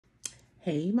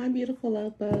Hey, my beautiful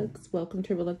love bugs. Welcome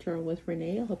to Real Tarot with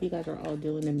Renee. I hope you guys are all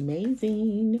doing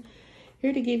amazing.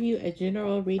 Here to give you a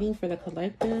general reading for the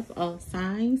collective of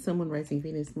signs, Sun, Moon, Rising,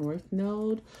 Venus, North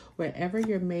Node, wherever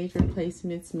your major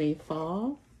placements may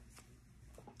fall.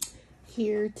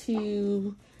 Here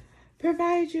to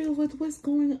provide you with what's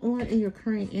going on in your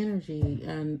current energy.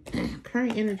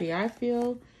 Current energy, I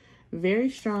feel very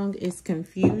strong, is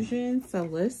confusion. So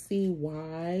let's see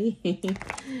why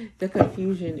the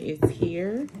confusion is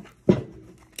here.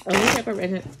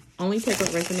 Only take what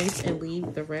resonates and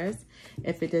leave the rest.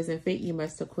 If it doesn't fit, you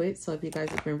must quit. So if you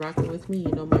guys have been rocking with me,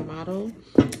 you know my motto.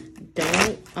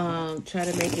 Don't try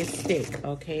to make it stick,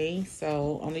 okay?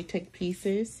 So only take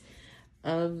pieces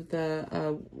of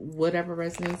the whatever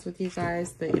resonates with you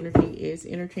guys. The energy is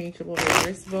interchangeable,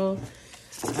 reversible.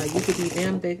 You could be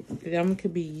them, them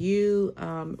could be you.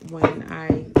 When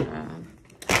I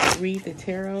read the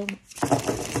tarot,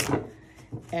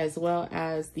 as well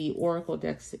as the oracle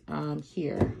decks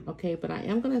here, okay? But I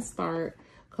am going to start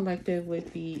collective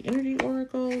with the energy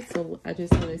oracle. So I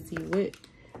just want to see what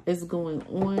is going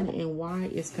on and why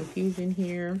is confusion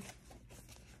here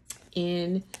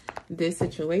in this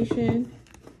situation.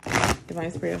 Divine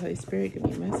Spirit, Holy Spirit, give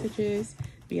me messages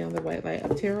beyond the white light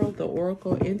of tarot, the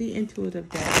oracle, and the intuitive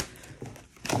deck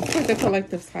for the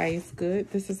collective's highest good.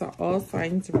 This is an all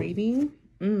signs reading.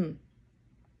 The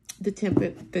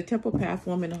temple path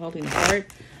woman holding heart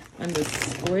on the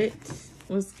split.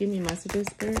 Let's give me messages,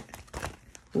 Spirit.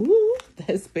 Ooh,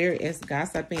 that Spirit is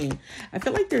gossiping. I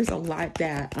feel like there's a lot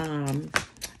that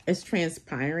is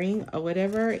transpiring or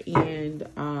whatever,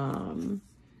 and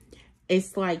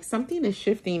it's like something is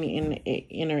shifting in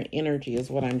inner energy is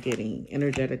what I'm getting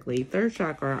energetically. Third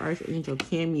chakra, Archangel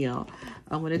Cameo.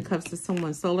 When it comes to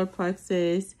someone's solar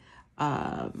plexus,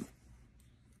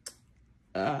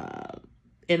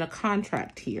 in a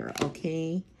contract here,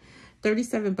 okay?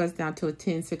 37 buzzed down to a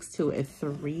 10, 6 to a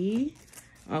 3,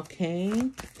 okay?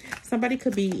 Somebody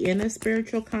could be in a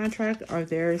spiritual contract, or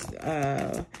there's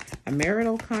a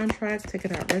marital contract. Take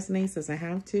it out, resonates, doesn't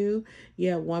have to.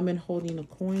 Yeah, woman holding a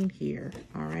coin here,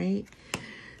 all right?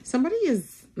 Somebody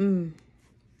is, something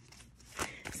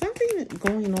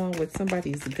going on with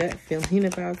somebody's gut feeling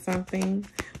about something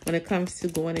when it comes to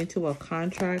going into a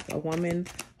contract. A woman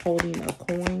holding a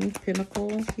coin,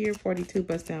 pentacle here, 42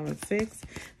 bust down with 6.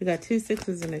 We got 2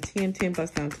 6s and a 10, 10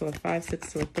 bust down to a 5,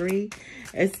 6 to a 3.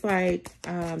 It's like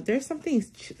there's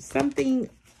something,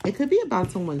 it could be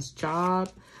about someone's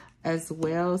job as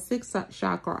well. 6th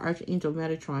chakra, Archangel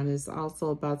Metatron, is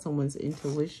also about someone's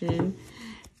intuition.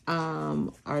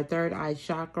 Our third eye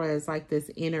chakra is like this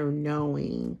inner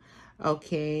knowing,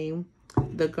 okay?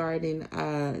 The garden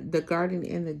and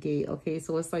the gate, okay?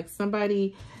 So it's like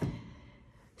somebody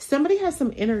has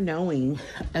some inner knowing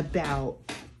about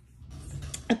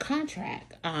a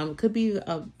contract. Could be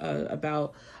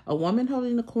about a woman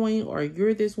holding a coin, or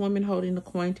you're this woman holding the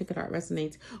coin. Take it out,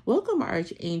 resonates. Welcome,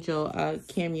 Archangel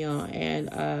Cameo and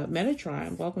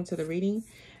Metatron. Welcome to the reading.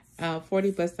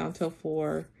 40 bust down to a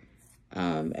 4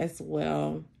 as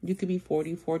well. You could be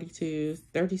 40, 42,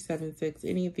 37, 6.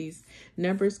 Any of these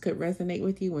numbers could resonate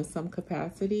with you in some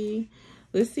capacity.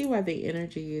 Let's see why the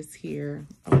energy is here,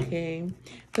 okay?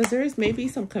 Because there is maybe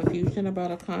some confusion about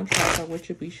a contract, or what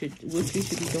we should be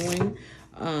doing,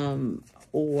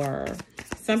 or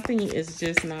something is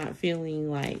just not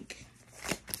feeling like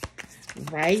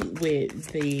right with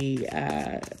the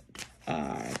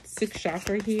 6th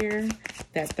chakra here.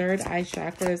 That third eye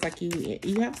chakra is like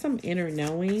you have some inner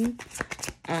knowing.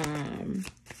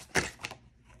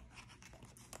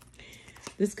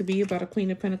 This could be about a Queen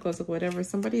of Pentacles or whatever.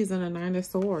 Somebody's in a 9 of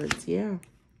Swords. Yeah.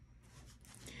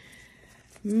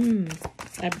 When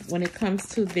it comes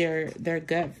to their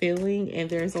gut feeling,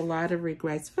 and there's a lot of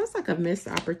regrets. Feels like a missed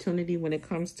opportunity when it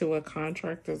comes to a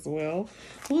contract as well.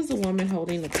 Who's the woman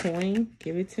holding the coin?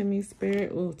 Give it to me,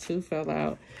 Spirit. Oh, 2 fell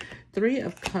out. 3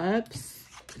 of Cups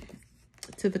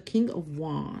to the King of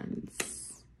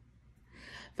Wands.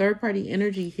 Third party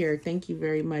energy here. Thank you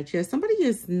very much. Yeah, somebody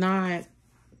is not...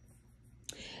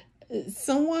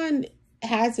 Someone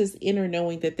has this inner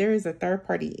knowing that there is a third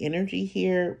party energy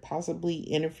here, possibly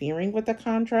interfering with the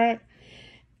contract,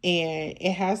 and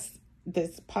it has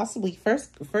this possibly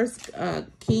first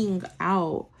king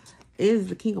out is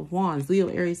the King of Wands, Leo,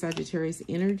 Aries, Sagittarius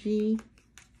energy.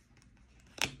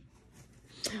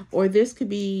 Or this could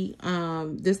be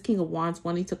this King of Wands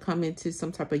wanting to come into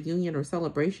some type of union or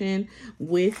celebration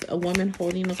with a woman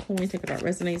holding a coin. Take it out,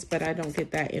 resonates, but I don't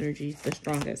get that energy the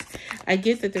strongest. I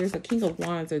get that there's a King of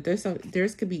Wands, or there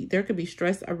could be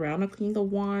stress around a King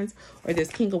of Wands, or this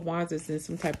King of Wands is in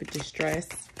some type of distress,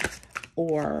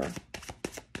 or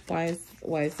why is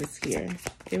Why is this here?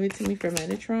 Give it to me for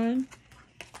Metatron.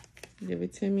 Give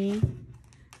it to me.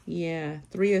 Yeah,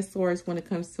 3 of Swords when it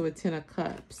comes to a 10 of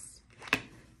Cups.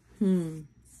 It's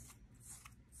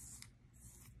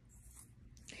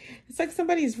like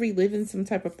somebody's reliving some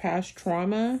type of past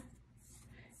trauma.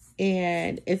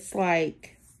 And it's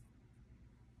like,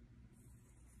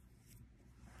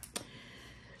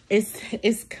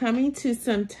 it's coming to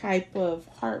some type of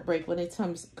heartbreak when it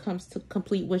comes to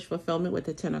complete wish fulfillment with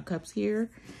the 10 of Cups here.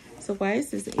 So why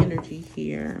is this energy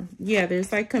here? Yeah,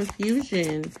 there's like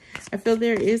confusion. I feel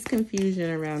there is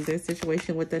confusion around this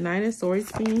situation with the 9 of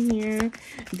Swords being here.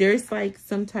 There's like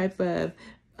some type of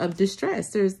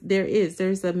distress.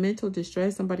 There's a mental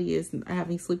distress. Somebody is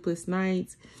having sleepless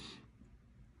nights.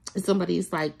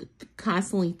 Somebody's like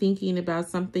constantly thinking about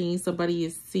something. Somebody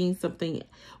is seeing something.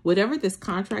 Whatever this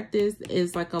contract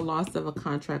is like a loss of a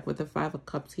contract with the 5 of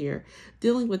Cups here.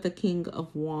 Dealing with the King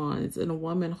of Wands and a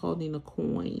woman holding a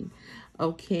coin.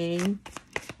 Okay.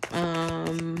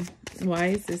 Why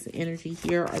is this energy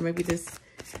here? Or maybe this,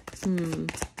 give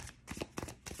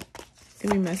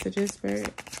me messages, Spirit.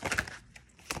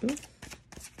 Ooh.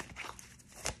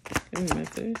 Give me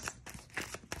messages.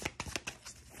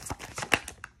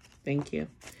 Thank you.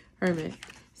 Hermit.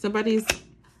 Somebody's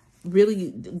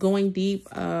really going deep,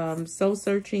 soul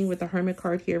searching with the Hermit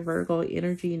card here. Virgo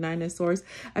energy, 9 of Swords.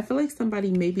 I feel like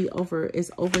somebody maybe is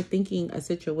overthinking a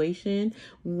situation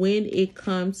when it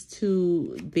comes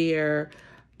to their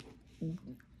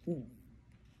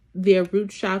root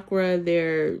chakra,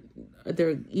 their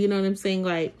you know what I'm saying,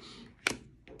 like,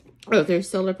 oh, their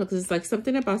solar plexus. It's like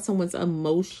something about someone's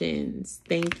emotions.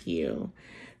 Thank you,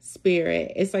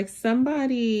 Spirit. It's like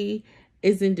somebody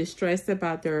is in distress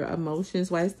about their emotions.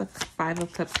 Why is the 5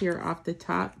 of Cups here off the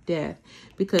top? Death.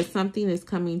 Because something is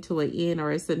coming to an end,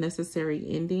 or it's a necessary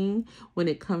ending when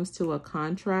it comes to a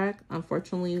contract.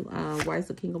 Unfortunately, why is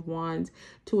the King of Wands?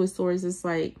 2 of Swords. It's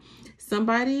like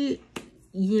somebody,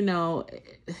 you know,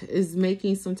 is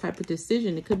making some type of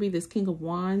decision. It could be this King of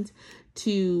Wands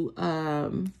to,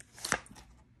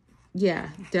 yeah,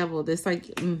 Devil. This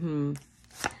like,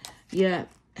 yeah.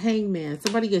 Hangman.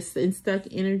 Somebody gets in stuck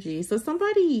energy. So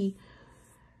somebody,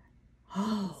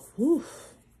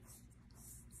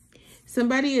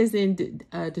 somebody is in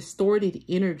distorted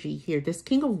energy here. This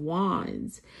King of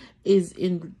Wands is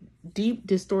in deep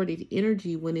distorted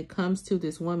energy when it comes to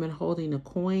this woman holding a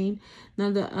coin. Now,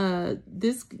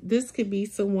 this could be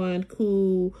someone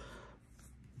who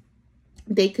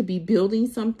they could be building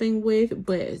something with,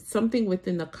 but something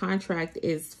within the contract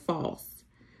is false.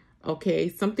 Okay,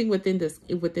 something within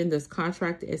this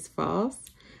contract is false,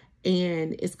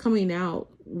 and it's coming out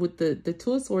with the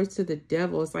 2 of Swords to the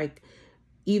Devil. It's like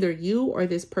either you or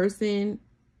this person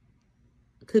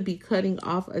could be cutting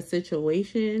off a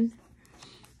situation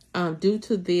due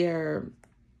to their,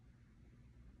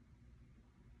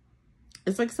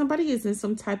 it's like somebody is in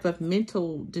some type of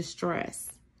mental distress.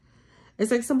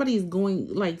 It's like somebody is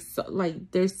going like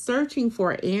they're searching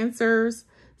for answers,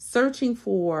 searching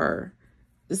for.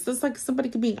 It's just like somebody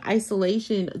could be in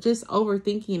isolation, just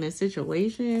overthinking a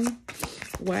situation.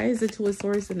 Why is the 2 of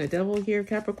Swords and the Devil here?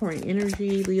 Capricorn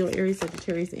energy, Leo, Aries,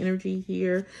 Sagittarius energy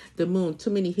here. The Moon, too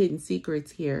many hidden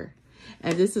secrets here.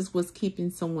 And this is what's keeping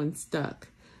someone stuck.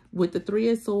 With the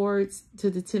 3 of Swords to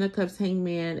the 10 of Cups,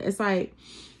 Hangman, it's like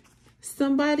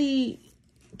somebody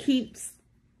keeps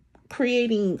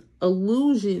creating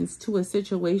illusions to a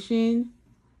situation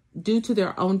due to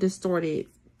their own distorted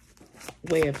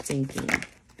way of thinking.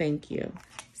 Thank you.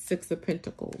 6 of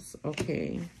Pentacles.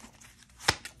 Okay.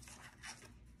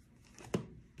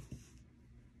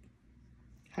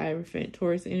 Hierophant,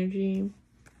 Taurus energy.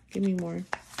 Give me more.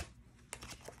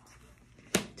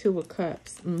 2 of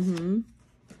Cups.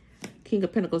 King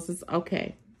of Pentacles is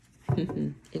okay.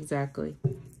 Exactly.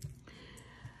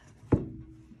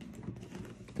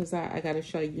 Because I got to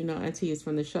show you, you know, Auntie is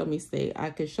from the show me state.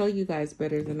 I could show you guys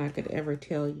better than I could ever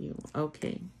tell you.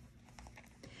 Okay.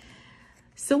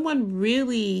 Someone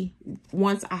really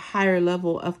wants a higher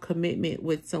level of commitment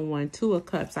with someone. 2 of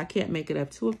Cups. I can't make it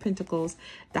up. 2 of Pentacles,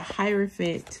 the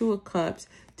Hierophant, 2 of Cups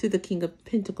to the King of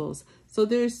Pentacles. So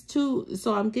there's 2.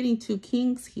 So I'm getting 2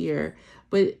 kings here.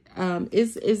 But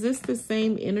is this the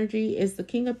same energy? Is the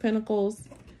King of Pentacles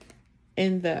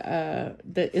and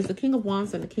is the King of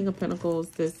Wands and the King of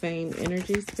Pentacles the same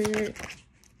energy, Spirit?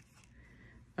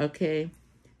 Okay.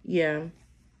 Yeah.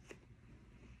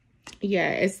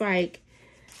 Yeah, it's like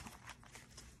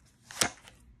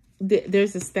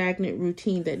there's a stagnant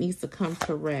routine that needs to come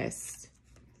to rest,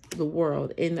 the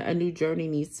world, and a new journey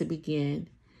needs to begin.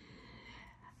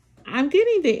 I'm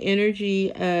getting the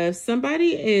energy of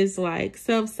somebody is like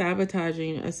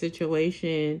self-sabotaging a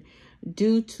situation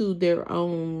due to their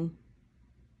own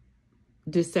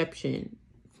deception.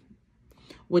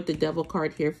 With the Devil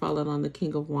card here falling on the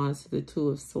King of Wands to the Two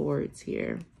of Swords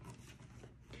here.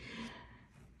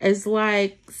 It's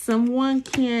like someone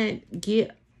can't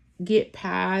get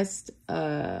past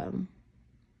a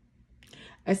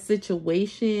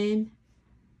situation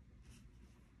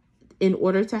in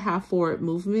order to have forward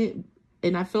movement.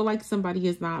 And I feel like somebody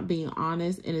is not being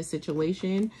honest in a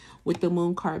situation with the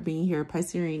Moon card being here.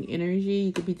 Piscean energy.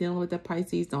 You could be dealing with a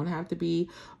Pisces, don't have to be,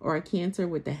 or a Cancer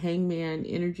with the Hangman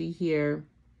energy here.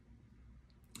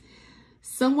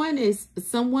 Someone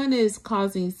is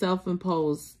causing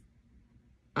self-imposed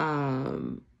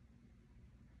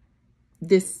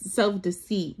this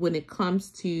self-deceit when it comes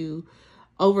to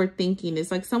overthinking.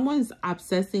 It's like someone's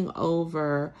obsessing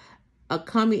over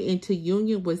coming into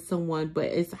union with someone, but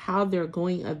it's how they're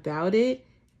going about it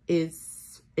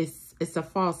is it's a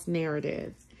false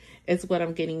narrative. It's what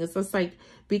I'm getting. It's just like,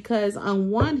 because on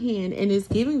one hand, and it's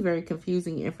giving very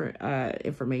confusing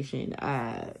information,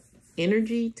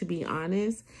 energy, to be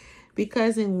honest,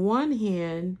 because in one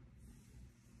hand,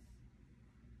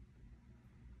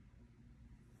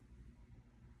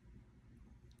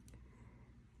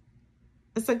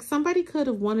 it's like somebody could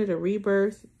have wanted a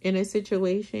rebirth in a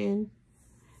situation.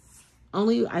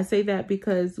 Only I say that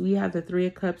because we have the Three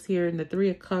of Cups here, and the Three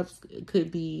of Cups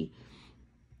could be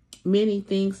many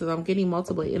things. So I'm getting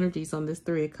multiple energies on this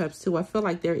Three of Cups too. I feel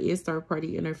like there is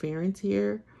third-party interference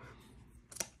here.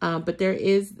 But there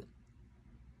is,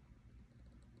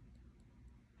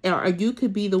 or you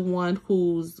could be the one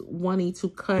who's wanting to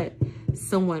cut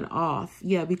someone off.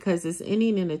 Yeah, because it's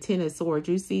ending in a Ten of Swords.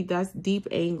 You see, that's deep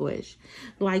anguish.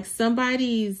 Like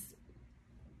somebody's,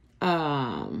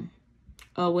 oh,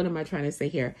 what am I trying to say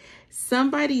here?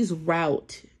 Somebody's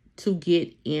route to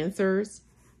get answers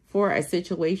for a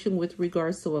situation with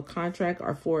regards to a contract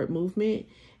or forward movement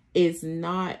is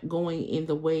not going in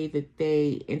the way that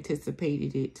they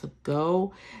anticipated it to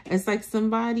go. It's like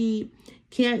somebody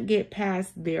can't get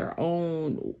past their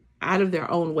own, out of their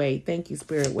own way. Thank you,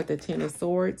 Spirit, with the Ten of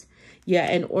Swords.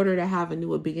 Yeah, in order to have a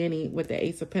new beginning with the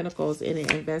Ace of Pentacles and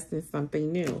invest in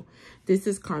something new. This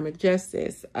is karmic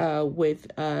justice with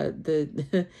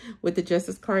the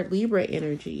Justice card, Libra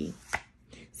energy.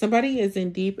 Somebody is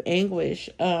in deep anguish.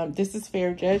 This is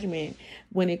fair judgment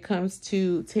when it comes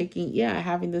to taking,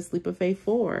 having this leap of faith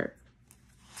forward.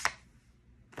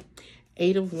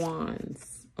 Eight of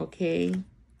Wands, okay?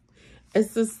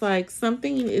 It's just like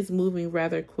something is moving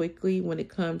rather quickly when it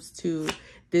comes to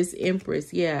this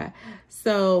Empress. Yeah.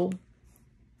 So,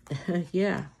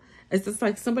 yeah. It's just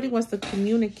like somebody wants to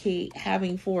communicate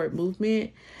having forward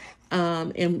movement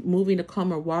and moving to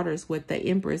calmer waters with the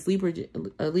Empress, Libra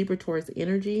Taurus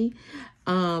energy.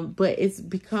 But it's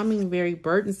becoming very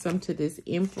burdensome to this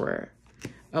Emperor.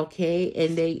 Okay.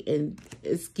 And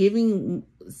it's giving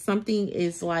something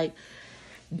is like,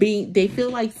 they feel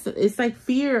like it's like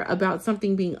fear about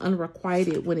something being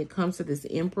unrequited when it comes to this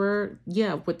Emperor.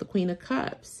 Yeah, with the Queen of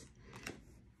Cups.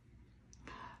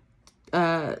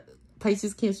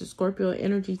 Pisces, Cancer, Scorpio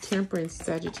energy, Temperance,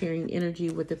 Sagittarian energy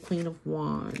with the Queen of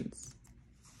Wands.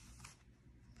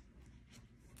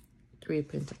 Three of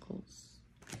Pentacles.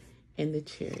 And the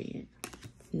Chariot.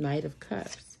 Knight of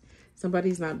Cups.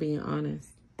 Somebody's not being honest.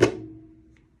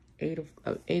 Eight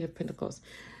of Pentacles.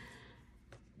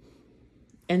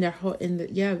 And they're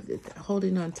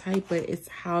holding on tight, but it's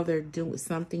how they're doing.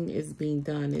 Something is being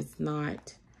done. It's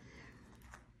not.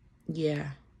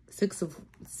 Yeah. Six of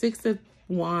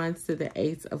Wands to the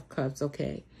Ace of Cups.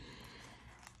 Okay.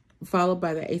 Followed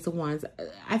by the Ace of Wands.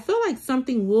 I feel like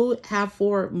something will have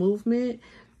forward movement,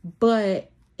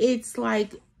 but it's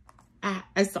like,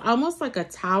 it's almost like a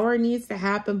tower needs to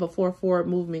happen before forward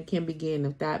movement can begin,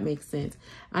 if that makes sense.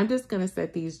 I'm just going to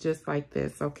set these just like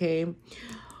this, okay?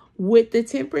 With the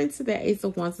Temperance to the Ace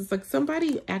of Wands, it's like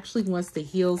somebody actually wants to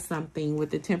heal something. With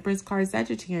the Temperance card,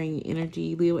 Sagittarian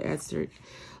energy,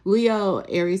 Leo,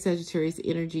 Aries, Sagittarius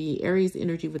energy, Aries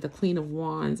energy with the Queen of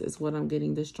Wands is what I'm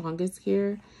getting the strongest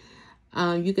here.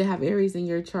 You could have Aries in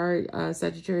your chart,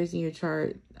 Sagittarius in your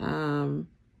chart.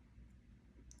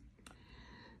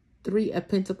 Three of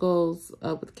Pentacles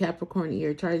with Capricorn in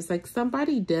your chart. It's like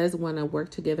somebody does want to work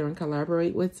together and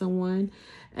collaborate with someone,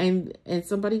 and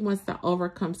somebody wants to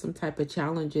overcome some type of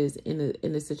challenges in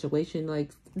a situation.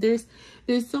 Like there's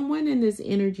someone in this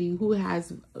energy who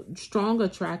has strong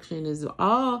attraction. Is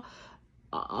all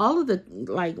of the,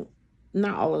 like,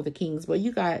 not all of the kings, but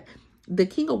you got the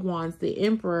King of Wands, the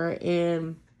Emperor,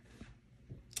 and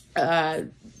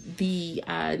the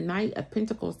Knight of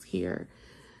Pentacles here.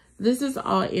 This is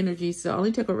all energy, so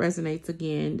only take what resonates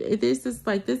again. This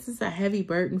is a heavy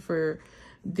burden for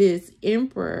this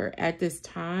Emperor at this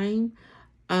time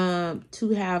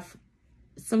to have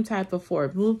some type of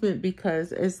forward movement,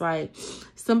 because it's like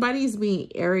somebody's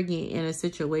being arrogant in a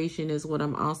situation is what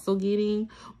I'm also getting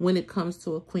when it comes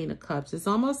to a Queen of Cups. It's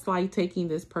almost like taking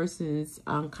this person's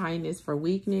kindness for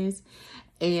weakness,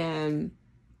 and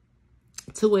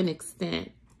to an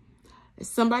extent,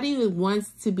 somebody who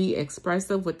wants to be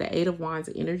expressive with the Eight of Wands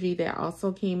energy that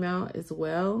also came out as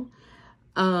well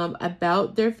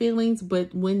about their feelings.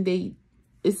 But when they,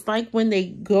 it's like when they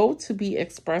go to be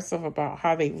expressive about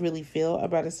how they really feel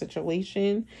about a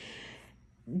situation,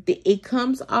 it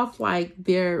comes off like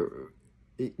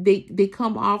they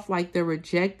come off like they're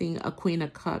rejecting a Queen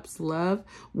of Cups love,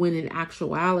 when in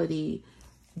actuality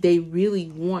they really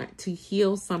want to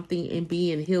heal something and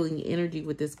be in healing energy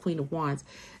with this Queen of Wands.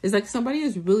 It's like somebody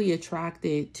is really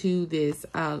attracted to this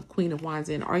Queen of Wands.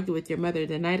 And argue with your mother,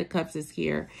 the Knight of Cups is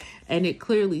here, and it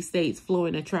clearly states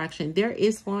flowing attraction. There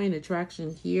is flowing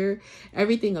attraction here.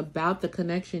 Everything about the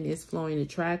connection is flowing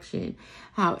attraction.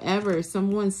 However,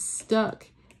 someone's stuck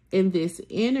in this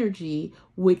energy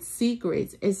with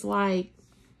secrets. It's like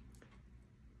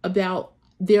about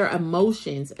their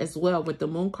emotions as well, with the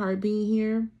Moon card being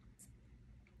here.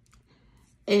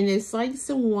 And it's like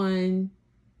someone,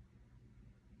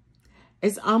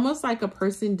 it's almost like a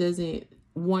person doesn't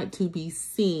want to be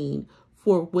seen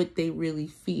for what they really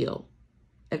feel,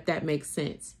 if that makes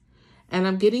sense. And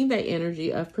I'm getting that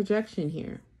energy of projection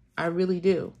here. I really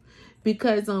do.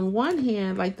 Because on one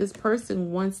hand, like this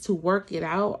person wants to work it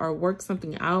out or work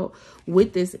something out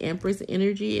with this Empress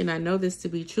energy. And I know this to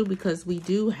be true because we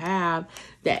do have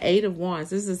the Eight of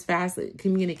Wands. This is fast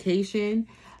communication.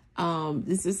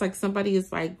 This is like somebody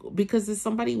is like, because if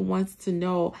somebody wants to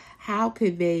know how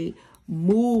could they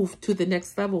move to the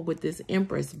next level with this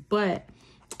Empress. But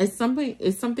it's something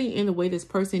in the way this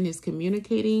person is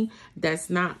communicating that's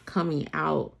not coming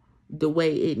out the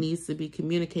way it needs to be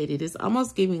communicated. It's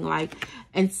almost giving like,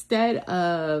 instead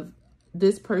of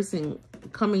this person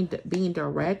being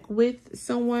direct with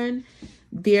someone,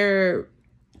 they're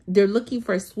looking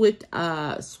for swift,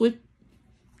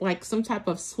 like some type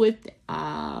of swift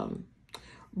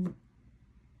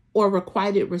or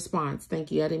requited response. Thank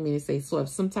you. I didn't mean to say swift.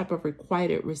 Some type of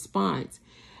requited response.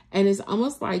 And it's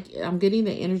almost like I'm getting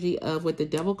the energy of, with the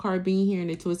Devil card being here and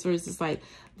the Two of Swords, it's like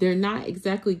they're not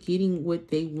exactly getting what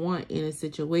they want in a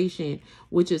situation,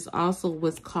 which is also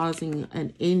what's causing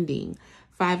an ending.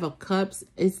 Five of Cups,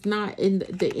 it's not,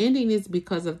 the ending is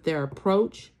because of their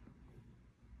approach,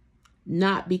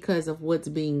 not because of what's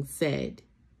being said.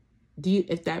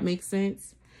 If that makes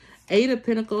sense? Eight of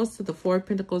Pentacles to the Four of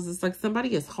Pentacles. It's like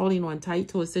somebody is holding on tight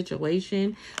to a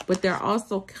situation, but they're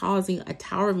also causing a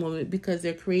tower moment because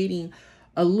they're creating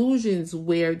illusions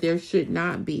where there should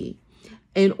not be,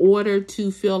 in order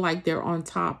to feel like they're on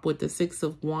top with the Six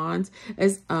of Wands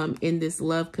as in this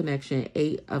love connection.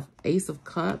 Ace of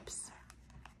Cups.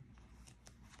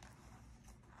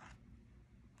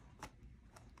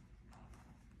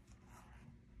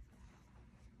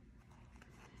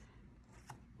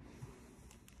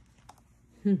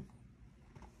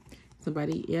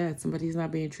 Somebody's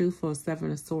not being truthful.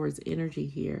 Seven of Swords energy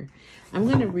here. I'm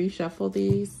going to reshuffle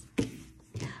these.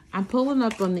 I'm pulling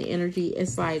up on the energy.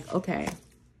 It's like, okay.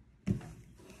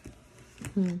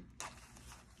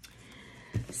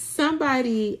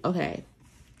 Somebody, okay.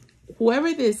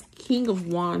 Whoever this King of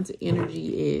Wands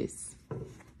energy is,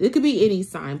 it could be any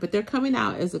sign, but they're coming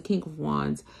out as a King of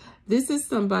Wands. This is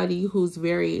somebody who's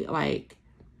very, like,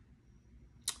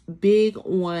 big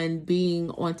on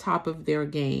being on top of their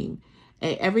game.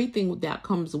 And everything that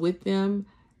comes with them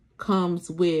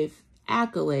comes with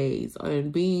accolades or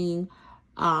being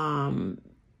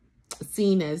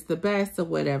seen as the best or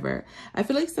whatever. I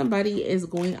feel like somebody is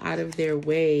going out of their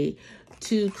way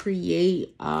to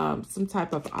create some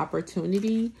type of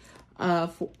opportunity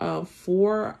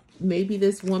for maybe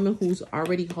this woman who's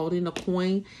already holding a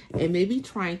coin, and maybe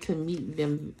trying to meet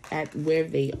them at where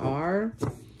they are.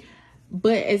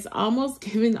 But it's almost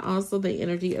giving also the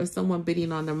energy of someone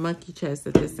bidding on their monkey chest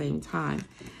at the same time.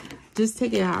 Just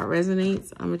take it how it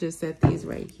resonates. I'm going to just set these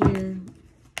right here.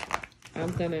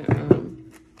 I'm going to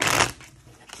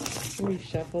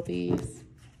reshuffle these.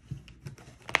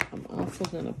 I'm also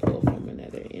going to pull from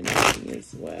another energy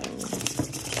as well.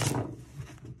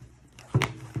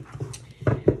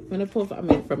 I'm going to pull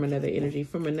from another energy,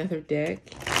 from another deck.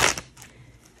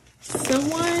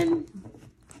 Someone...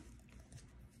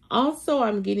 Also,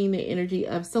 I'm getting the energy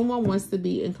of someone wants to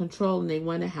be in control and they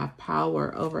want to have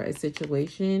power over a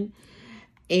situation.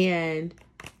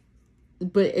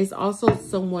 But it's also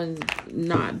someone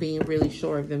not being really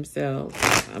sure of themselves.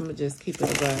 I'm going to just keep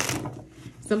it above.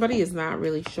 Somebody is not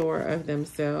really sure of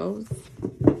themselves,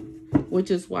 which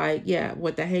is why, yeah,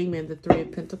 with the Hangman, the Three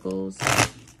of Pentacles.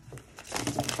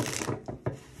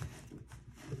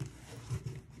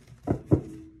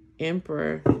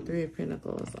 Emperor, Three of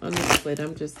Pentacles. On the split,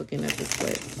 I'm just looking at the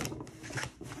splits.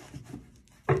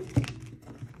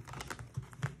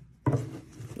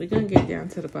 We're going to get down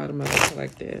to the bottom of the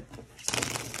collective.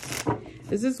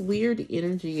 Is this weird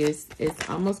energy is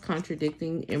almost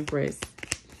contradicting Empress.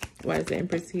 Why is the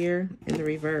Empress here? In the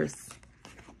reverse.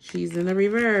 She's in the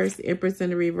reverse. Empress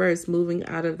in the reverse. Moving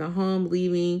out of the home,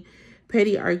 leaving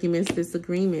petty arguments,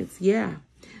 disagreements. Yeah.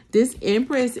 This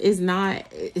Empress is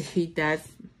not...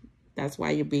 That's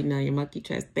why you're beating on your monkey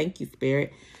chest. Thank you,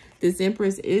 Spirit. This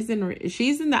Empress is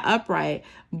she's in the upright,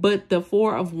 but the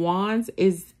Four of Wands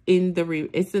is in the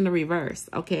reverse,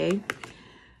 okay?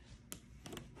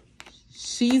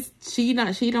 She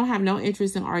don't have no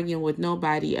interest in arguing with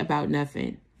nobody about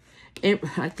nothing.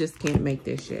 I just can't make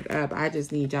this shit up. I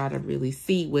just need y'all to really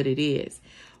see what it is.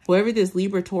 Whoever this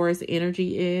Libra Taurus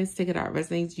energy is, take it out.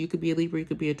 Resonates. You could be a Libra, you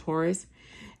could be a Taurus.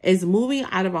 Is moving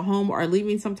out of a home or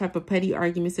leaving some type of petty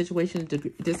argument, situation,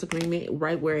 disagreement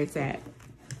right where it's at.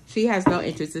 She has no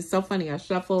interest. It's so funny. I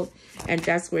shuffled and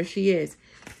that's where she is.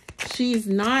 She's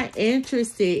not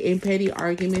interested in petty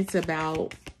arguments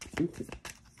about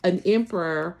an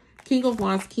Emperor, King of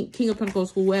Wands, King of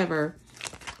Pentacles, whoever,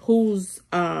 who's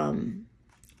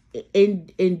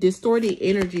in distorted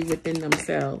energy within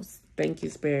themselves. Thank you,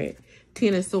 Spirit.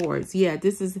 Ten of Swords. Yeah,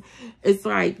 this is, it's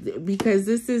like, because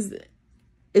this is,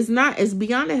 it's not, it's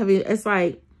beyond the heavy. It's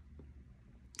like,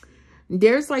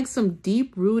 there's like some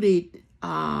deep-rooted,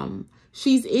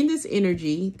 she's in this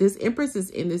energy. This Empress is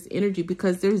in this energy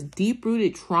because there's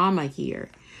deep-rooted trauma here,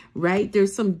 right?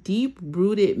 There's some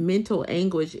deep-rooted mental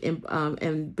anguish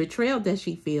and betrayal that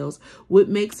she feels, what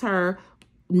makes her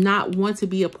not want to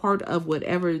be a part of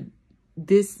whatever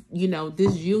this, you know,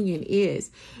 this union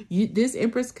is. This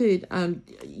Empress could,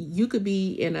 you could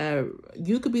be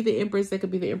the Empress, that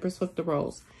could be the Empress, flip the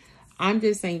roles. I'm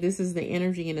just saying this is the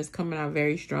energy and it's coming out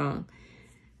very strong.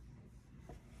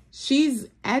 She's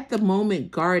at the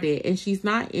moment guarded and she's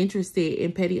not interested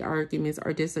in petty arguments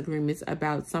or disagreements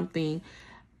about something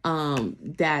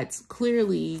that's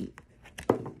clearly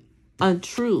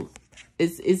untrue.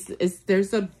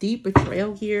 There's a deep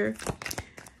betrayal here.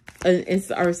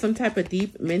 Or some type of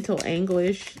deep mental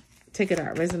anguish. Take it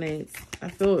out. Resonates. I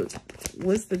feel,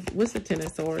 what's the Ten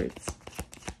of Swords?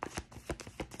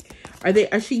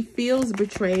 She feels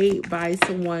betrayed by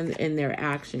someone in their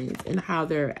actions and how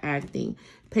they're acting.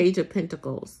 Page of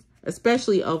Pentacles,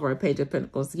 especially over a Page of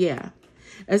Pentacles. Yeah,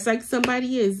 it's like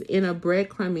somebody is in a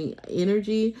breadcrumbing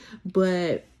energy,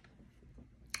 but,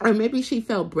 or maybe she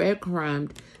felt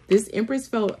breadcrumbed. This Empress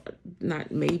felt,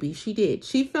 not maybe, she did.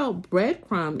 She felt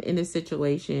breadcrumbed in a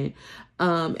situation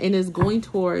and is going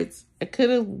towards, I could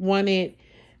have wanted,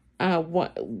 let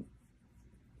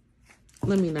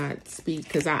me not speak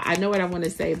because I know what I want to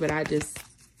say, but I just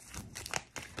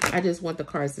want the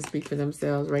cards to speak for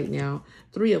themselves right now.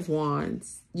 Three of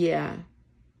Wands. Yeah.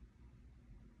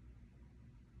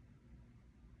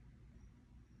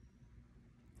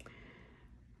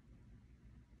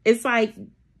 It's like,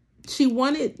 she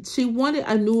wanted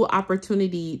a new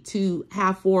opportunity to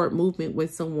have forward movement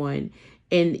with someone.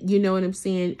 And you know what I'm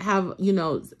saying? Have, you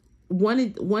know,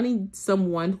 wanting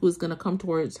someone who's going to come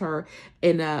towards her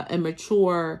in a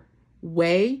mature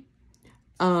way.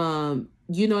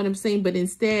 You know what I'm saying? But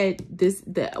instead,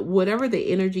 whatever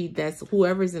the energy that's,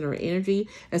 whoever's in her energy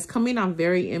is coming on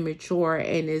very immature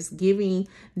and is giving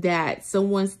that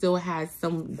someone still has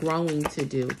some growing to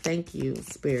do. Thank you,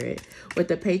 Spirit. With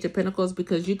the Page of Pentacles,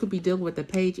 because you could be dealing with the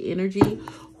Page energy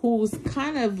who's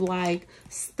kind of like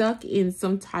stuck in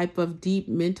some type of deep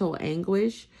mental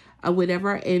anguish.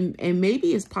 Whatever, and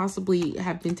maybe it's possibly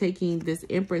have been taking this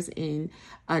Empress in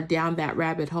down that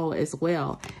rabbit hole as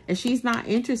well, and she's not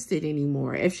interested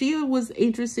anymore. If she was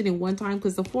interested in one time,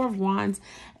 because the Four of Wands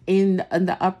in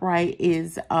the upright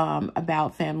is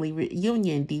about family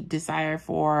reunion, deep desire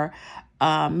for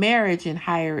marriage and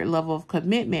higher level of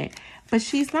commitment, but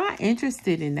she's not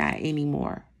interested in that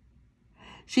anymore.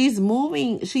 She's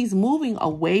moving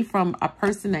away from a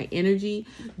person, that energy,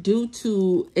 due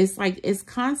to, it's like, it's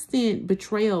constant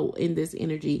betrayal in this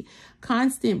energy,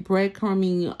 constant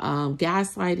breadcrumbing,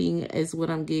 gaslighting is what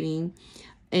I'm getting.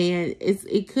 And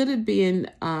it could have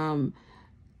been,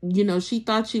 you know, she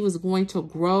thought she was going to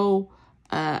grow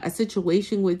a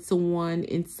situation with someone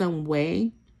in some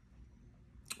way.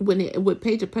 With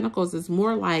Page of Pentacles, it's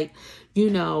more like, you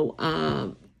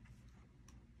know,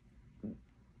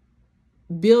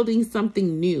 building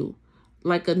something new,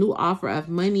 like a new offer of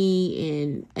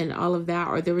money and all of that,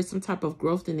 or there was some type of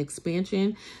growth and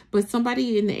expansion, but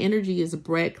somebody in the energy is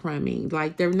breadcrumbing.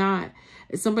 Like they're not,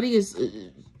 somebody is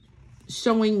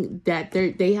showing that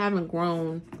they haven't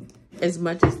grown as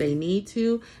much as they need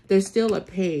to. There's still a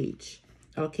page,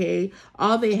 okay?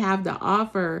 All they have to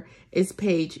offer is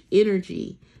page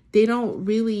energy. They don't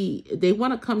really, they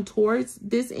want to come towards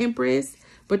this Empress,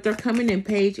 but they're coming in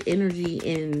page energy,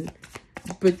 and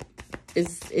but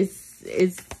it's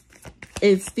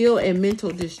still in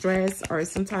mental distress or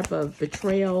some type of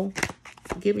betrayal.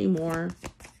 Give me more.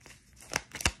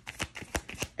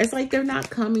 It's like they're not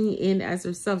coming in as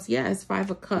themselves. Yeah, it's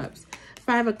 5 of Cups.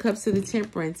 5 of Cups to the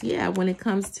Temperance. Yeah, when it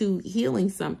comes to healing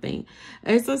something,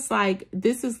 it's just like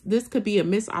this could be a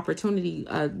missed opportunity.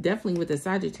 Definitely with the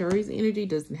Sagittarius energy,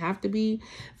 doesn't have to be.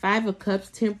 5 of Cups,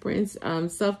 Temperance,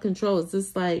 self-control. It's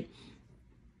just like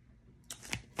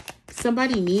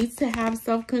somebody needs to have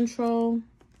self-control.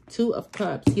 2 of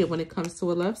Cups here when it comes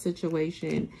to a love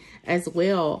situation as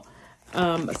well.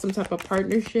 Some type of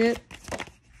partnership.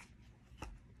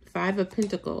 5 of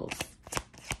Pentacles.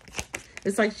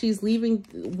 It's like she's leaving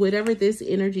whatever this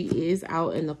energy is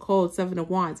out in the cold. 7 of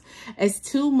Wands. It's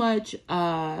too much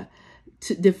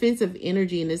defensive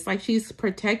energy, and it's like she's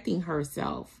protecting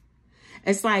herself.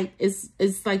 It's like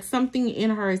like something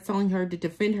in her is telling her to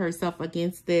defend herself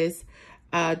against this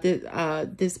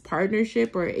this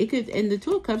partnership, or it could, and the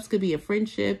 2 of Cups could be a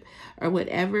friendship or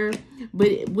whatever.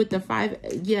 But with the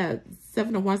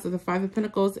 7 of Wands with the 5 of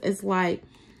Pentacles, it's like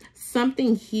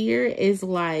something here is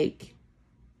like,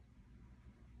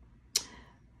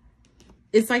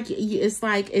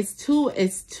 it's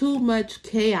too much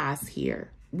chaos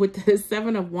here. With the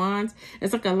 7 of Wands,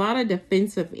 it's like a lot of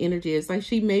defensive energy. It's like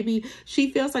she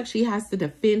feels like she has to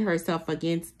defend herself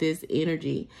against this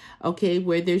energy, okay?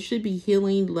 Where there should be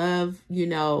healing, love, you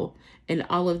know, and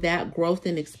all of that, growth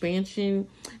and expansion.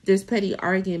 There's petty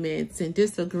arguments and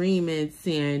disagreements,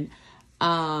 and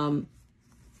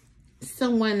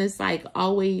someone is like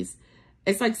always,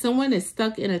 it's like someone is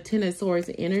stuck in a 10 of Swords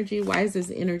energy. Why is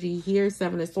this energy here?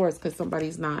 7 of Swords, because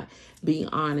somebody's not being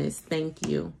honest. Thank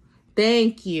you.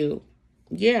 Thank you.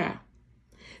 Yeah.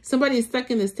 Somebody is stuck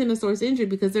in this 10 of Swords energy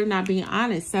because they're not being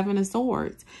honest. 7 of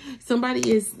Swords. Somebody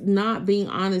is not being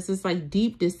honest. It's like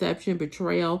deep deception,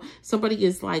 betrayal. Somebody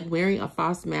is like wearing a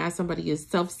false mask. Somebody is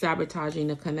self-sabotaging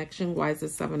the connection. Why is the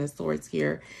 7 of Swords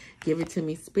here? Give it to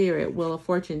me, Spirit. Wheel of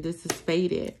Fortune. This is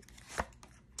faded.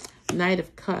 Knight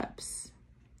of Cups.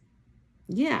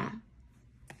 Yeah.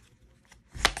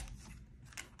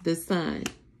 The Sun.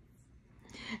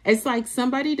 It's like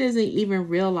somebody doesn't even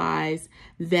realize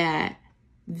that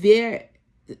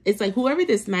it's like whoever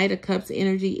this Knight of Cups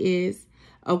energy is,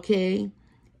 okay,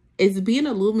 it's being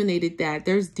illuminated that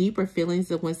there's deeper feelings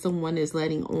than when someone is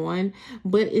letting on.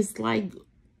 But it's like,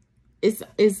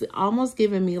 it's almost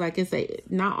giving me, like it's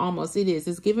not almost, it is.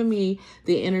 It's giving me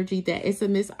the energy that it's a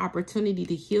missed opportunity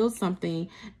to heal something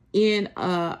in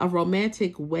a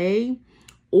romantic way,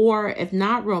 or if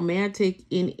not romantic,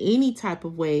 in any type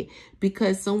of way,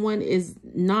 because someone is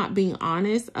not being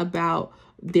honest about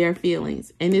their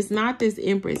feelings. And it's not this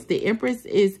Empress. The Empress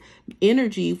is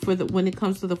energy for when it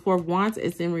comes to the 4 of Wands,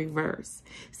 it's in reverse.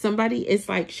 Somebody, it's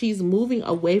like she's moving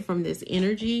away from this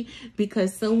energy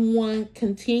because someone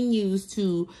continues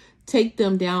to take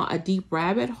them down a deep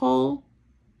rabbit hole.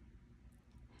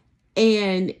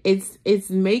 And it's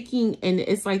making, and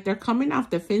it's like they're coming off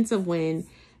defensive when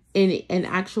in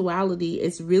actuality,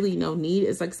 it's really no need.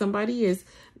 It's like somebody is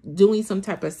doing some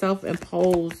type of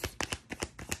self-imposed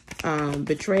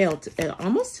betrayal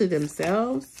almost to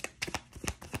themselves.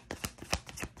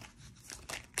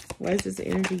 What is this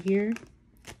energy here?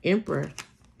 Emperor.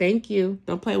 Thank you.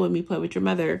 Don't play with me. Play with your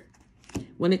mother.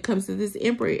 When it comes to this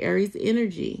Emperor, Aries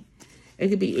energy, it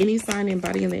could be any sign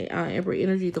embodying the Emperor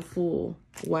energy, the Fool.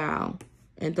 Wow.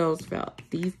 And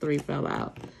these 3 fell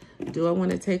out. Do I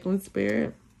want to take one,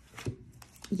 Spirit?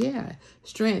 Yeah.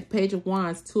 Strength, Page of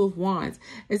Wands, 2 of Wands.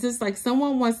 It's just like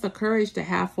someone wants the courage to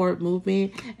have forward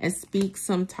movement and speak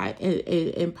some type,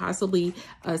 and possibly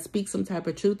speak some type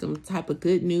of truth, some type of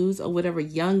good news or whatever.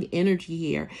 Young energy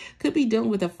here. Could be dealing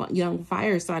with a young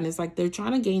fire sign. It's like they're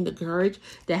trying to gain the courage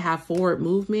to have forward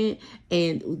movement.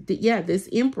 And yeah, this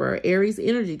Emperor, Aries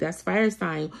energy, that's fire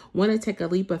sign, want to take a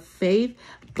leap of faith,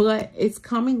 but it's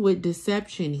coming with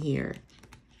deception here.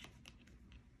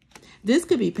 This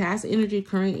could be past energy,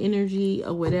 current energy,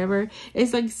 or whatever.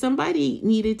 It's like somebody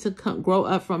needed to grow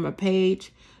up from a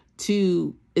page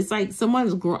to, it's like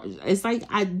someone's, it's like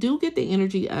I do get the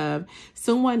energy of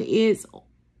someone is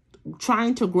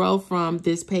trying to grow from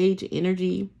this page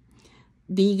energy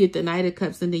then you get the Knight of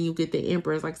Cups, and then you get the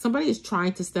Emperor. It's like somebody is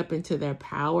trying to step into their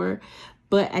power,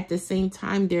 but at the same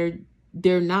time,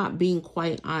 they're not being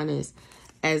quite honest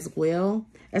as well.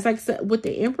 It's like, so with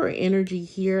the Emperor energy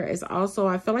here is also,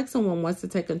 I feel like someone wants to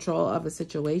take control of a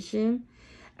situation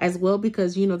as well,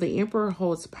 because, you know, the Emperor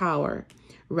holds power,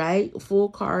 right? Full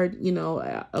card, you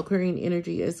know, occurring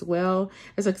energy as well.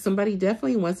 It's like somebody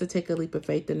definitely wants to take a leap of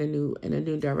faith in a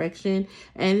new direction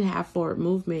and have forward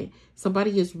movement.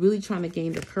 Somebody is really trying to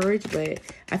gain the courage, but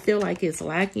I feel like it's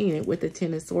lacking with the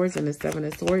 10 of Swords and the 7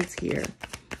 of Swords here,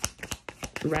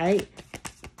 right?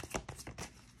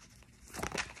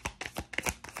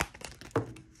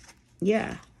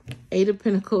 Yeah. 8 of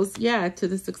Pentacles, yeah, to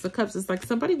the 6 of Cups. It's like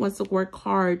somebody wants to work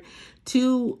hard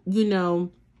to, you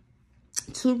know,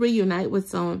 to reunite with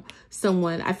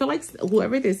someone. I feel like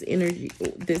whoever this energy,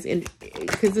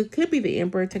 because it could be the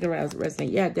Emperor, take a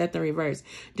resonate. Yeah, Death in reverse.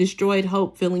 Destroyed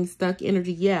hope, feeling stuck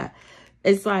energy. Yeah.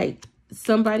 It's like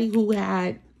somebody who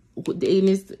had,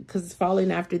 because it's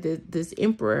falling after this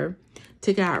Emperor,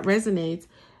 take out resonates.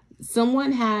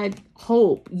 Someone had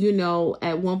hope, you know,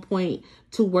 at one point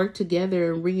to work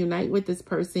together and reunite with this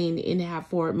person and have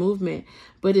forward movement,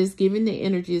 but it's giving the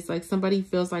energy. It's like somebody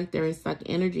feels like they're in stuck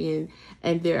energy,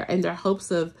 and their hopes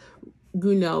of,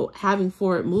 you know, having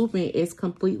forward movement is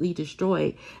completely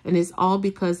destroyed. And it's all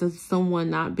because of someone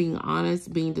not being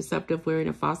honest, being deceptive, wearing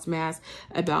a false mask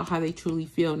about how they truly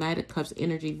feel. Knight of Cups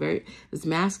energy, this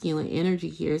masculine energy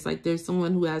here. It's like there's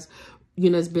someone who has, you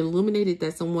know, it's been illuminated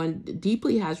that someone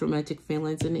deeply has romantic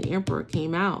feelings, and the Emperor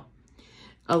came out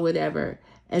or whatever.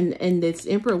 And this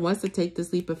Emperor wants to take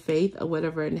this leap of faith or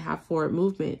whatever and have forward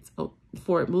movement.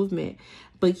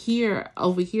 But here,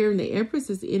 over here in the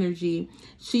Empress's energy,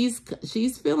 she's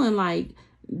feeling like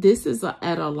this is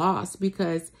at a loss,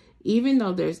 because even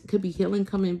though could be healing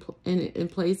coming in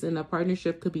place and a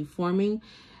partnership could be forming,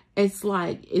 it's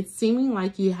like, it's seeming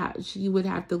like she would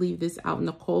have to leave this out in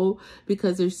the cold,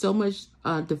 because there's so much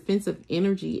defensive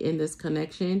energy in this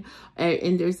connection.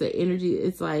 And there's the energy,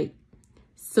 it's like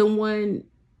someone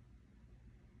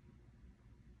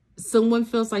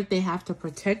feels like they have to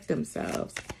protect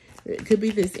themselves. It could be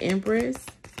this Empress.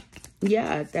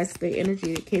 Yeah, that's the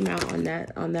energy that came out on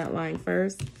that line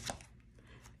first.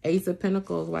 Ace of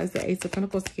Pentacles. Why is the Ace of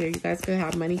Pentacles here? You guys could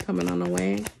have money coming on the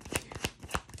way.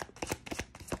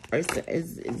 Or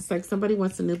it's like somebody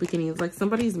wants a new beginning. It's like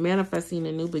somebody's manifesting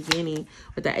a new beginning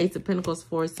with the Ace of Pentacles,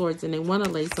 4 of Swords, and they want to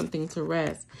lay something to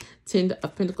rest. 10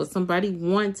 of Pentacles. Somebody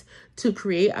wants to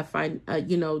create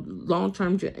you know,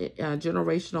 long-term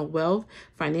generational wealth,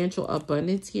 financial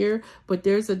abundance here. But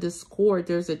there's a discord.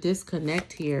 There's a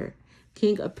disconnect here.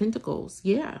 King of Pentacles.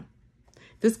 Yeah.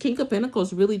 This King of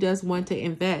Pentacles really does want to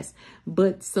invest,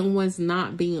 but someone's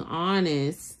not being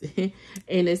honest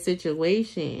in a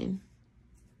situation.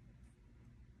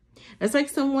 It's like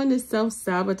someone is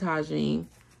self-sabotaging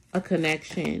a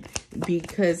connection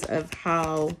because of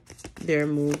how they're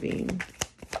moving.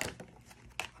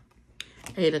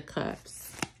 8 of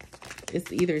Cups.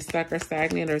 It's either stuck or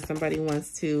stagnant, or somebody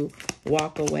wants to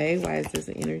walk away. Why is this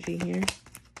energy here?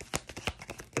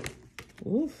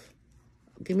 Oof.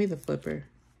 Give me the flipper.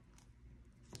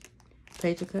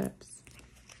 Page of Cups.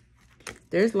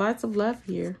 There's lots of love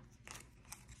here.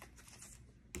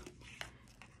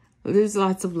 There's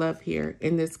lots of love here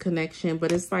in this connection,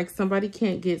 but it's like somebody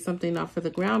can't get something off of the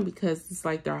ground because it's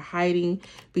like they're hiding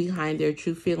behind their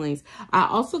true feelings. I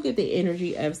also get the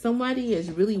energy of somebody is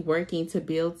really working to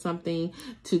build something,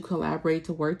 to collaborate,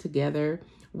 to work together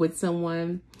with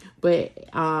someone, but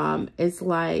it's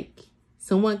like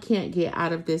someone can't get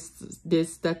out of this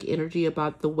stuck energy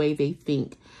about the way they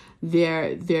think.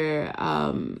 The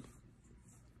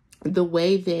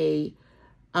way they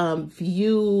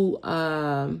view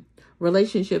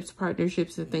relationships,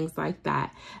 partnerships, and things like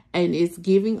that. And it's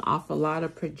giving off a lot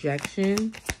of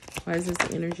projection. Why is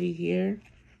this energy here?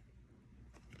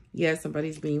 Yeah,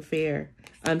 somebody's being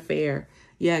unfair.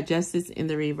 Yeah, justice in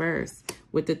the reverse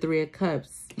with the 3 of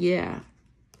Cups. Yeah.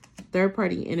 Third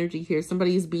party energy here.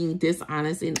 Somebody is being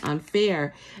dishonest and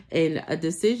unfair in a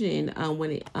decision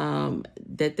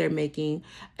that they're making,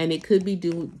 and it could be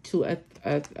due to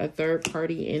a third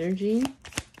party energy.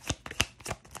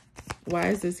 Why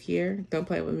is this here? Don't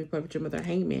play with me, play with your mother.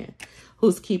 Hangman,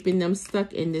 who's keeping them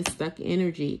stuck in this stuck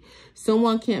energy.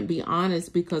 Someone can't be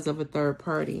honest because of a third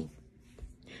party.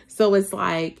 So it's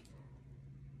like,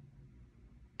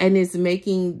 and it's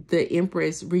making the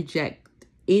Empress reject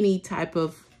any type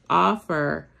of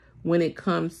offer when it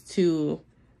comes to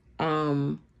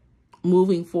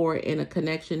moving forward in a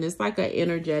connection. It's like an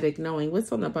energetic knowing.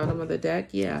 What's on the bottom of the deck?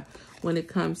 Yeah, when it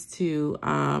comes to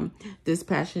this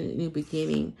passionate new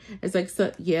beginning, it's like,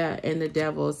 so yeah, and the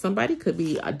devil. Somebody could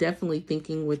be definitely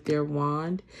thinking with their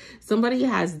wand. Somebody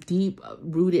has deep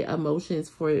rooted emotions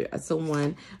for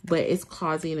someone, but it's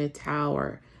causing a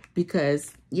tower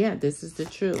because, yeah, this is the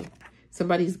truth.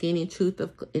 Somebody's gaining truth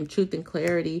and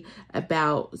clarity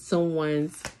about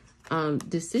someone's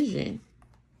decision,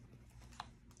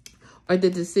 or the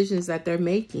decisions that they're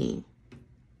making.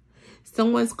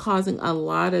 Someone's causing a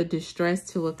lot of distress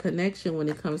to a connection when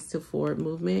it comes to forward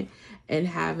movement and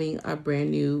having a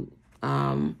brand new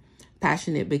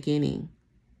passionate beginning.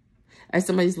 As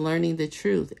somebody's learning the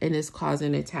truth and it's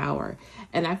causing a tower.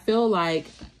 And I feel like,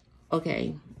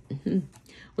 okay,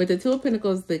 with the Two of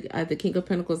Pentacles, the King of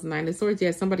Pentacles, Nine of Swords,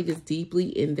 yeah, somebody gets deeply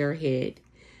in their head.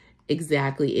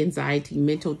 Exactly. Anxiety,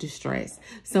 mental distress.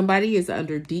 Somebody is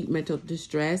under deep mental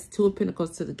distress. Two of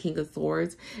Pentacles to the King of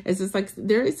Swords. It's just like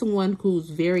there is someone who's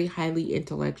very highly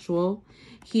intellectual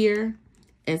here.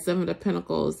 And Seven of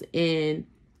Pentacles. And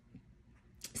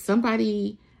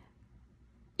somebody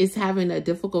is having a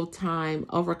difficult time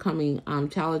overcoming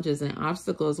challenges and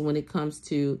obstacles when it comes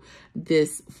to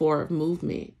this forward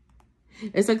movement.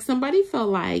 It's like somebody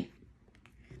felt like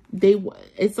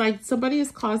it's like somebody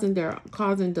is causing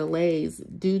delays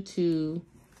due to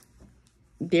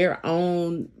their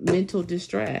own mental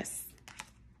distress.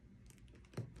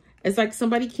 It's like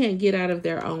somebody can't get out of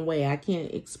their own way. I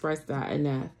can't express that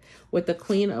enough. With the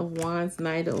Queen of Wands,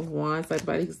 Knight of Wands,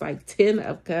 somebody's like 10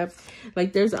 of Cups.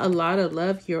 Like there's a lot of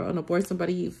love here on the board.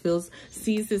 Somebody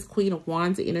sees this Queen of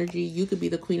Wands energy. You could be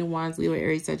the Queen of Wands, Leo,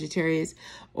 Aries, Sagittarius,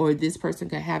 or this person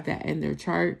could have that in their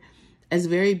chart. It's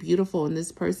very beautiful, and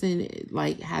this person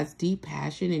like has deep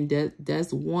passion and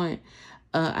does want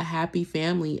a happy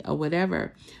family or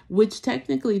whatever, which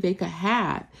technically they could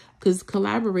have because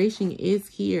collaboration is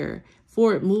here.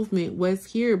 Forward movement was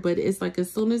here, but it's like as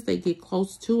soon as they get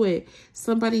close to it,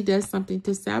 somebody does something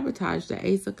to sabotage the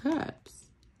Ace of Cups.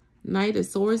 Knight of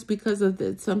Swords, because of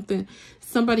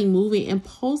somebody moving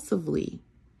impulsively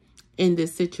in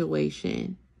this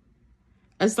situation.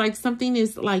 It's like something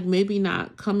is like maybe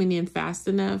not coming in fast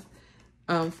enough.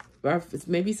 Or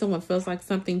maybe someone feels like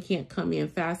something can't come in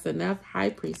fast enough.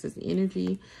 High Priestess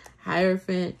energy.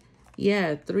 Hierophant.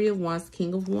 Yeah, Three of Wands,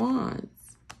 King of Wands.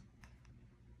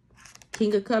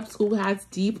 King of Cups, who has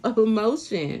deep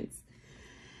emotions.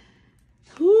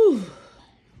 Whew.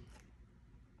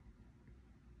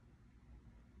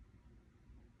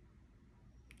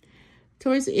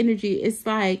 Taurus energy, it's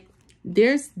like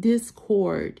there's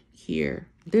discord here.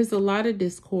 There's a lot of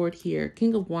discord here.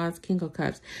 King of Wands, King of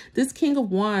Cups. This King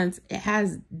of Wands, it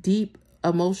has deep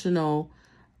emotional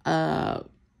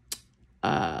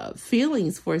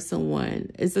feelings for someone.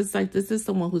 It's just like this is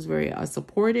someone who's very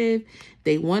supportive.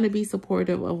 They want to be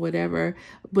supportive or whatever.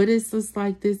 But it's just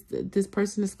like this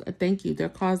person is, thank you, they're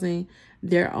causing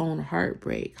their own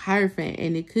heartbreak. Hierophant.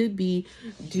 And it could be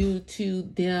due to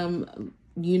them,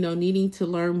 you know, needing to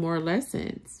learn more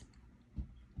lessons.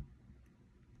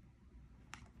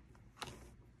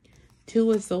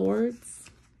 Two of Swords,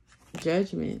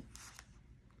 Judgment.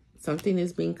 Something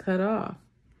is being cut off.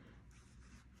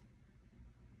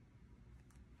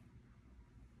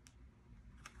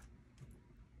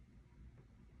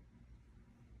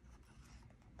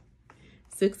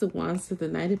 Six of Wands to the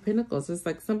Knight of Pentacles. It's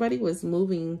like somebody was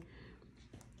moving.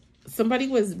 Somebody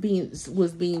was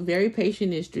being very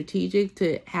patient and strategic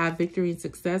to have victory and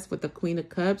success with the Queen of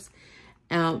Cups.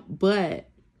 But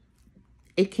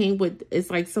it came with, it's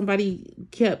like somebody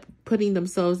kept putting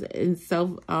themselves in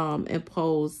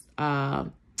self-imposed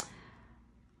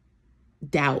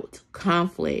doubt,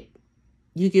 conflict.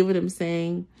 You get what I'm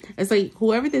saying? It's like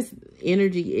whoever this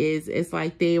energy is, it's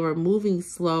like they were moving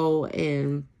slow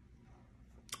and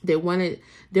they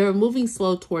were moving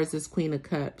slow towards this Queen of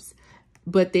Cups.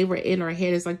 But they were in her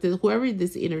head. It's like whoever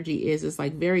this energy is, it's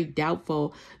like very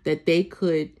doubtful that they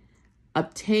could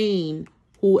obtain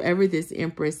whoever this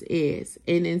Empress is.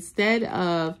 And instead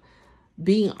of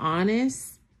being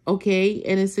honest, okay,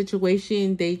 in a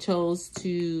situation, they chose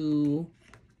to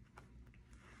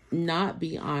not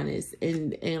be honest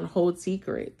and hold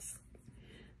secrets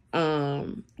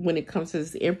when it comes to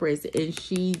this Empress. And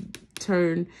she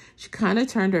kind of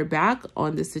turned her back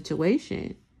on the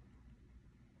situation.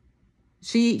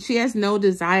 She has no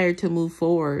desire to move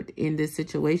forward in this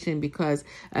situation because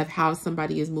of how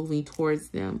somebody is moving towards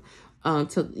them.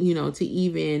 To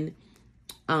even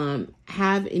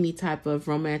have any type of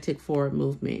romantic forward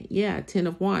movement. Yeah, Ten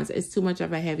of Wands. It's too much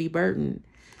of a heavy burden.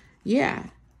 Yeah,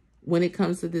 when it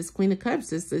comes to this Queen of Cups,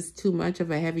 this is too much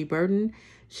of a heavy burden.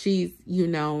 She's, you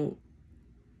know,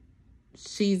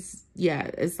 yeah,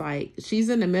 it's like she's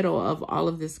in the middle of all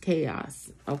of this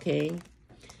chaos, okay?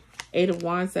 Eight of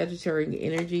Wands, Sagittarius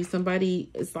energy.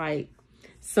 It's like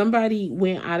somebody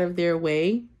went out of their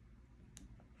way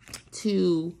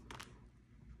to,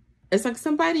 it's like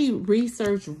somebody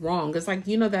researched wrong. It's like,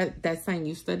 you know, that saying,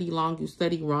 you study long, you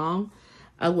study wrong,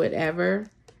 or whatever.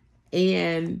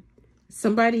 And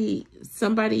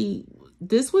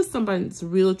this was somebody's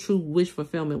real true wish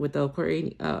fulfillment with the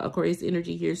Aquarius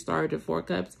energy here, started at 4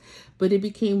 cups, but it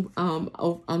became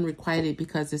unrequited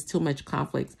because there's too much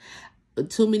conflict,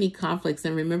 too many conflicts.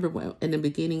 And remember, in the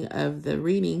beginning of the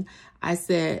reading, I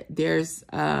said there's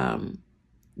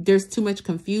too much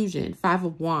confusion. 5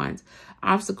 of Wands,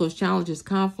 obstacles, challenges,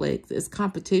 conflicts, it's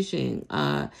competition.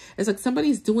 It's like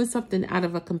somebody's doing something out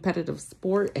of a competitive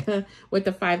sport. With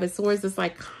the 5 of Swords, it's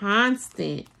like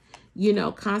constant, you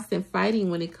know, constant fighting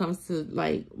when it comes to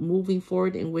like moving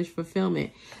forward in wish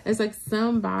fulfillment. It's like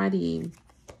somebody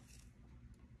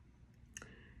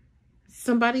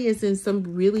is in some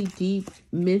really deep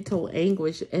mental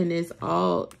anguish, and it's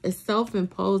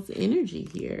self-imposed energy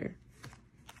here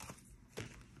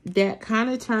that kind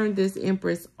of turned this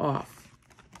Empress off.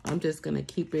 I'm just going to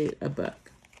keep it a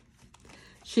buck.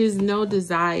 She has no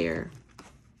desire.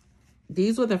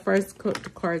 These were the first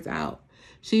cards out.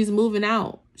 She's moving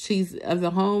out. She's of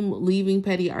the home, leaving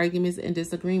petty arguments and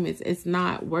disagreements. It's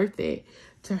not worth it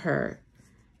to her.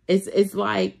 It's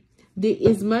like,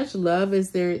 as much love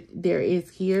as there is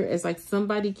here, it's like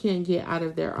somebody can't get out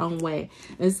of their own way.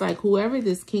 It's like whoever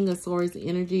this King of Swords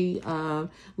energy,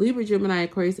 Libra, Gemini,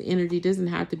 Aquarius energy, doesn't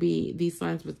have to be these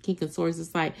signs with King of Swords.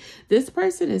 It's like this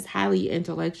person is highly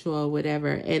intellectual or whatever,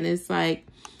 and it's like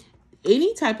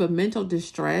any type of mental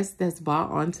distress that's brought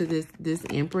onto this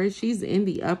Empress. She's in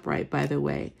the upright, by the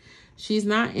way. She's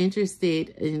not interested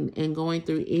in going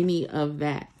through any of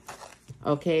that.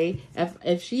 Okay,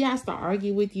 if she has to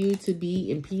argue with you to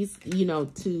be in peace, you know,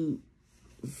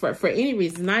 for any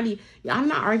reason, I'm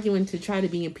not arguing to try to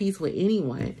be in peace with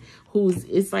anyone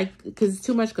it's like, because it's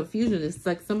too much confusion. It's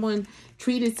like someone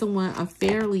treated someone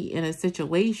unfairly in a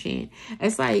situation.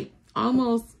 It's like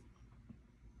almost,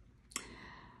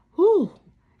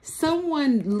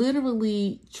 someone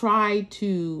literally tried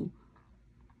to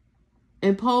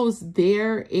impose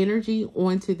their energy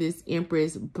onto this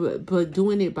Empress, but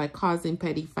doing it by causing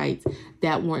petty fights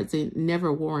that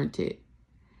never warranted.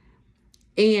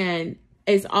 And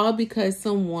it's all because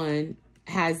someone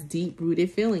has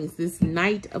deep-rooted feelings. This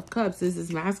Knight of Cups, this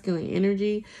is masculine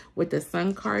energy with the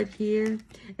Sun card here.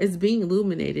 It's being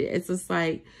illuminated. It's just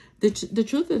like, the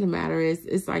truth of the matter is,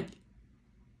 it's like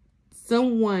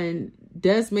someone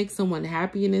does make someone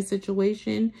happy in this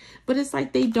situation, but it's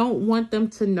like they don't want them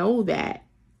to know that.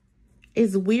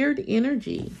 It's weird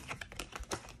energy.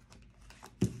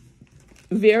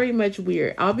 Very much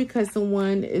weird. All because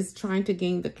someone is trying to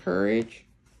gain the courage,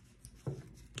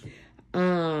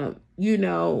 you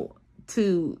know,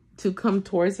 to come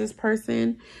towards this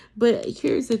person. But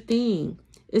here's the thing.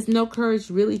 It's no courage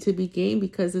really to be gained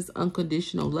because it's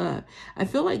unconditional love. I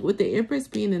feel like with the Empress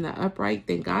being in the upright,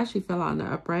 thank God she fell out in the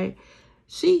upright.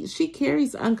 She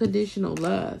carries unconditional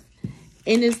love.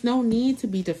 And there's no need to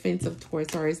be defensive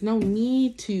towards her. There's no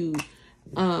need to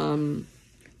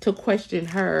question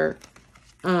her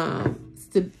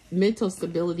mental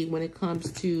stability when it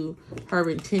comes to her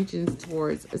intentions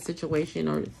towards a situation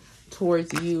or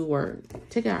towards you, or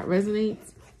take out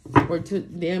resonates, or to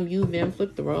them, you, them,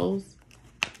 flip the roles.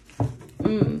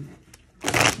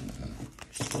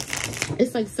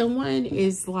 It's like someone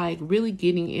is like really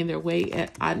getting in their way,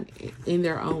 in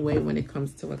their own way when it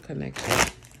comes to a connection.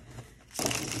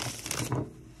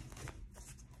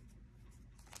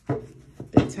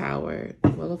 The Tower,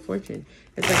 Wheel of Fortune.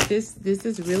 It's like this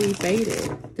is really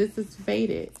fated. This is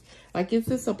fated. Like, this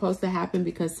is supposed to happen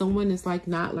because someone is like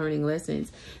not learning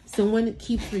lessons. Someone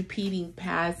keeps repeating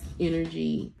past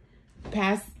energy,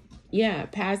 past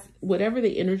whatever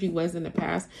the energy was in the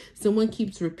past. Someone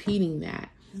keeps repeating that,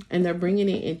 and they're bringing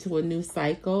it into a new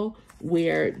cycle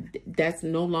where that's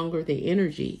no longer the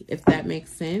energy, if that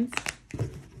makes sense.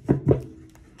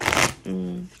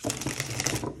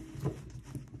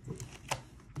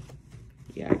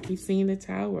 Yeah, I keep seeing the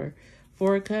Tower.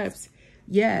 4 of Cups.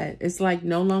 Yeah, it's like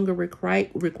no longer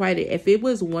requited. If it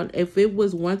was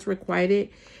once requited,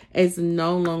 it's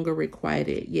no longer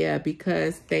requited. Yeah,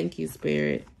 because thank you,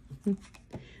 Spirit.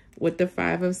 With the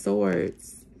 5 of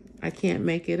Swords, I can't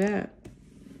make it up.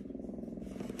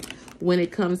 When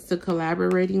it comes to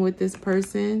collaborating with this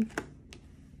person,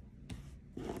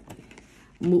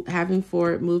 having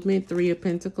forward movement, 3 of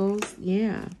Pentacles.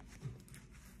 Yeah.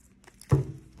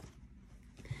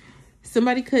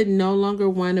 somebody could no longer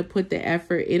want to put the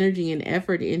energy and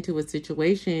effort into a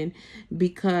situation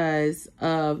because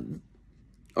of,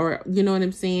 or you know what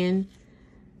I'm saying?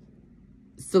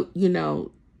 So, you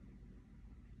know,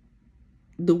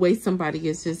 the way somebody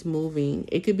is just moving.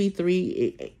 It could be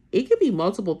it could be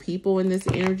multiple people in this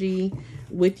energy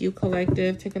with you,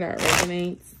 collective. Take it out,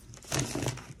 resonates.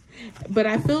 But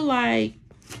I feel like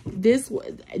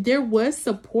there was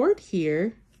support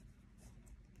here.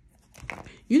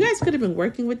 You guys could have been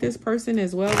working with this person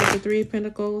as well with the Three of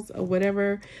Pentacles or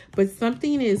whatever. But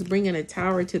something is bringing a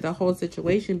tower to the whole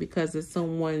situation because of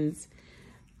someone's...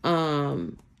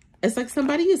 it's like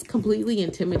somebody is completely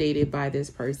intimidated by this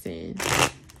person.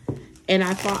 And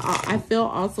I feel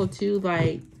also too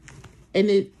like... And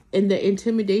the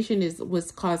intimidation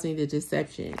was causing the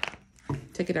deception.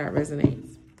 Take it out,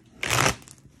 resonates.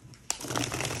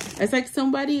 It's like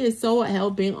somebody is so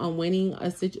hell-bent on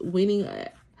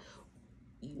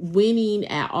winning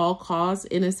at all costs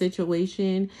in a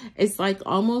situation. It's like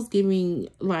almost giving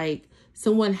like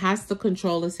someone has to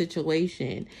control a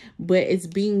situation, but it's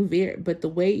being but the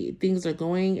way things are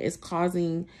going is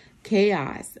causing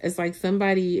chaos. It's like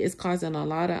somebody is causing a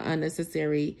lot of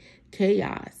unnecessary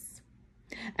chaos.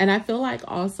 And I feel like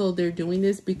also they're doing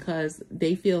this because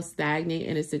they feel stagnant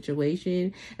in a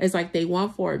situation. It's like they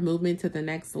want forward movement to the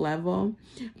next level,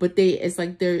 but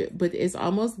it's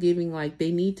almost giving like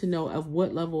they need to know of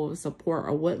what level of support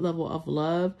or what level of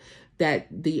love that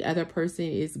the other person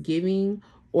is giving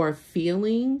or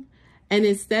feeling. And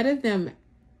instead of them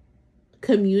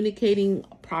communicating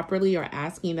properly or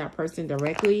asking that person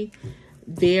directly,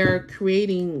 they're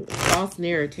creating false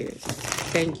narratives.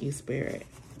 Thank you, Spirit.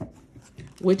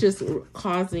 Which is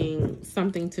causing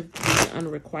something to be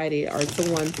unrequited or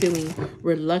someone feeling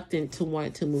reluctant to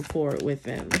want to move forward with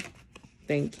them.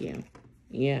 Thank you.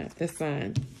 Yeah, the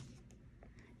Sun.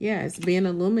 Yeah, it's being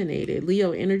illuminated.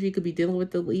 Leo energy could be dealing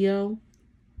with the Leo.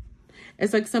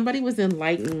 It's like somebody was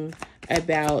enlightened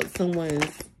about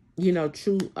someone's, you know,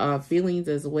 true feelings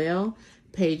as well.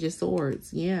 Page of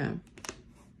Swords. Yeah.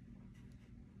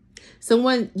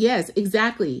 Someone, yes,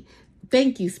 exactly.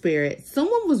 Thank you, Spirit.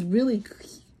 Someone was really...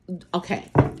 Okay.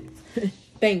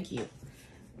 Thank you.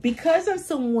 Because of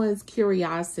someone's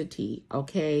curiosity,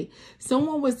 okay?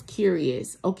 Someone was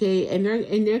curious, okay? And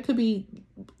there could be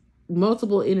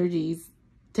multiple energies,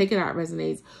 take it out,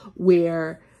 resonates,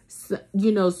 where,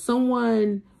 you know,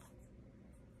 someone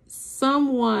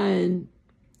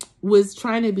was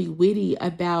trying to be witty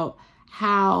about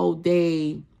how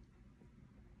they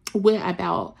went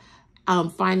about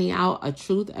finding out a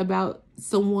truth about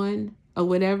someone or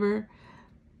whatever.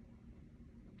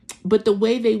 But the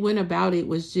way they went about it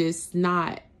was just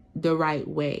not the right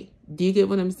way. Do you get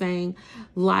what I'm saying?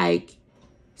 Like,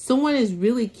 someone is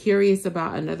really curious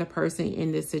about another person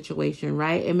in this situation,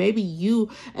 right? And maybe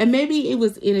it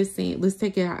was innocent. Let's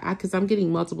take it out because I'm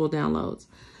getting multiple downloads.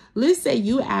 Let's say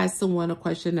you ask someone a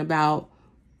question about,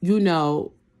 you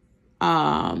know,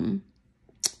 how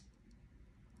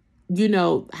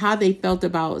they felt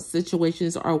about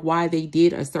situations or why they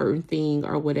did a certain thing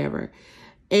or whatever.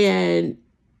 And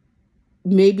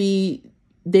maybe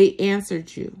they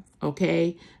answered you,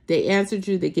 okay? They answered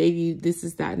you, they gave you this,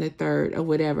 is that, and the third or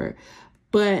whatever.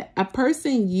 But a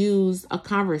person used a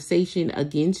conversation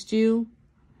against you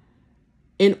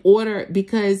in order,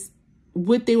 because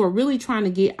what they were really trying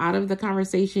to get out of the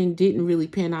conversation didn't really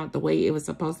pan out the way it was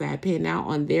supposed to have panned out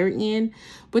on their end.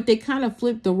 But they kind of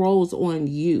flipped the roles on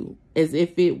you as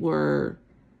if you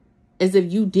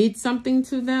did something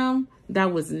to them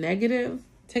that was negative.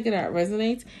 Take it out,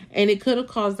 resonates. And it could have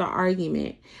caused an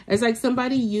argument. It's like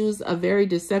somebody used a very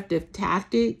deceptive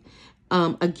tactic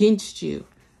against you.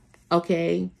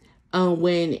 Okay.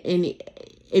 If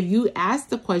you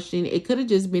asked the question, it could have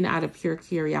just been out of pure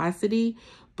curiosity,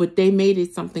 but they made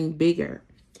it something bigger,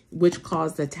 which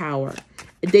caused the tower.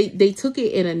 They took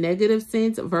it in a negative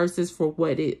sense versus for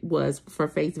what it was for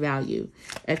face value,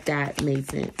 if that made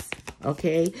sense.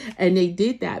 Okay. And they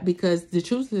did that because the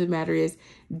truth of the matter is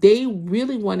they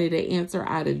really wanted an answer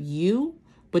out of you,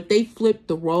 but they flipped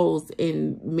the roles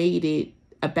and made it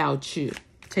about you.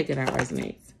 Take it out,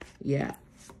 resonates. Yeah.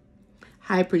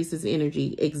 High Priestess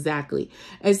energy. Exactly.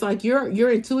 It's like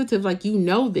you're intuitive, like you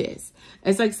know this.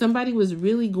 It's like somebody was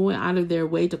really going out of their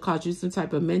way to cause you some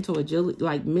type of mental agility,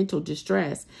 like mental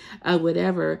distress,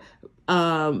 whatever,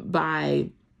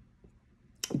 by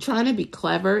trying to be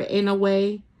clever in a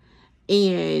way.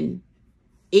 And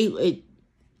I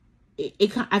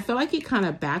feel like it kind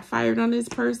of backfired on this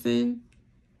person,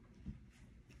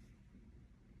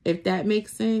 if that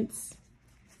makes sense.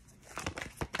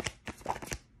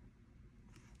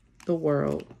 The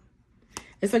World.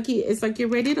 It's like you're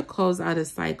ready to close out a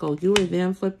cycle. You and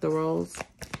them flip the roles.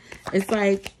 It's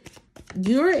like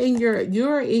you're in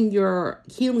your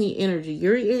healing energy.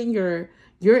 You're in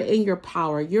your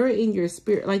power. You're in your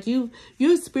spirit. Like you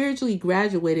spiritually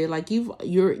graduated. Like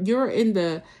you're in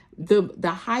the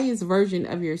highest version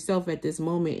of yourself at this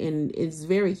moment, and it's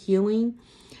very healing.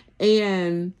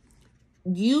 And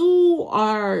you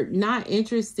are not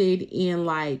interested in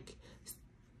like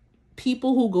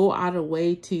people who go out of the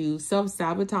way to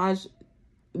self-sabotage,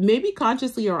 maybe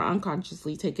consciously or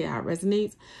unconsciously. Take it how it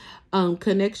resonates.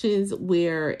 Connections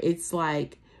where it's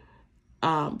like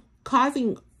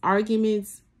causing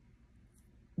arguments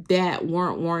that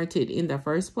weren't warranted in the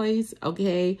first place.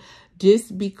 Okay,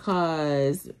 just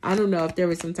because, I don't know if there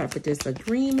was some type of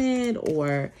disagreement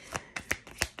or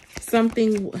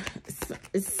something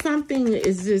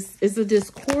is just, it's a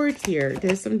discord here.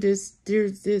 There's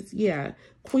this, yeah.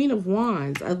 Queen of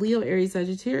Wands, a Leo, Aries,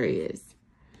 Sagittarius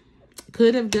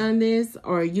could have done this,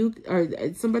 or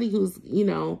somebody who's, you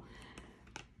know,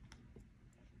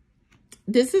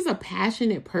 this is a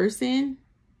passionate person.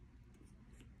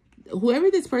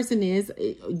 Whoever this person is,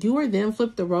 you or them,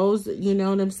 flip the roles, you know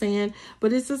what I'm saying?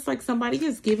 But it's just like somebody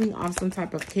is giving off some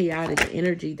type of chaotic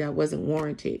energy that wasn't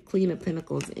warranted. Queen of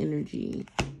Pentacles energy.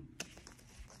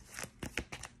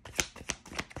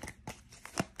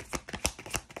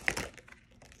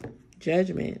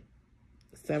 Judgment.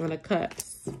 7 of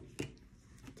Cups.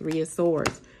 3 of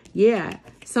Swords. Yeah,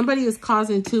 somebody is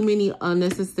causing too many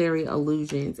unnecessary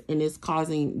illusions, and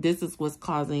this is what's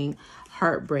causing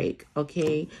heartbreak,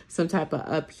 okay? Some type of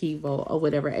upheaval or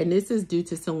whatever. And this is due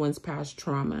to someone's past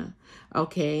trauma,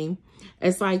 okay?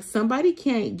 It's like somebody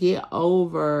can't get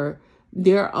over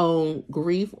their own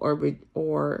grief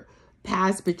or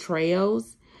past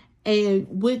betrayals. And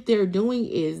what they're doing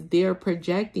is they're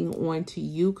projecting onto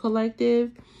you,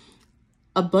 collective,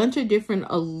 a bunch of different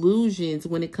illusions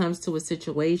when it comes to a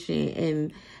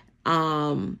situation.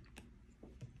 And,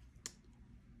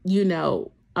 you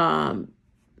know,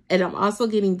 and I'm also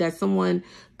getting that someone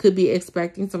could be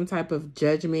expecting some type of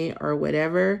judgment or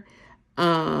whatever,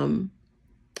 or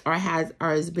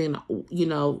has been, you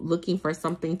know, looking for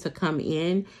something to come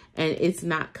in, and it's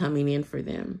not coming in for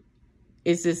them.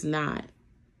 It's just not.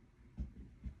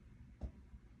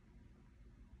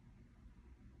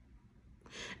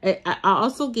 I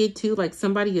also get too, like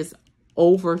somebody is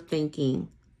overthinking.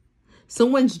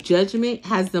 Someone's judgment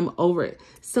has them over.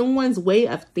 Someone's way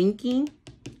of thinking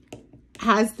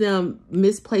has them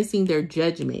misplacing their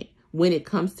judgment when it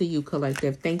comes to you,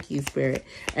 collective. Thank you, Spirit.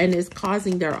 And it's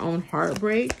causing their own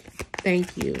heartbreak.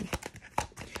 Thank you.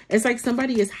 It's like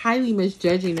somebody is highly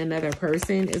misjudging another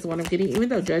person is what I'm getting, even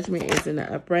though judgment is in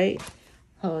the upright.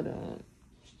 Hold on.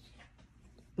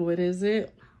 What is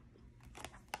it?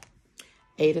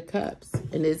 8 of Cups.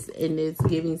 And it's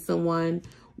giving someone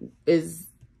is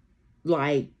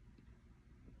like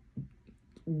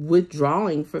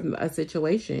withdrawing from a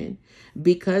situation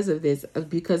because of this,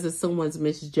 because of someone's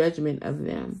misjudgment of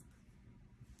them.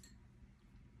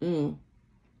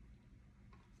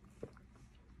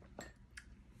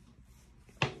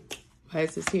 Why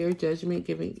is this here? Judgment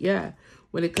giving, yeah.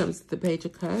 When it comes to the Page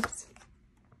of Cups,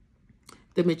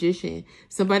 the Magician.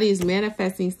 Somebody is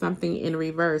manifesting something in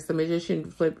reverse. The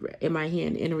Magician flipped in my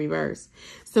hand in reverse.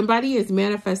 Somebody is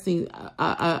manifesting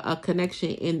a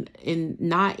connection in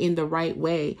not in the right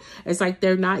way. It's like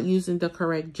they're not using the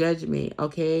correct judgment,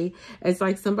 okay? It's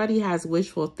like somebody has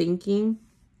wishful thinking,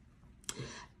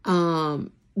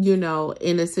 you know,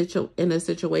 in a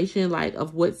situation like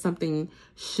of what something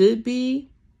should be,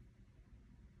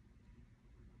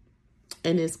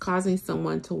 and it's causing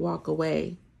someone to walk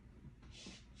away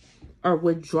or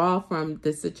withdraw from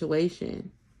the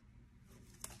situation.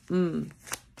 7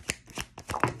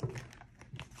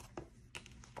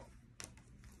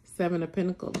 of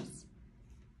Pentacles.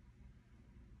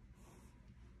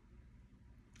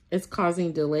 It's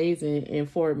causing delays in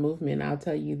forward movement, I'll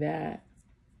tell you that.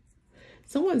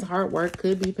 Someone's hard work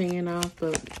could be paying off,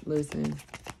 but listen.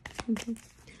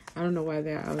 I don't know why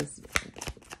I was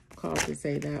called to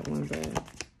say that one, but...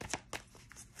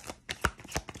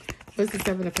 What's the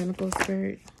 7 of Pentacles,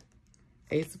 Spirit?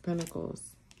 Ace of Pentacles.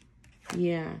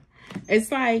 Yeah.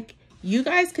 It's like you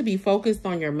guys could be focused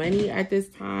on your money at this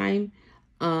time.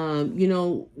 You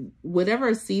know,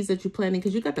 whatever seeds that you're planting,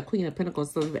 because you got the Queen of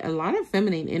Pentacles. So a lot of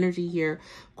feminine energy here.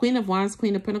 Queen of Wands,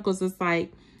 Queen of Pentacles. It's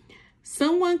like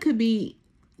someone could be,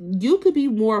 you could be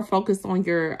more focused on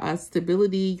your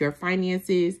stability, your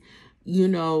finances, you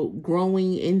know,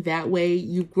 growing in that way.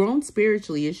 You've grown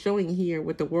spiritually. It's showing here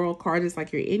with the World card. It's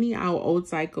like you're ending out old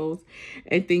cycles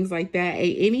and things like that.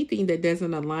 And anything that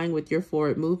doesn't align with your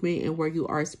forward movement and where you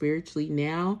are spiritually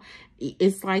now,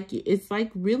 it's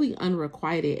like really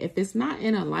unrequited. If it's not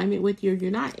in alignment with you, you're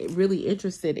not really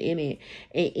interested in it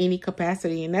in any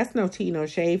capacity. And that's no tea, no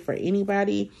shade for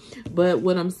anybody. But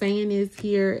what I'm saying is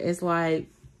here is like,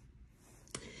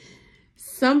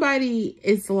 somebody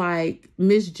is like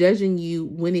misjudging you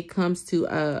when it comes to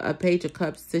a Page of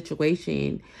Cups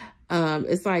situation.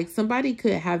 It's like somebody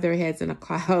could have their heads in the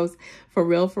clouds for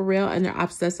real, and they're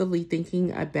obsessively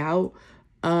thinking about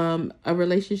a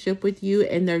relationship with you,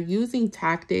 and they're using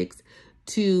tactics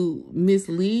to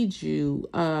mislead you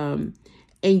and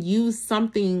use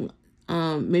something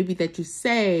maybe that you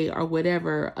say or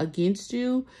whatever against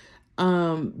you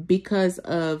because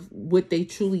of what they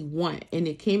truly want. And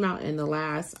it came out in the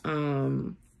last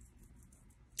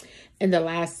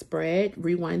spread.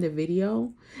 Rewind the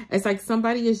video. It's like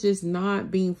somebody is just not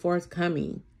being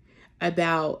forthcoming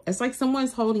about, it's like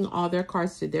someone's holding all their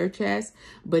cards to their chest,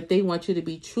 but they want you to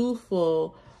be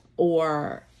truthful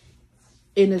or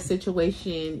in a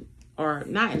situation, or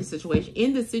not in a situation,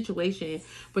 in the situation,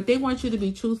 but they want you to be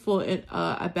truthful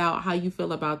about how you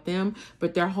feel about them,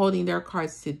 but they're holding their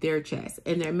cards to their chest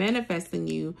and they're manifesting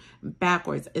you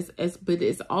backwards. But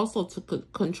it's also to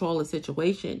control a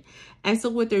situation. And so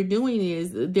what they're doing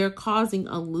is they're causing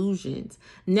illusions.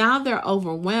 Now they're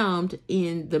overwhelmed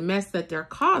in the mess that they're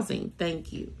causing.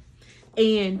 Thank you.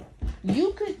 And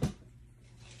they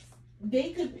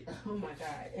could, oh my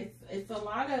God, it's a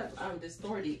lot of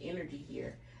distorted energy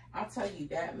here. I'll tell you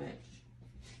that much.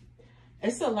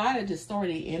 It's a lot of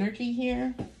distorted energy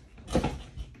here.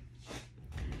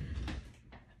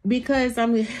 Because, I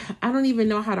mean, I don't even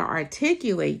know how to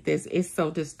articulate this. It's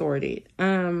so distorted.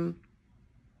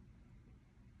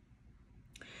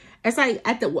 It's like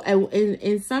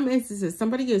in some instances,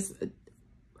 somebody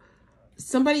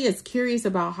is curious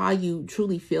about how you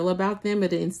truly feel about them,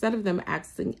 but instead of them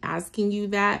asking you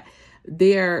that,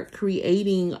 they're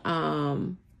creating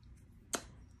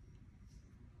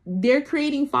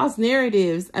false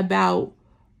narratives about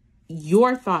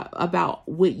your thought about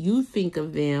what you think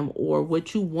of them or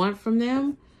what you want from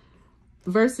them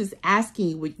versus asking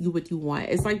you what you want.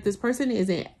 It's like this person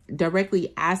isn't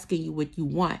directly asking you what you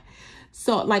want.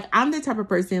 So like, I'm the type of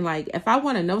person, like, if I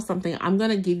want to know something, I'm going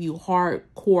to give you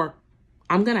hardcore.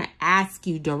 I'm going to ask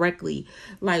you directly,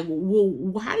 like,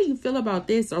 well, how do you feel about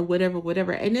this or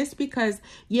whatever. And it's because,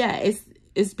 yeah,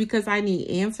 it's because I need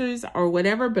answers or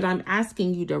whatever, but I'm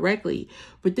asking you directly.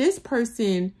 But this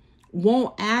person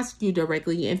won't ask you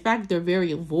directly. In fact, they're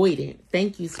very avoidant.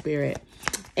 Thank you, Spirit.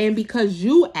 And because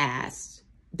you asked,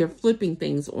 they're flipping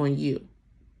things on you.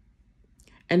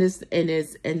 And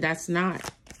that's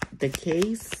not the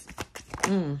case.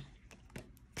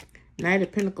 Knight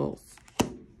of Pentacles.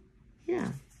 Yeah.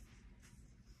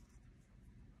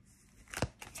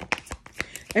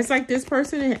 It's like this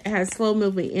person has slow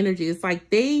moving energy. It's like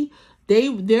they're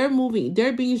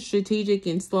being strategic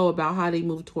and slow about how they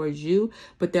move towards you,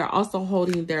 but they're also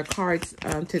holding their cards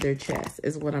to their chest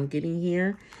is what I'm getting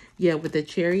here. Yeah, with the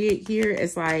Chariot here,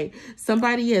 it's like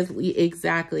somebody has,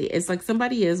 exactly. It's like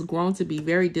somebody has grown to be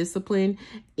very disciplined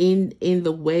in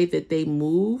the way that they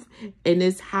move, and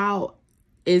it's how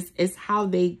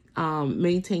they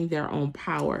maintain their own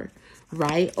power,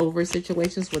 right, over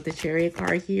situations with the Chariot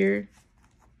card here.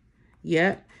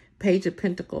 Yep, Page of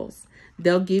Pentacles.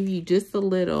 They'll give you just a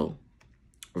little,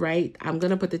 right? I'm going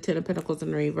to put the 10 of Pentacles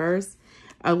in reverse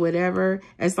or whatever.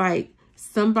 It's like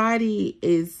somebody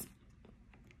is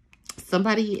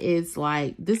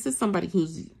like, this is somebody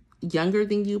who's younger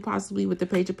than you, possibly, with the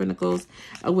Page of Pentacles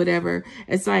or whatever.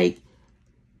 It's like,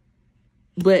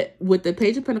 but with the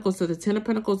Page of Pentacles to the 10 of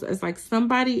Pentacles, it's like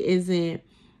somebody isn't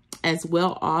as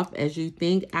well off as you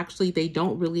think. Actually, they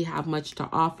don't really have much to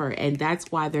offer, and that's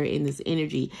why they're in this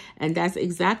energy, and that's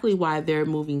exactly why they're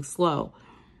moving slow.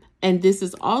 And this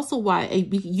is also why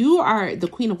you are the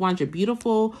Queen of Wands. You're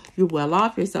beautiful. You're well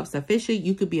off. You're self-sufficient.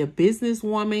 You could be a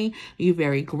businesswoman. You're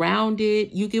very grounded.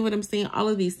 You get what I'm saying? All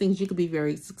of these things. You could be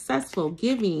very successful,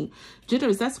 giving,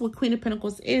 generous. That's what Queen of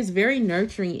Pentacles is. Very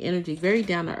nurturing energy. Very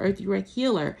down to earth. You're a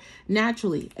healer.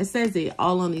 Naturally. It says it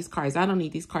all on these cards. I don't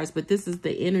need these cards, but this is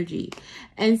the energy.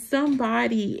 And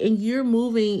you're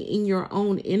moving in your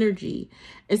own energy.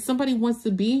 And somebody wants to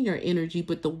be in your energy,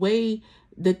 but the way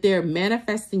that they're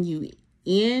manifesting you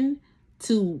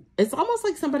into, it's almost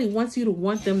like somebody wants you to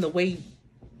want them the way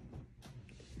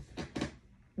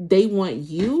they want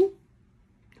you,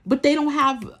 but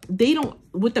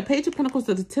with the Page of Pentacles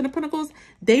to the 10 of Pentacles,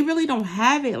 they really don't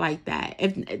have it like that.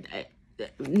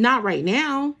 not right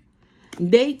now.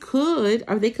 They could,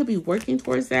 or they could be working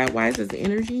towards that. Why is this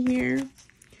energy here?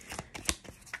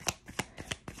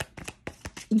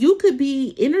 You could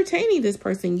be entertaining this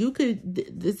person. You could,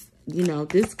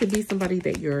 this could be somebody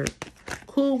that you're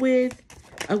cool with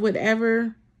or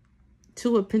whatever.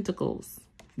 Two of Pentacles.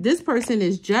 This person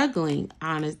is juggling,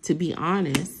 to be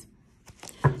honest.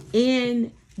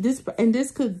 And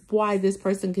this could, why this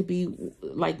person could be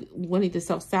like wanting to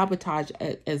self-sabotage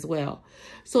as well.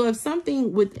 So if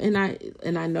something with, and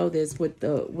I know this with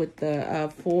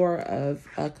the Four of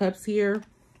Cups here,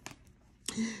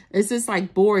 it's just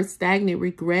like bored, stagnant,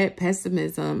 regret,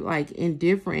 pessimism, like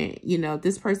indifferent.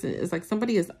 This person is like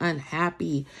somebody is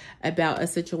unhappy about a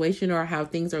situation or how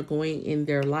things are going in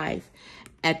their life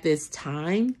at this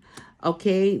time.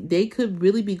 Okay, they could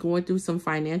really be going through some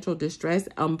financial distress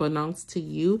unbeknownst to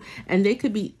you. And they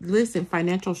could be, listen,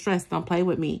 financial stress, don't play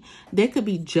with me. They could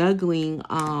be juggling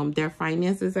their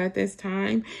finances at this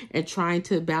time and trying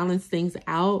to balance things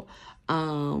out.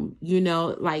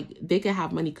 Like they could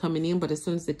have money coming in, but as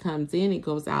soon as it comes in, it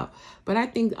goes out. But I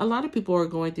think a lot of people are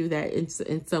going through that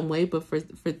in some way. But for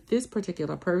this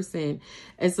particular person,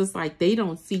 it's just like they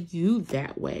don't see you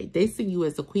that way. They see you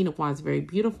as the Queen of Wands, very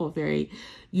beautiful, very,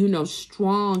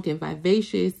 strong and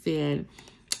vivacious, and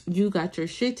you got your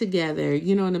shit together.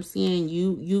 You know what I'm saying?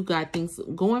 You got things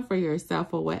going for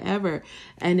yourself or whatever.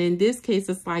 And in this case,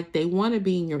 it's like they want to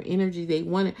be in your energy. They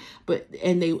want to,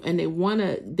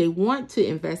 they want to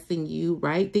invest in you,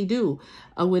 right? They do,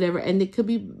 or whatever. And they could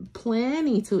be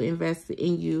planning to invest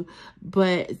in you,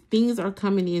 but things are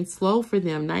coming in slow for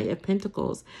them. Knight of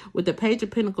Pentacles with the Page of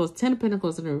Pentacles, 10 of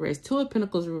Pentacles in reverse, 2 of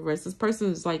Pentacles in reverse. This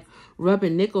person is like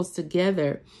rubbing nickels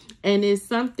together. And it's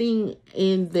something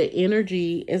in the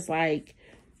energy is like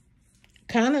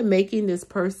kind of making this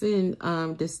person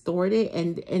distorted,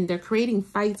 and they're creating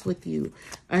fights with you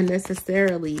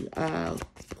unnecessarily.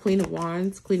 Queen of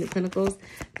Wands, Queen of Pentacles.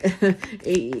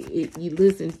 You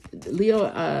listen,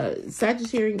 Leo,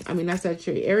 Sagittarius, not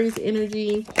Sagittarius, Aries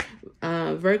energy,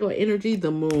 Virgo energy,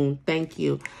 the moon. Thank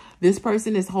you. This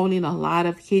person is holding a lot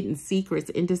of hidden secrets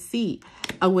and deceit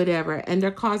or whatever, and they're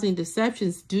causing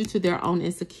deceptions due to their own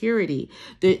insecurity.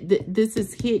 This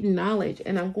is hidden knowledge,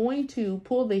 and I'm going to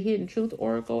pull the Hidden Truth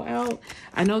Oracle out.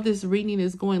 I know this reading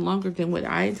is going longer than what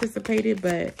I anticipated,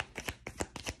 but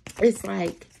it's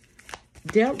like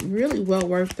they're really well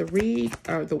worth the read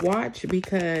or the watch,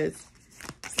 because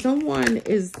someone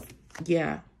is,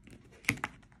 yeah.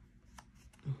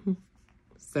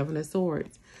 7 of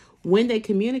Swords. When they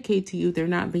communicate to you, they're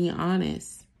not being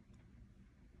honest.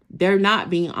 They're not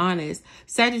being honest.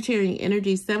 Sagittarian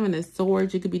energy, 7 of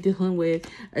Swords. You could be dealing with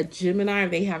a Gemini.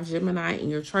 If they have Gemini in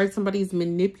your chart, somebody's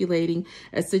manipulating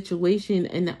a situation,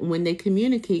 and when they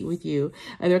communicate with you,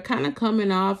 and they're kind of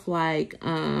coming off like,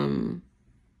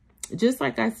 just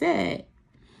like I said,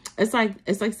 it's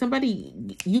like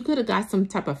somebody, you could have got some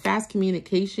type of fast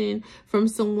communication from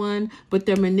someone, but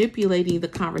they're manipulating the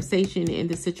conversation and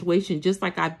the situation. Just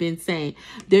like I've been saying,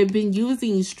 they've been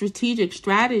using strategic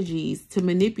strategies to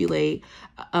manipulate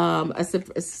a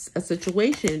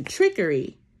situation.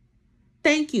 Trickery.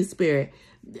 Thank you, Spirit.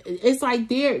 It's like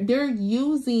they're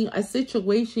using a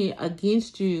situation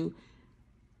against you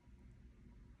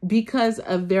because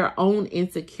of their own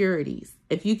insecurities.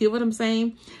 If you get what I'm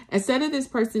saying, instead of this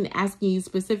person asking you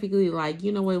specifically, like,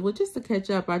 you know what, well, just to catch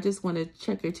up, I just want to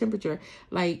check your temperature.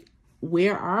 Like,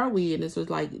 where are we? And this was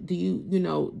like, do you,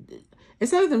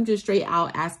 instead of them just straight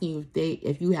out asking you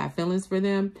if you have feelings for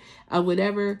them or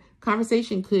whatever,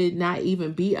 conversation could not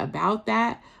even be about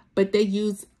that. But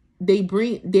they'll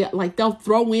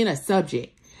throw in a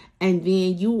subject. And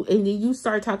then you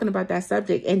start talking about that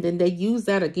subject, and then they use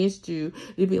that against you.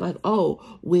 You'd be like,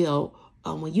 oh, well,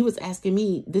 when you was asking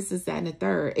me this, is that, and the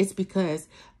third, it's because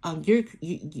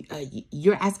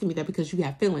you're asking me that because you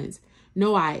have feelings.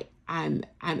 No, I'm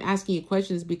asking you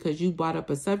questions because you brought up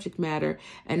a subject matter,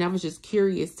 and I was just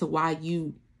curious to why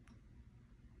you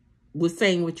was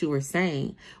saying what you were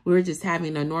saying. We were just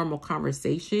having a normal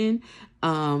conversation.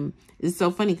 It's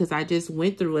so funny because I just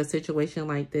went through a situation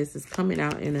like this. It's coming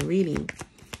out in a reading.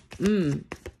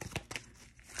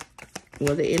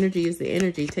 Well, the energy is the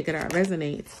energy. Take it out,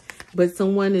 resonates. But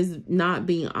someone is not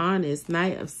being honest.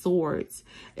 Knight of Swords.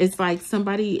 It's like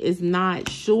somebody is not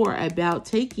sure about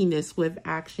taking this swift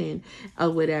action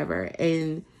or whatever,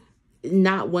 and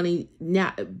not wanting,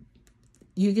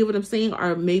 you get what I'm saying?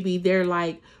 Or maybe they're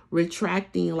like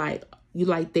retracting, like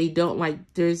they don't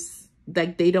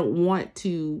they don't want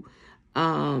to,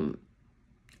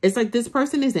 it's like this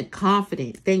person isn't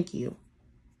confident. Thank you.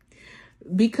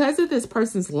 Because of this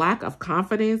person's lack of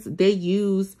confidence, they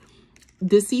use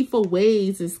deceitful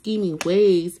ways and scheming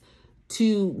ways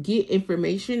to get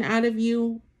information out of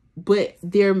you, but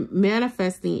they're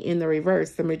manifesting in the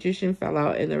reverse. The Magician fell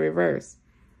out in the reverse.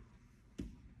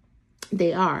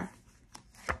 They are.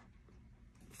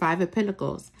 5 of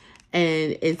Pentacles.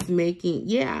 And it's making,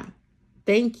 yeah,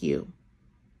 thank you.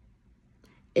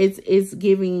 It's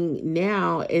giving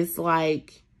now, it's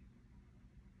like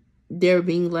they're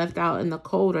being left out in the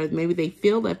cold, or maybe they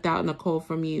feel left out in the cold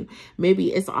from you.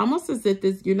 Maybe it's almost as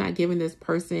if you're not giving this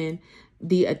person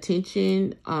the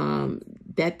attention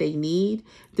that they need.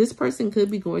 This person could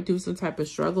be going through some type of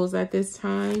struggles at this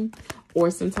time,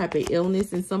 or some type of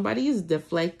illness, and somebody is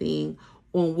deflecting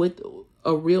on what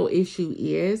a real issue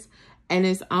is. And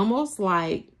it's almost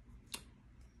like,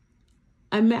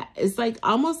 it's like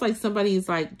almost like somebody is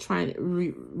like trying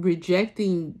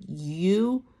rejecting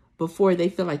you before they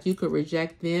feel like you could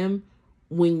reject them,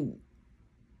 when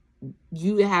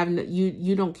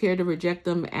you don't care to reject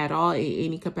them at all in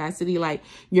any capacity. Like,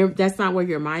 that's not where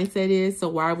your mindset is. So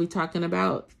why are we talking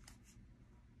about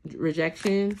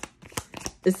rejection?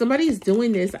 If somebody is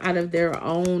doing this out of their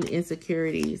own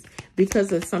insecurities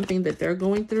because of something that they're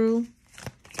going through,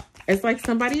 it's like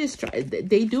somebody is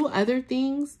they do other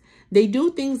things. They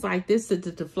do things like this to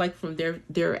deflect from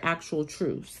their actual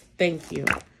truths. Thank you.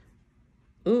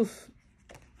 Oof.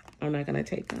 I'm not going to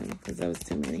take them because that was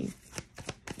too many.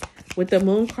 With the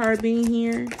Moon card being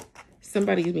here,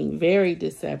 somebody's being very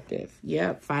deceptive.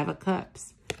 Yep. 5 of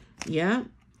Cups. Yep.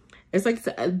 It's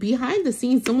like behind the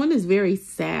scenes, someone is very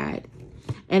sad.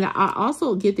 And I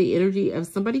also get the energy of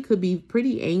somebody could be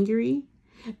pretty angry.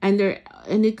 And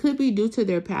it could be due to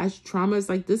their past traumas.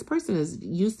 Like, this person is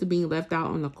used to being left out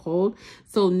on the cold.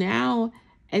 So now,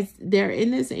 as they're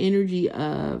in this energy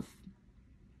of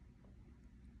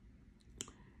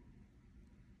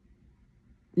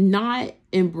not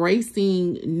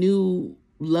embracing new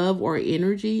love or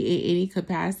energy in any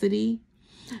capacity,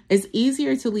 it's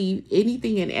easier to leave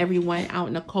anything and everyone out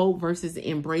in the cold versus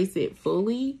embrace it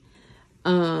fully.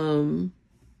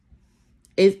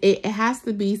 It has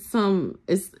to be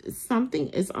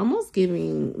it's almost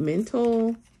giving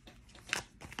mental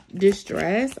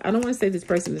distress. I don't want to say this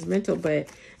person is mental, but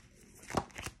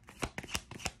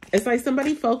it's like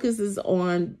somebody focuses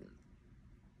on,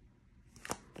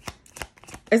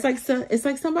 it's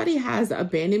like somebody has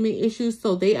abandonment issues,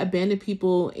 so they abandon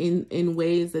people in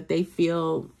ways that they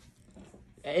feel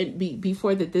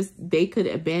before that they could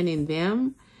abandon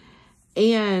them.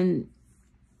 And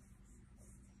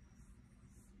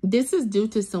this is due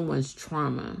to someone's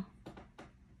trauma.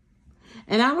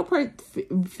 And I don't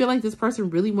feel like this person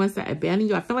really wants to abandon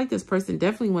you. I feel like this person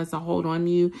definitely wants to hold on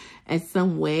to you in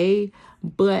some way.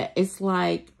 But it's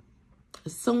like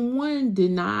someone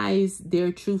denies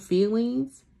their true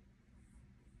feelings.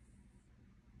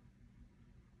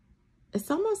 It's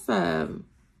almost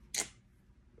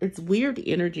it's weird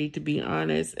energy, to be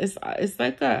honest. It's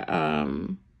like a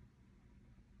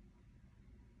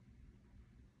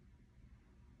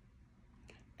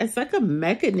it's like a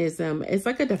mechanism. It's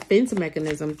like a defense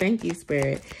mechanism. Thank you,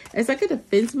 Spirit. It's like a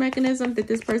defense mechanism that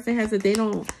this person has that they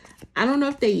don't, I don't know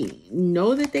if they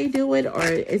know that they do it, or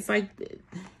it's like,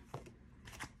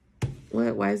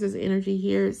 why is this energy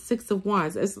here? 6 of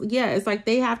Wands. It's like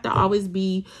they have to always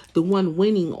be the one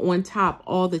winning on top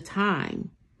all the time.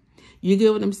 You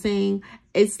get what I'm saying?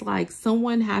 It's like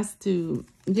someone has to,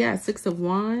 6 of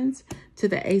Wands to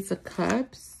the Ace of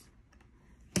Cups.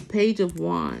 Page of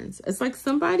Wands. It's like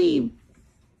somebody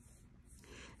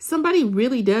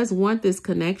really does want this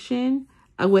connection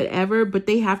or whatever, but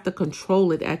they have to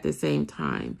control it at the same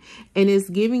time. And it's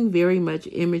giving very much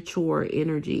immature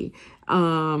energy.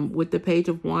 With the Page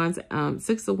of Wands,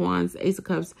 6 of Wands, Ace of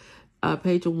Cups,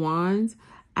 Page of Wands.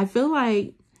 I feel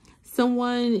like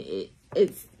someone,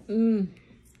 it's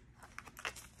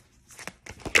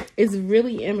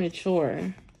really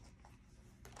immature.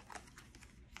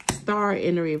 Star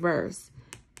in the reverse.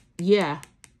 Yeah.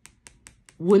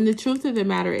 When the truth of the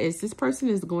matter is, this person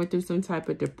is going through some type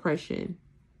of depression.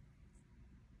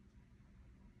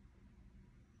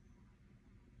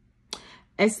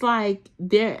 It's like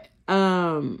they're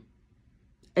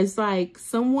it's like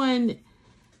someone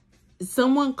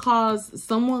caused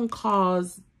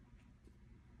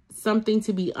something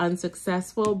to be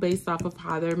unsuccessful based off of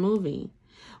how they're moving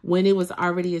when it was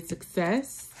already a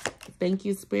success. Thank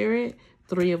you, Spirit.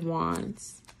 3 of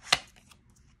Wands.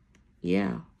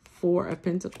 Yeah. 4 of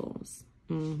Pentacles.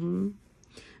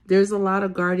 There's a lot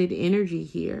of guarded energy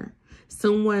here.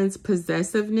 Someone's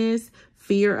possessiveness,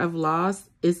 fear of loss.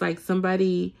 It's like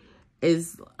somebody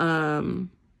is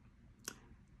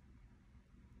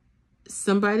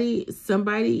someone's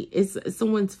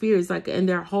fear. It's like, and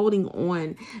they're holding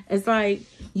on. It's like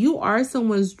you are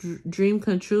someone's dream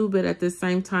come true, but at the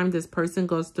same time, this person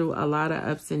goes through a lot of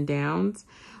ups and downs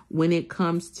when it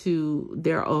comes to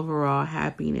their overall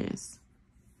happiness.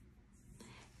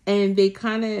 And they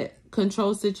kind of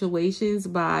control situations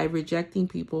by rejecting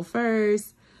people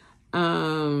first.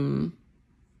 You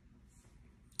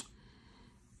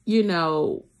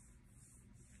know,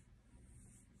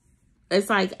 it's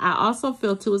like, I also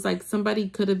feel too, it's like somebody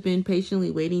could have been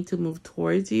patiently waiting to move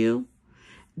towards you.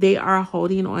 They are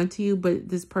holding on to you, but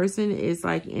this person is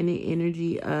like in the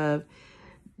energy of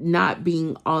not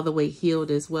being all the way healed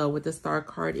as well, with the Star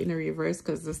card in the reverse,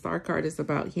 because the Star card is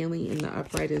about healing in the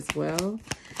upright as well.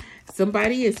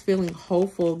 Somebody is feeling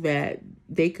hopeful that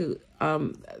they could,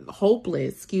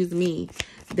 hopeless, excuse me,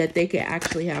 that they could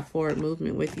actually have forward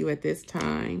movement with you at this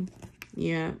time.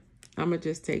 Yeah, I'm going to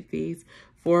just take these.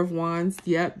 Four of Wands,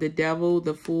 yep, the Devil,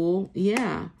 the Fool,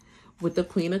 yeah, with the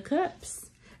Queen of Cups.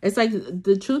 It's like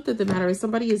the truth of the matter is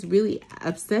somebody is really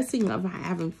obsessing of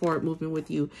having forward movement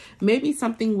with you. Maybe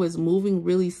something was moving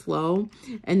really slow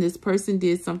and this person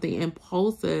did something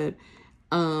impulsive,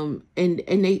 and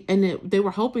they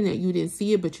were hoping that you didn't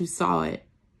see it, but you saw it.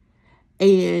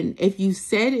 And if you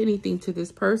said anything to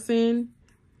this person,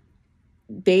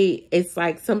 it's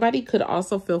like somebody could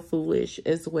also feel foolish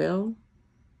as well.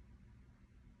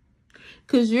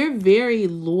 Because you're very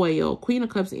loyal. Queen of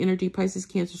Cups energy, Pisces,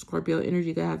 Cancer, Scorpio energy.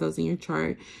 You gotta have those in your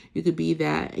chart. You could be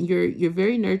that. And you're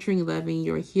very nurturing, loving.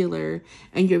 You're a healer.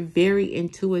 And you're very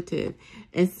intuitive.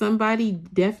 And somebody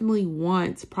definitely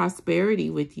wants prosperity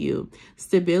with you.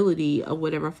 Stability or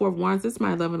whatever. Four of Wands. This is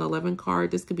my 1111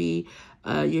 card. This could be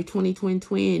your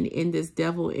 20-twin in this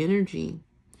Devil energy.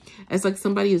 It's like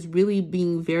somebody is really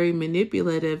being very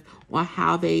manipulative on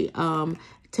how they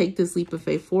take this leap of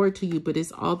faith forward to you, but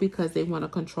it's all because they want to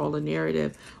control a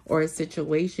narrative or a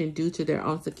situation due to their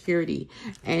own security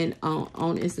and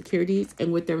own insecurities.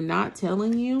 And what they're not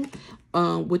telling you,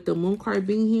 with the Moon card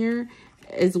being here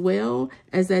as well,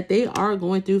 is that they are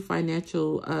going through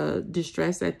financial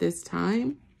distress at this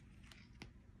time.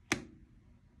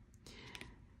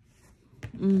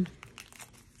 Give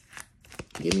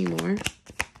me more.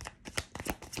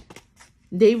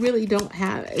 They really don't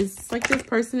have, it's like this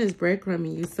person is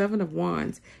breadcrumbing you. Seven of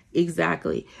Wands.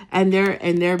 Exactly. And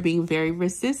they're being very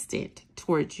resistant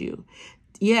towards you.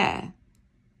 Yeah.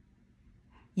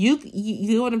 You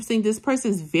know what I'm saying? This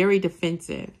person is very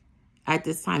defensive at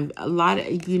this time. A lot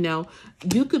of, you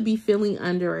could be feeling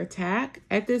under attack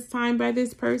at this time by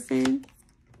this person.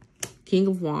 King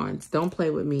of Wands. Don't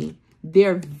play with me.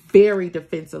 They're very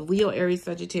defensive. Leo, Aries,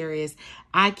 Sagittarius.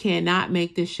 I cannot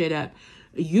make this shit up.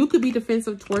 You could be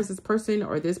defensive towards this person,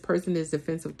 or this person is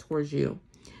defensive towards you.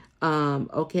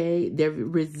 Okay, they're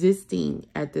resisting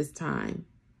at this time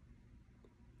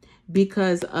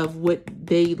because of what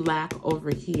they lack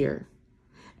over here.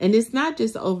 And it's not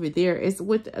just over there, it's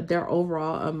with their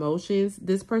overall emotions.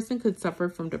 This person could suffer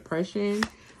from depression.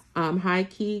 High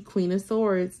key, Queen of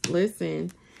Swords.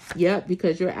 Listen, yep,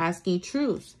 because you're asking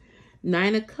truth.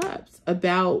 Nine of Cups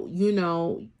about,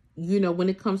 when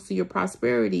it comes to your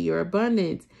prosperity, your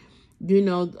abundance, you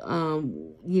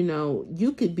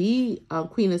could be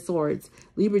Queen of Swords,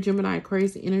 Libra, Gemini,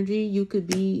 Aquarius energy.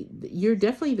 You're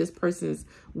definitely this person's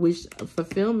wish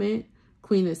fulfillment.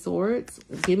 Queen of Swords.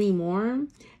 Give me more.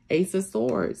 Ace of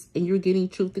Swords. And you're getting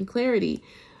truth and clarity.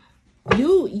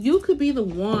 You could be the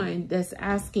one that's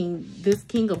asking this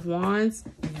King of Wands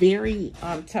very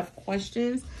tough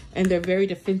questions, and they're very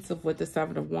defensive with the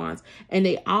Seven of Wands, and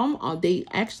they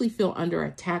actually feel under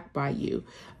attack by you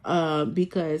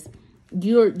because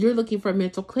you're looking for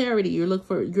mental clarity, you're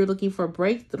looking for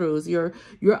breakthroughs,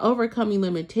 you're overcoming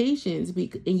limitations,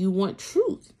 and you want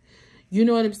truth. You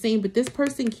know what I'm saying? But this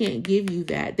person can't give you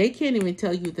that. They can't even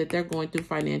tell you that they're going through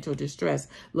financial distress,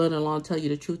 let alone tell you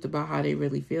the truth about how they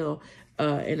really feel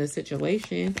in a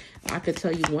situation. I could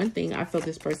tell you one thing. I feel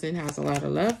this person has a lot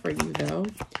of love for you, though.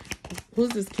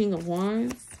 Who's this King of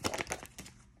Wands?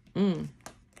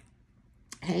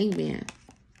 Hangman.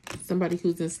 Somebody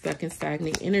who's stuck in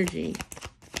stagnant energy.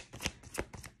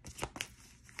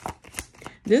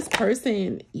 This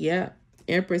person,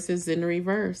 Empress is in the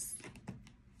reverse.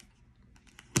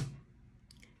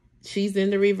 She's in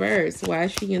the reverse. Why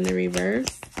is she in the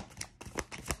reverse?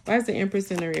 Why is the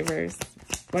Empress in the reverse?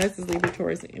 Why is this Libra,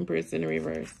 Taurus, Empress in the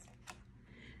reverse?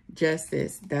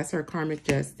 Justice. That's her karmic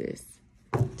justice.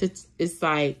 It's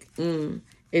like,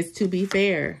 it's to be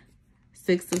fair.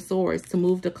 Six of Swords. To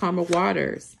move the calmer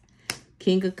waters.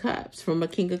 King of Cups. From a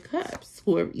King of Cups.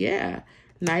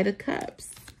 Knight of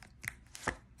Cups.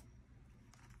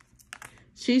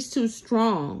 She's too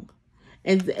strong.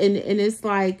 And it's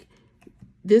like,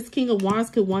 this King of Wands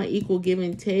could want equal give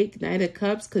and take. Knight of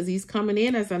Cups, because he's coming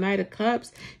in as a Knight of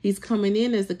Cups. He's coming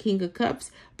in as the King of Cups,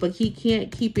 but he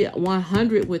can't keep it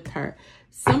 100 with her.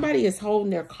 Somebody is holding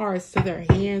their cards to their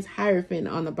hands. Hierophant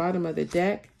on the bottom of the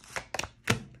deck.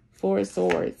 Four of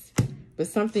Swords. But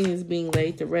something is being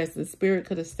laid to rest, and Spirit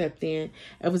could have stepped in.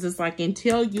 It was just like,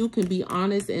 until you can be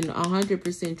honest and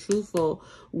 100% truthful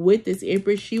with this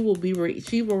Empress, she will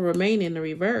remain in the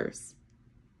reverse.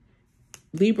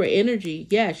 Libra energy,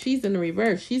 yeah, she's in the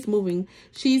reverse. She's moving.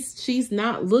 She's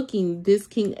not looking this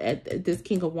King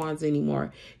of Wands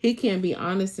anymore. He can't be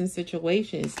honest in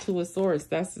situations. Two of Swords,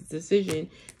 that's the decision.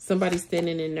 Somebody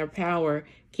standing in their power.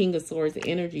 King of Swords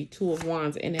energy, Two of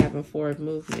Wands, and having forward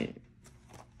movement.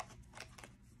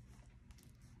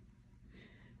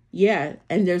 Yeah,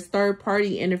 and there's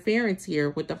third-party interference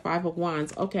here with the Five of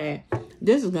Wands. Okay,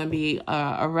 this is going to be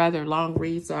a rather long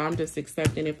read, so I'm just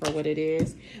accepting it for what it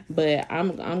is. But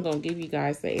I'm going to give you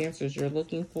guys the answers you're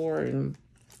looking for. And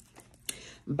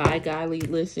by golly,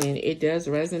 listen, it does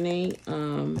resonate.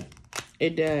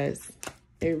 It does.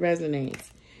 It resonates.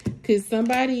 Because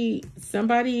somebody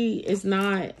is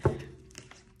not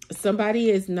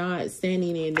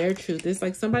standing in their truth. It's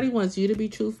like somebody wants you to be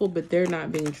truthful, but they're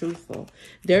not being truthful.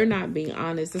 They're not being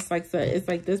honest. It's like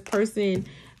this person,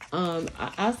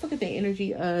 I also look at the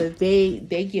energy of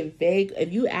they give vague.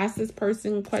 If you ask this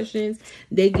person questions,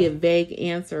 they give vague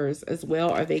answers as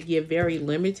well, or they give very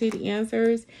limited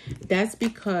answers. That's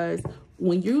because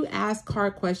when you ask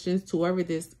card questions to whoever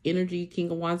this energy,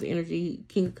 King of Wands energy,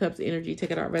 King of Cups energy,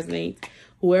 take it out, resonate,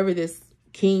 whoever this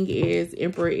King is,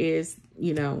 Emperor is,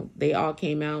 you know, they all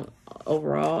came out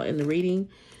overall in the reading.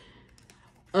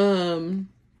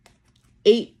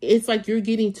 It's like you're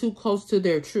getting too close to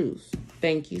their truth.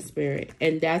 Thank you, Spirit.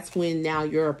 And that's when now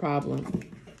you're a problem.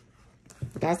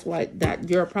 That's why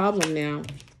you're a problem now.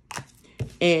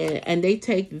 And they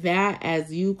take that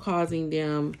as you causing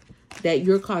them, that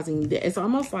you're causing. It's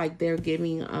almost like they're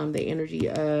giving the energy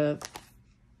of,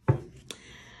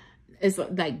 it's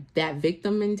like that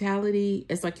victim mentality.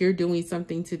 It's like you're doing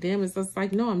something to them. It's just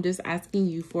like, no, I'm just asking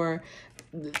you for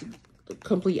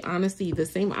complete honesty. The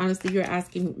same honesty you're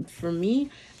asking from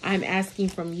me, I'm asking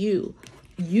from you.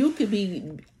 You could be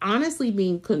honestly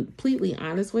being completely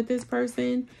honest with this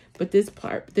person, but this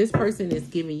person is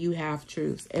giving you half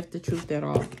truths, if the truth at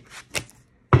all.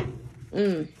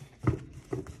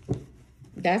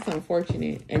 That's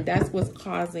unfortunate, and that's what's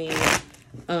causing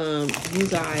you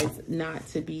guys not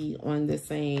to be on the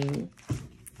same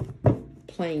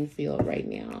playing field right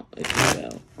now, if you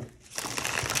will.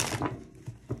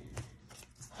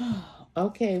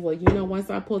 Okay, well, you know, once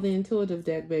I pull the intuitive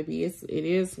deck, baby, it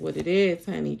is what it is,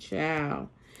 honey, child.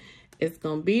 It's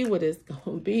gonna be what it's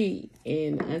gonna be.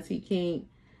 And Auntie can't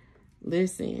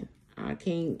listen. I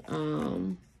can't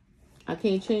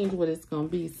change what it's gonna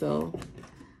be. So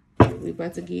we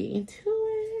about to get into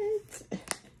it.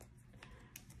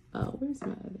 Oh, where's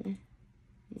my other?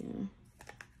 Yeah.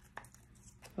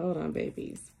 Hold on,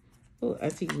 babies. Oh,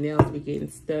 Auntie's nails be getting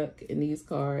stuck in these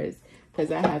cards. Because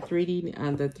I have 3D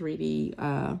on the 3D.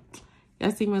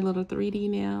 Y'all see my little 3D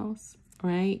nails,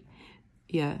 right?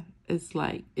 Yeah, it's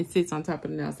like, it sits on top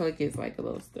of the nail. So it gets like a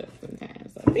little stuck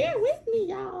sometimes. So bear with me,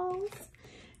 y'all.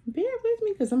 Bear with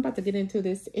me because I'm about to get into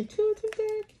this intuitive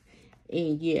deck.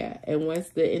 And yeah, and once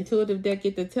the intuitive deck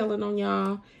get the telling on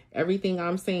y'all, everything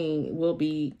I'm saying will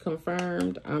be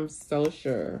confirmed. I'm so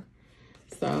sure.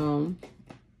 So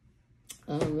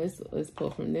let's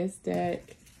pull from this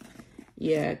deck.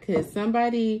 Yeah, because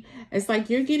somebody, it's like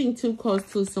you're getting too close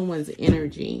to someone's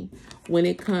energy when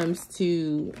it comes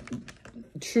to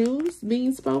truths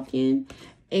being spoken.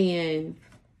 And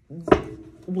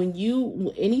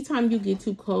anytime you get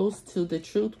too close to the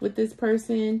truth with this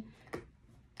person,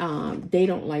 they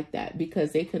don't like that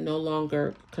because they can no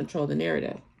longer control the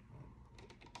narrative.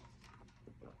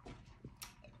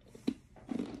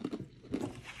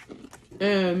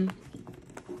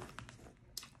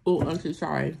 Oh, I'm so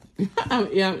sorry. I'm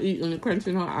eating and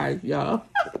crunching her eyes, y'all.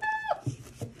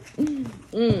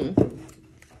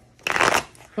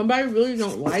 Somebody really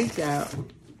don't like that.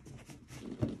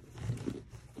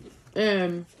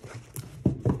 And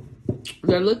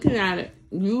they're looking at it,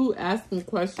 you asking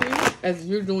questions as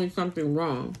you're doing something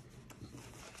wrong.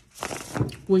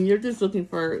 When you're just looking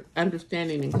for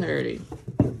understanding and clarity.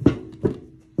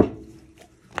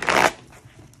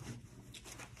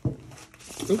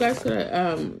 You guys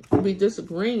could be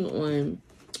disagreeing on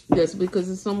this because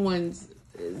it's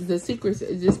the secrets.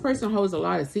 This person holds a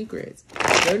lot of secrets.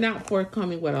 They're not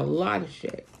forthcoming with a lot of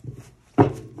shit.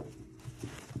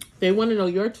 They want to know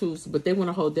your truths, but they want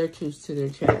to hold their truths to their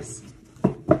chest.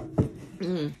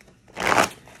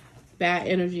 Bad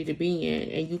energy to be in,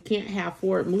 and you can't have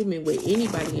forward movement with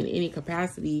anybody in any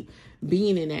capacity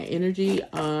being in that energy.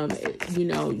 You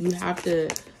know, you have to,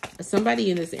 somebody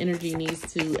in this energy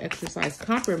needs to exercise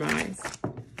compromise.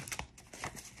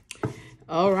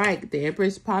 All right, the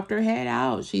Empress popped her head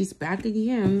out. She's back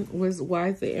again. Why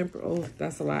is the Empress? Oh,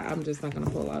 that's a lot. I'm just not going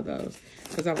to pull out those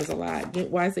because that was a lot.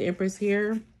 Why is the Empress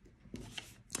here?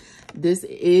 This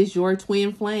is your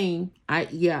twin flame.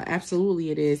 Yeah, absolutely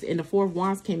it is. And the Four of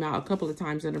Wands came out a couple of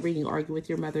times in the reading. Argue with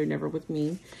your mother, never with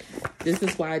me. This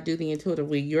is why I do the intuitive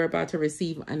read. You're about to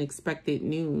receive unexpected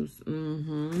news.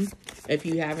 If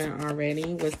you haven't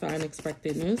already, what's the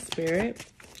unexpected news, Spirit?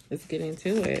 Let's get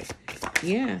into it.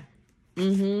 Yeah.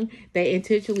 They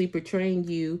intentionally betrayed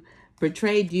you,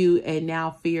 and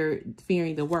now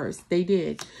fearing the worst. They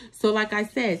did. So like I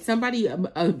said, somebody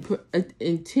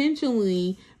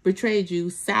intentionally betrayed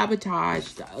you,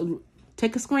 sabotaged.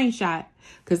 Take a screenshot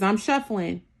because I'm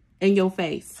shuffling in your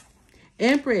face.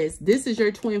 Empress, this is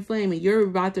your twin flame, and you're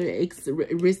about to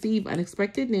receive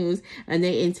unexpected news, and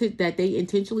they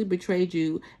intentionally betrayed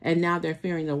you, and now they're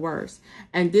fearing the worst.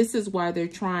 And this is why they're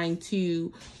trying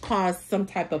to cause some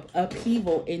type of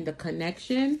upheaval in the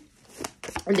connection,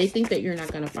 and they think that you're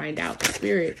not going to find out.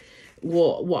 Spirit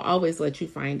will always let you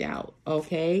find out.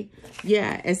 Okay,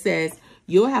 yeah, it says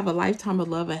you'll have a lifetime of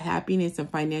love and happiness and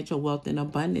financial wealth and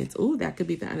abundance. Ooh, that could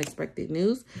be the unexpected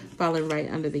news. Falling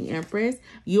right under the Empress.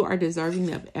 You are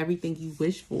deserving of everything you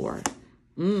wish for.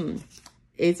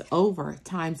 It's over.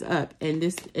 Time's up.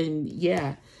 And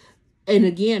yeah. And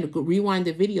again, rewind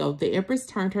the video. The Empress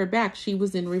turned her back. She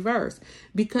was in reverse.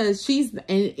 Because and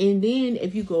then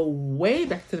if you go way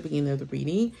back to the beginning of the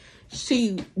reading,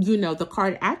 the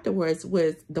card afterwards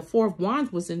was the Four of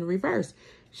Wands was in reverse.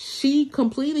 She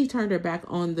completely turned her back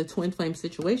on the twin flame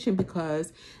situation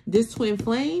because this twin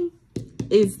flame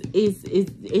is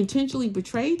intentionally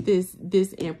betrayed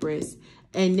this Empress,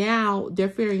 and now they're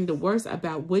fearing the worst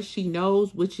about what she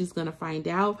knows, what she's gonna find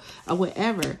out, or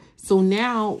whatever. So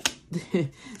now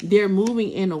they're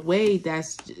moving in a way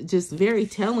that's just very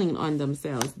telling on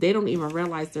themselves. They don't even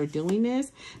realize they're doing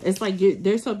this. It's like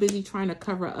they're so busy trying to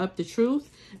cover up the truth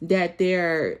that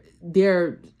they're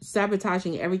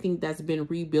sabotaging everything that's been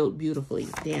rebuilt beautifully.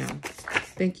 Damn.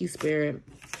 Thank you, Spirit.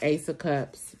 Ace of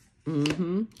Cups.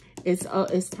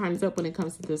 It's time's up when it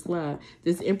comes to this love.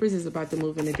 This Empress is about to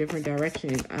move in a different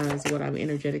direction, is what I'm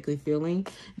energetically feeling.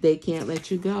 They can't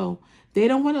let you go. They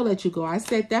don't want to let you go. I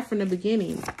said that from the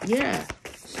beginning. Yeah.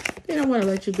 They don't want to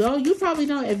let you go. You probably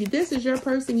don't. If this is your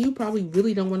person, you probably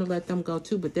really don't want to let them go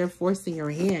too, but they're forcing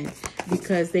your hand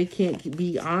because they can't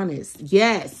be honest.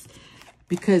 Yes.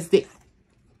 Because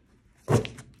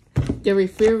they're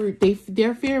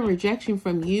fearing rejection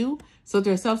from you. So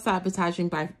they're self-sabotaging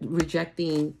by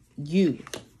rejecting you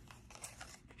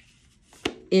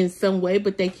in some way,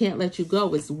 but they can't let you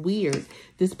go. It's weird.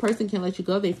 This person can't let you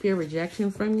go. They fear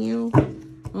rejection from you.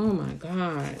 Oh my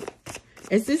God.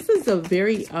 This is a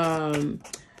very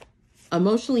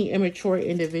emotionally immature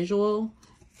individual.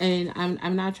 And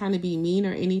I'm not trying to be mean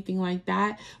or anything like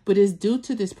that, but it's due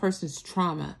to this person's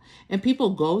trauma. And people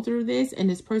go through this,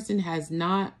 and this person has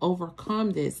not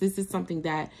overcome this. This is something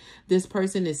that this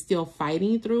person is still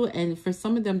fighting through. And for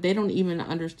some of them, they don't even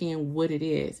understand what it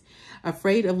is.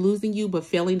 Afraid of losing you, but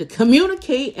failing to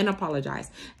communicate and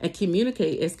apologize. And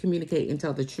communicate is communicate and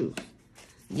tell the truth.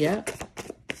 Yep.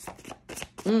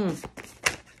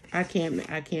 I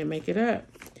can't make it up.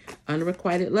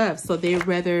 Unrequited love. So they'd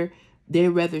rather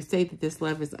say that this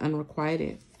love is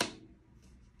unrequited.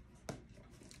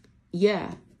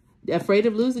 Yeah. Afraid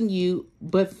of losing you,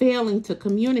 but failing to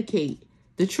communicate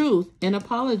the truth and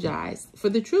apologize for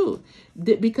the truth.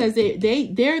 Because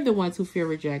they're the ones who fear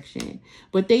rejection.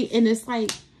 And it's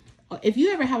like, if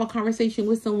you ever have a conversation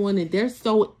with someone and they're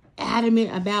so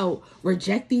adamant about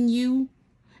rejecting you,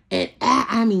 and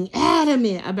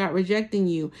adamant about rejecting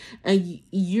you, and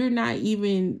you're not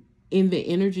even in the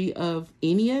energy of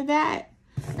any of that,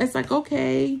 it's like,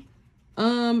 okay,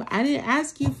 I didn't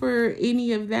ask you for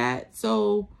any of that,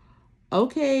 so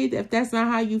okay, if that's not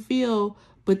how you feel.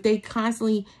 But they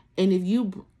constantly, and if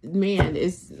you, man,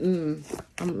 it's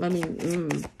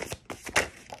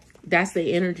that's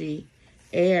the energy.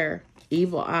 Air,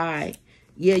 evil eye.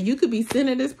 Yeah, you could be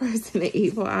sending this person an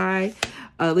evil eye.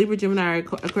 Libra, Gemini,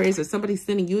 Aquarius, or somebody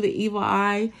sending you the evil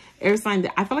eye. Air sign.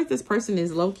 That I feel like this person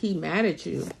is low-key mad at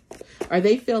you. Or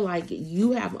they feel like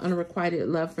you have unrequited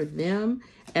love for them.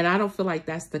 And I don't feel like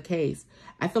that's the case.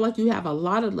 I feel like you have a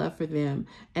lot of love for them.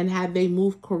 And have they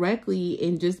moved correctly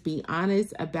and just be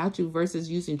honest about you versus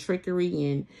using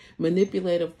trickery and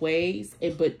manipulative ways,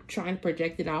 but trying to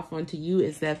project it off onto you,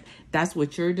 is that's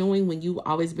what you're doing when you've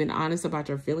always been honest about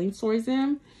your feelings towards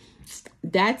them.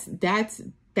 That's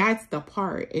the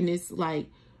part. And it's like,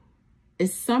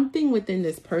 it's something within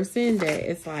this person that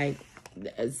it's like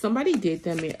somebody did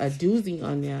them a doozy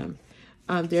on them.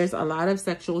 There's a lot of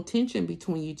sexual tension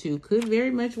between you two. Could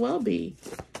very much well be.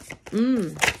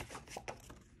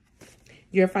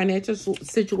 Your financial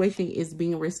situation is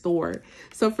being restored.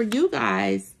 So for you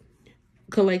guys,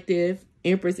 collective,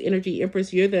 Empress energy,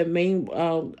 Empress, you're the main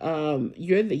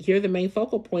you're the main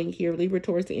focal point here. Libra,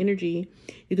 Taurus energy.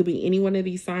 You could be any one of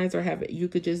these signs, or you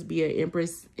could just be an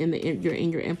Empress you're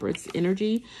in your Empress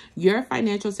energy. Your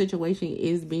financial situation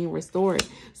is being restored.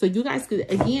 So you guys could,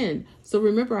 again, so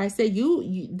remember I said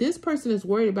this person is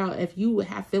worried about if you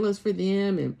have feelings for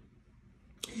them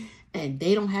and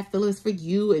they don't have feelings for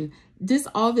you, and just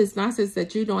all this nonsense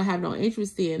that you don't have no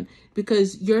interest in,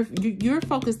 because you're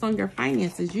focused on your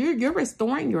finances. You're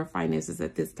restoring your finances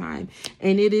at this time,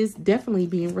 and it is definitely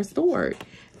being restored,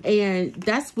 and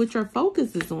that's what your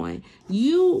focus is on.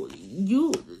 You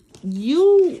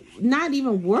not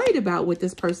even worried about what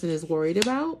this person is worried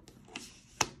about,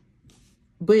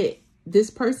 but this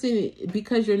person,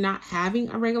 because you're not having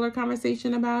a regular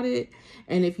conversation about it,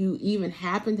 and if you even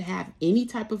happen to have any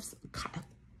type of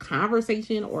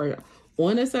conversation or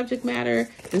on a subject matter,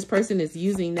 this person is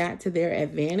using that to their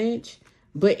advantage,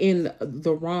 but in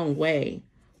the wrong way.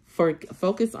 For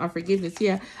focus on forgiveness.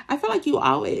 Yeah, I feel like you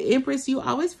always, Empress, you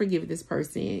always forgive this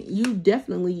person. You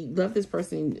definitely love this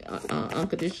person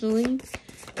unconditionally.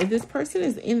 And this person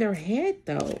is in their head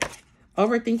though,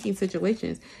 overthinking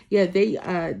situations. Yeah,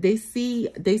 they see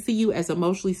you as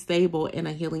emotionally stable and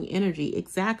a healing energy.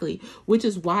 Exactly, which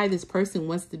is why this person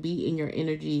wants to be in your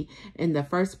energy in the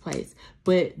first place.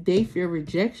 But they fear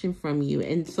rejection from you,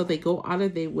 and so they go out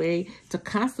of their way to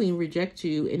constantly reject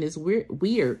you. And it's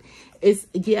weird. It's,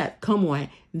 yeah, come on.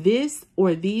 This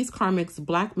or these karmics,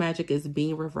 black magic is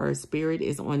being reversed. Spirit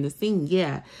is on the scene.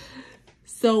 Yeah.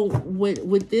 So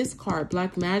with this card,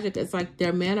 black magic, it's like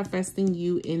they're manifesting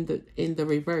you in the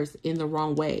reverse, in the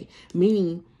wrong way.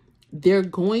 Meaning they're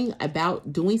going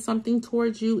about doing something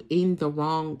towards you in the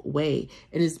wrong way,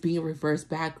 and it's being reversed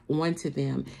back onto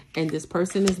them. And this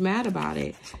person is mad about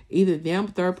it. Either them,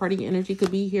 third party energy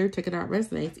could be here. Check it out,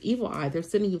 resonates. Evil eye. They're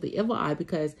sending you the evil eye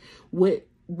because what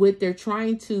they're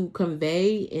trying to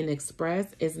convey and express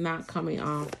is not coming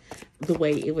off the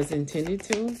way it was intended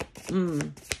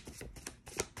to.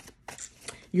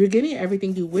 You're getting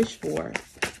everything you wish for,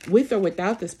 with or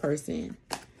without this person.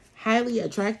 Highly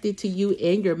attracted to you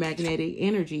and your magnetic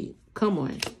energy. Come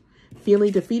on.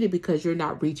 Feeling defeated because you're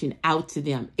not reaching out to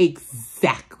them.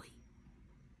 Exactly.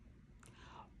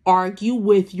 Argue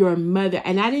with your mother.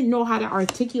 And I didn't know how to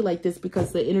articulate this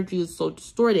because the energy is so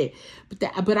distorted.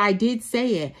 But I did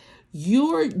say it.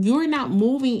 You're not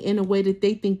moving in a way that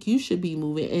they think you should be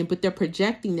moving, but they're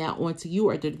projecting that onto you,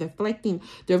 or they're deflecting.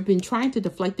 They've been trying to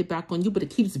deflect it back on you, but it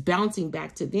keeps bouncing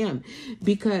back to them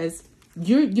because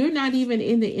you're not even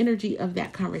in the energy of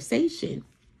that conversation.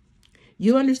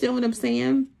 You understand what I'm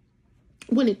saying?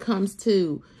 When it comes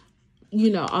to, you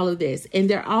know, all of this, and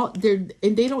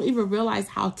they don't even realize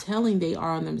how telling they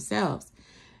are on themselves.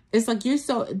 It's like they're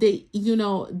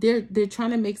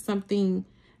trying to make something.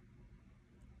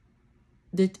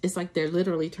 It's like they're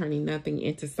literally turning nothing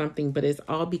into something, but it's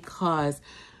all because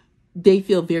they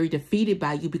feel very defeated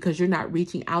by you because you're not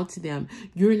reaching out to them.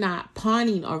 You're not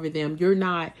pawning over them. You're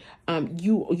not,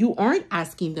 you aren't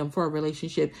asking them for a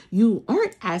relationship. You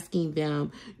aren't asking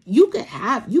them. You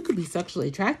could be sexually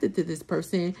attracted to this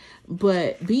person,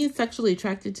 but being sexually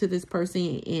attracted to this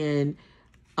person and,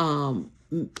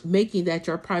 making that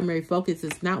your primary focus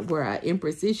is not where an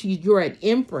Empress is. You're an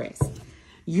Empress.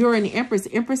 You're an Empress.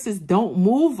 Empresses don't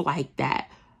move like that.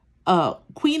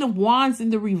 Queen of Wands in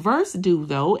the reverse do,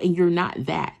 though, and you're not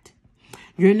that.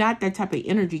 You're not that type of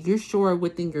energy. You're sure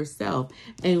within yourself,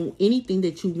 and anything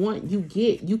that you want, you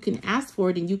get. You can ask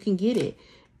for it and you can get it.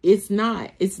 It's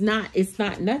not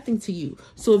nothing to you.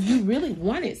 So if you really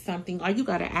wanted something, all you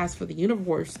got to ask for the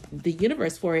universe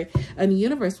for it, and the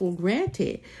universe will grant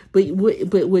it. But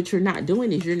what you're not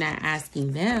doing is you're not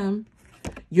asking them.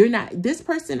 You're not, this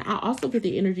person, I also get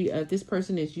the energy of this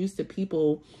person is used to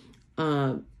people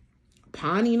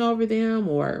pawning over them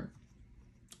or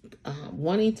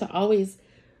wanting to always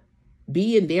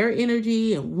be in their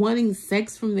energy and wanting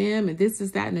sex from them and this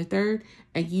is that and the third,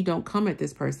 and you don't come at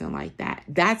this person like that.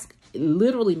 That's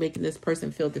literally making this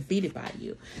person feel defeated by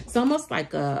you. It's almost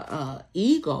like a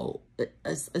ego.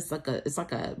 It's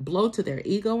like a blow to their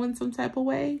ego in some type of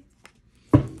way.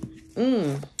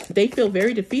 They feel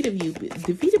very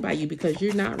defeated by you because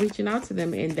you're not reaching out to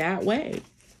them in that way.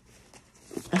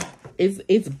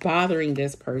 It's bothering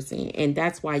this person, and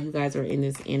that's why you guys are in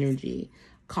this energy,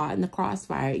 caught in the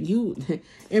crossfire. You,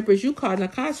 Empress, you caught in the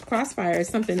crossfire is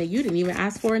something that you didn't even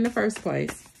ask for in the first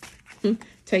place.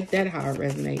 Take that how it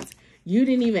resonates. You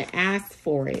didn't even ask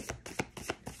for it.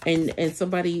 And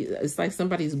somebody, it's like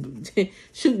somebody's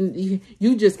shooting,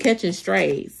 you just catching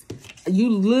strays. You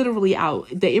literally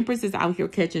the Empress is out here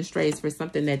catching strays for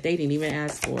something that they didn't even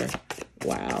ask for.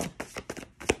 Wow.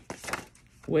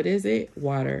 What is it?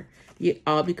 Water.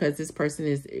 All because this person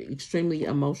is extremely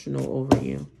emotional over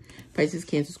you. Pisces,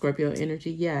 Cancer, Scorpio energy.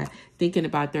 Yeah. Thinking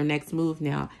about their next move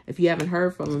now. If you haven't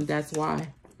heard from them, that's why.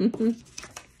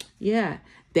 Yeah.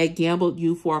 They gambled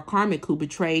you for a karmic who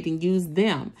betrayed and used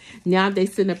them. Now they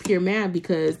sitting up here mad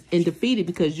and defeated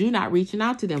because you're not reaching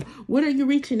out to them. What are you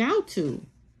reaching out to?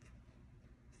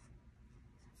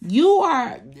 You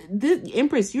are, this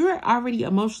Empress, you're already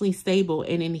emotionally stable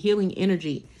and in healing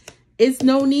energy. It's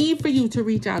no need for you to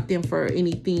reach out them for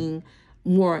anything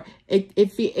more. If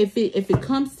it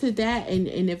comes to that,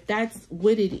 and if that's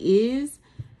what it is,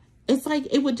 it's like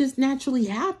it would just naturally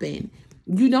happen.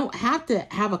 You don't have to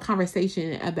have a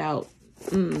conversation about,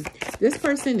 this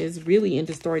person is really in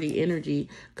distorted energy,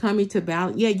 coming to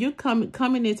balance. Yeah, you're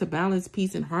coming into balance,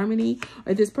 peace, and harmony.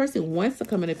 Or this person wants to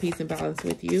come into peace and balance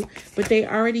with you, but they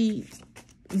already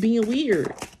being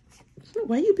weird.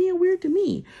 Why are you being weird to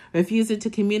me? Refusing to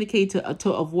communicate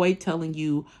to avoid telling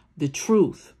you the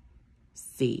truth.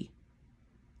 See,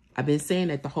 I've been saying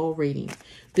that the whole reading.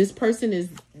 This person is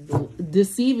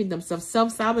deceiving themselves,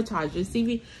 self-sabotage,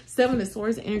 deceiving. Seven of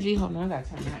Swords energy. Hold on, I gotta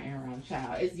turn my air on,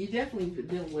 child. You definitely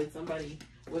dealing with somebody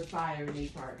with fire in their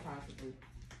part, possibly.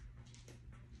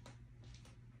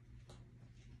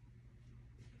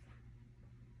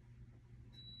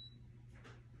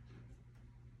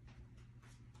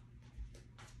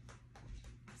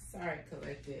 Sorry,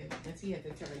 collective. Auntie had to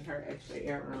turn her extra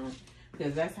air on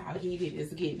because that's how heated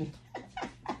it's getting.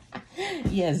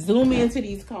 Yeah, zoom into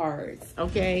these cards,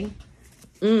 okay?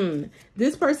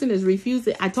 This person is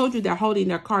refusing. I told you they're holding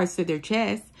their cards to their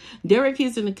chest. They're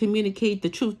refusing to communicate the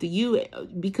truth to you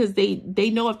because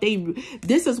they know if they...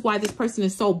 This is why this person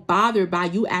is so bothered by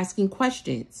you asking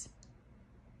questions.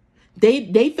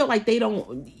 They feel like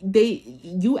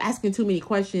you asking too many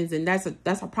questions, and that's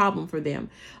a problem for them.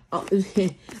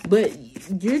 But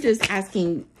you're just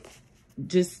asking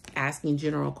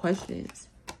general questions.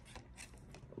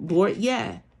 Bored,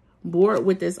 yeah. Bored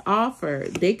with this offer.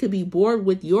 They could be bored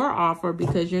with your offer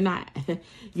because you're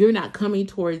not coming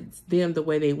towards them the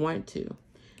way they want to.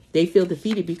 They feel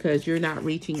defeated because you're not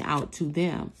reaching out to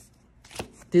them.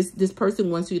 This person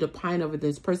wants you to pine over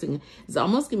this person. It's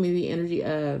almost giving me the energy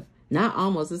of, not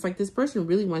almost, it's like this person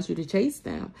really wants you to chase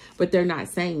them, but they're not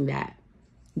saying that.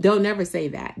 They'll never say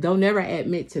that. They'll never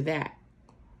admit to that.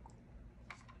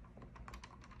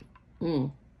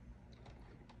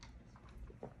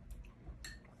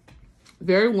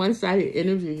 Very one-sided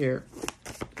energy here.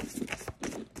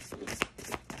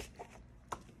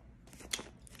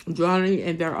 Drowning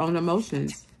in their own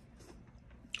emotions.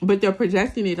 But they're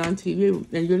projecting it onto you,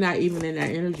 and you're not even in that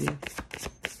energy.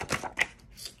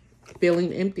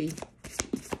 Feeling empty.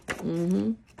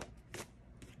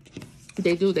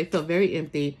 They do. They feel very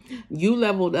empty. You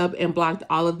leveled up and blocked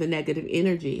all of the negative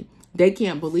energy. They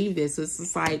can't believe this. It's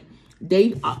just like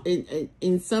they,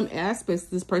 in some aspects,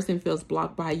 this person feels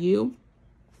blocked by you.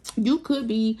 You could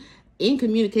be in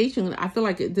communication. I feel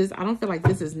like this. I don't feel like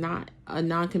this is not a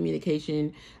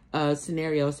non-communication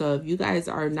scenario. So if you guys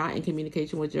are not in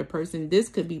communication with your person, this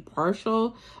could be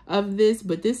partial of this,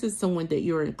 but this is someone that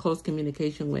you're in close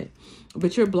communication with,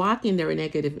 but you're blocking their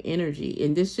negative energy,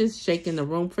 and this just shaking the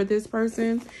room for this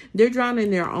person. They're drowning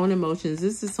in their own emotions.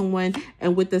 This is someone,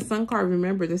 and with the Sun card,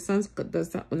 remember the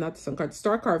the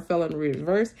Star card fell in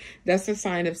reverse. That's a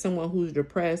sign of someone who's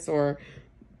depressed or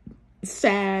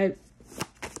sad.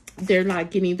 They're not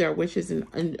getting their wishes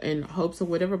and hopes or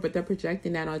whatever, but they're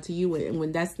projecting that onto you, and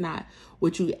when that's not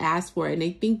what you asked for, and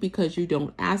they think because you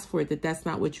don't ask for it that that's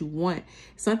not what you want.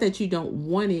 It's not that you don't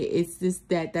want it, it's just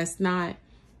that that's not,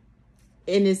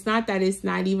 and it's not that it's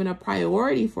not even a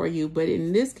priority for you, but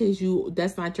in this case,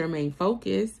 that's not your main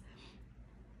focus.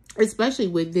 especially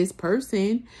with this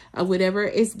person or whatever.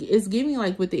 It's giving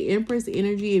like with the Empress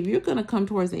energy, if you're going to come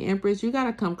towards the Empress, you got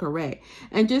to come correct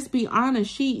and just be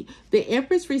honest. The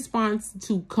Empress responds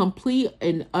to complete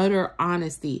and utter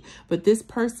honesty, but this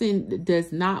person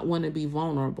does not want to be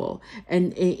vulnerable,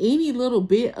 and any little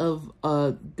bit of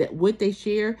that what they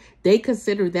share, they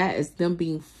consider that as them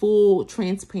being full,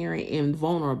 transparent, and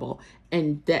vulnerable.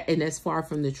 And that's far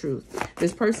from the truth.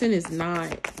 This person is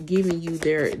not giving you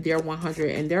their 100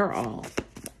 and their all,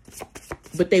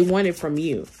 but they want it from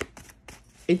you.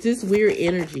 It's just weird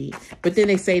energy. But then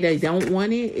they say they don't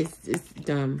want it. It's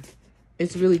dumb.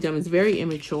 It's really dumb. It's very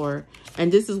immature. And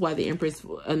this is why the Empress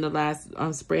in the last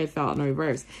spread fell in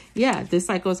reverse. Yeah, this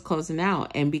cycle is closing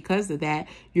out. And because of that,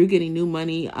 you're getting new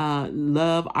money,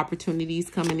 love, opportunities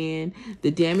coming in.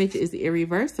 The damage is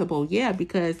irreversible. Yeah,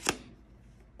 because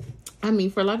I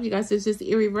mean, for a lot of you guys, it's just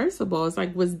irreversible. It's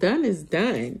like what's done is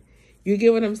done. You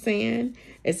get what I'm saying?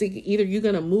 It's like either you're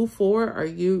going to move forward or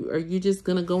you just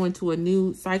going to go into a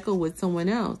new cycle with someone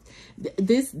else.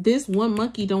 This one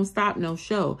monkey don't stop no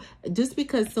show. Just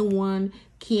because someone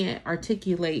can't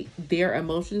articulate their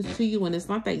emotions to you, and it's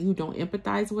not that you don't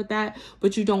empathize with that,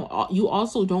 but you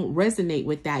also don't resonate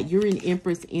with that. You're in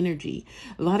Empress energy.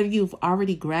 A lot of you have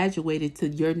already graduated to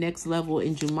your next level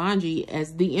in Jumanji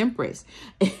as the Empress.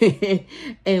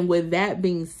 And with that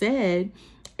being said,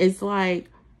 it's like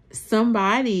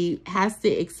somebody has to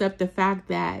accept the fact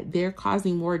that they're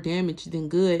causing more damage than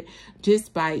good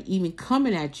just by even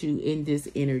coming at you in this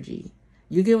energy.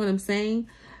 You get what I'm saying?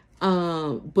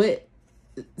 But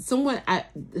someone,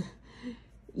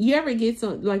 you ever get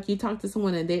some, like you talk to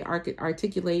someone and they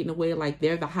articulate in a way like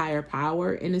they're the higher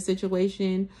power in a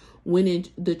situation, when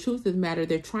the truth of the matter,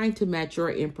 they're trying to match your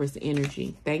Empress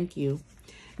energy. Thank you.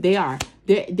 They are.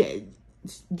 You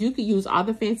could use all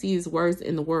the fanciest words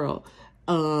in the world,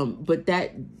 but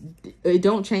it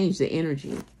don't change the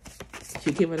energy.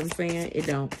 You get what I'm saying? It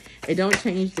don't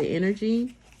change the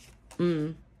energy.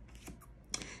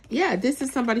 Yeah, this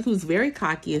is somebody who's very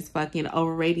cocky as fucking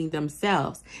overrating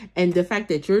themselves. And the fact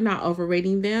that you're not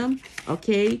overrating them,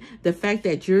 okay, the fact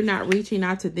that you're not reaching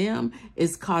out to them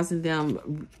is causing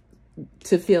them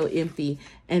to feel empty.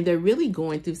 And they're really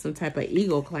going through some type of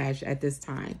ego clash at this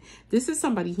time. This is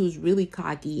somebody who's really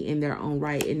cocky in their own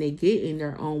right, and they get in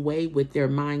their own way with their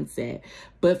mindset.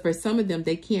 But for some of them,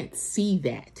 they can't see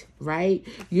that, right?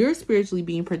 You're spiritually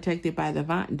being protected by the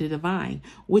divine,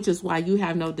 which is why you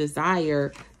have no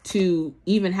desire to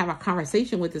even have a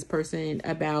conversation with this person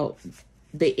about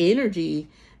the energy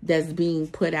that's being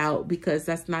put out, because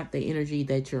that's not the energy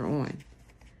that you're on.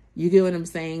 You get what I'm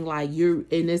saying? Like and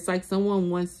it's like someone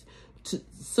wants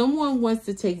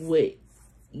to take what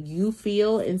you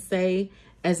feel and say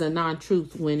as a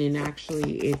non-truth, when in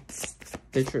actually it's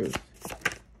the truth.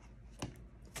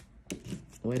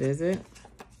 What is it?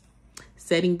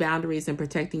 Setting boundaries and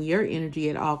protecting your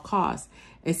energy at all costs.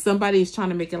 And somebody is trying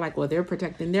to make it like, well, they're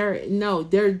protecting no,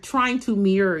 they're trying to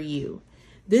mirror you.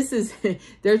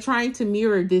 They're trying to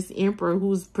mirror this emperor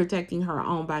who's protecting her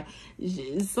own body.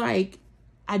 It's like,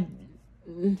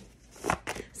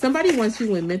 somebody wants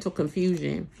you in mental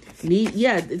confusion.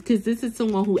 Because this is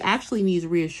someone who actually needs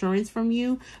reassurance from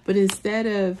you, but instead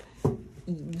of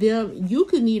them, you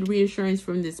could need reassurance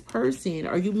from this person,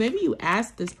 or maybe you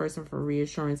asked this person for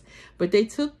reassurance, but they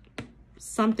took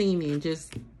something and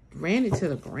just ran it to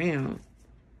the ground.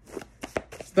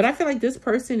 But I feel like this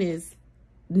person is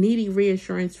needing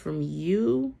reassurance from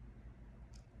you.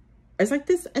 It's like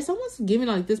this, it's almost giving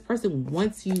like this person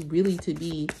wants you really to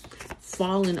be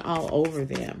falling all over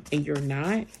them, and you're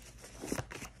not.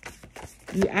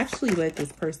 You actually let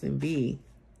this person be.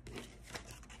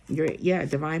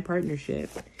 Divine partnership.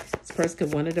 This person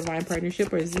could want a divine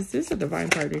partnership, or is this a divine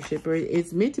partnership, or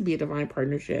it's meant to be a divine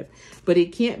partnership, but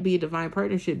it can't be a divine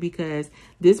partnership because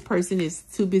this person is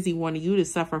too busy wanting you to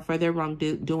suffer for their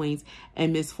wrongdoings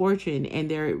and misfortune, and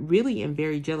they're really in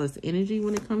very jealous energy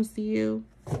when it comes to you.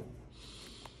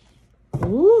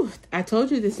 Ooh, I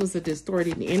told you this was a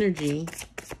distorted energy.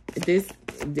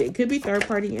 It could be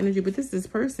third-party energy, but this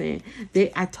person,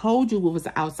 I told you it was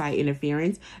outside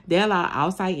interference. They allow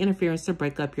outside interference to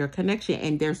break up your connection,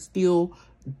 and they're still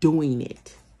doing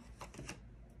it.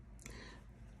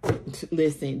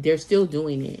 Listen, they're still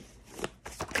doing it.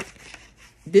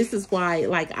 This is why,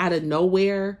 like, out of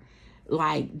nowhere,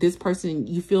 like, this person,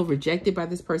 you feel rejected by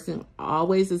this person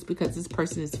always, is because this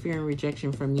person is fearing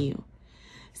rejection from you.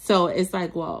 So it's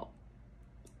like, well,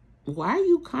 why are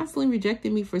you constantly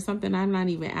rejecting me for something I'm not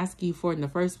even asking you for in the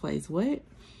first place? What?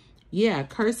 Yeah,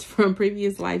 curse from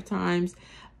previous lifetimes.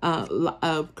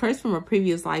 Curse from a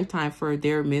previous lifetime for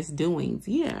their misdoings.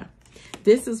 Yeah.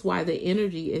 This is why the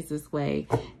energy is this way.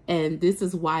 And this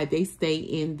is why they stay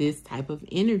in this type of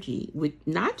energy with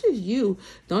not just you.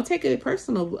 Don't take it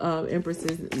personal,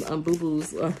 empresses,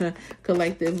 boo-boos,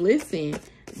 collective. Listen,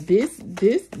 this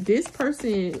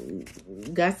person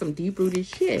got some deep-rooted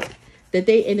shit that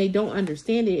they don't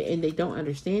understand it, and they don't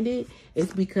understand it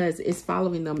is because it's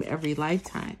following them every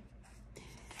lifetime.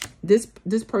 This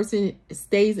person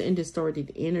stays in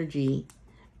distorted energy,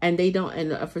 and they don't,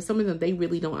 and for some of them, they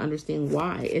really don't understand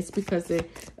why. It's because they're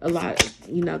a lot,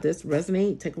 you know, this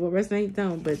resonate, take what resonate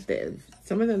down, but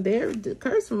some of them, they're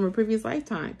cursed from a previous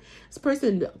lifetime. This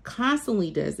person constantly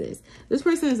does this. This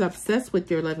person is obsessed with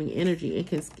your loving energy and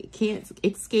can't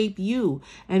escape you,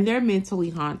 and they're mentally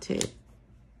haunted.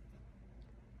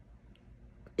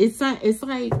 It's not, it's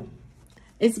like,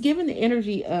 it's given the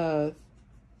energy of,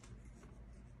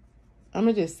 I'm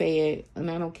going to just say it,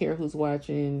 and I don't care who's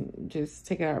watching. Just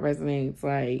take it out, resonates.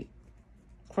 Like,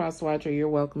 cross-watcher, you're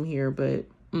welcome here. But,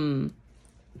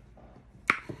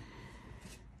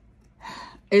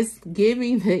 it's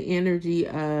giving the energy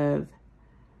of,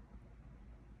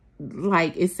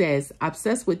 like it says,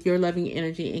 obsessed with your loving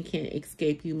energy and can't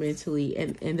escape you mentally.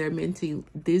 And they're mentally,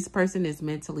 this person is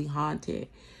mentally haunted.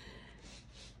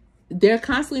 They're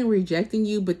constantly rejecting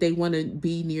you, but they want to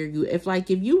be near you. If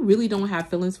you really don't have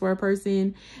feelings for a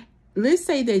person, let's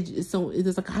say that, so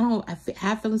it's like, I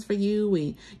have feelings for you,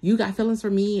 and you got feelings for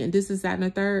me, and this is that and the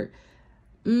third.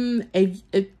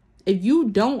 If you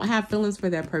don't have feelings for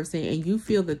that person and you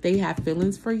feel that they have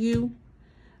feelings for you,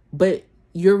 but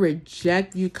you're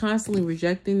constantly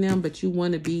rejecting them, but you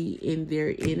want to be in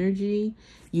their energy,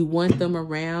 you want them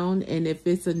around, and if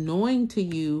it's annoying to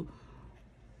you,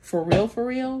 for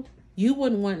real, you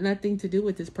wouldn't want nothing to do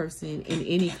with this person in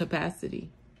any capacity.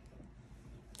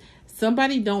 It's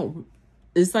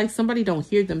like somebody don't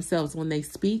hear themselves when they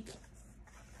speak.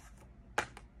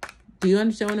 Do you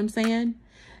understand what I'm saying?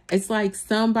 It's like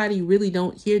somebody really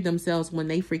don't hear themselves when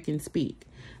they freaking speak.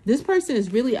 This person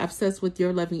is really obsessed with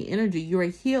your loving energy. You're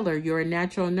a healer. You're a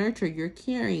natural nurturer. You're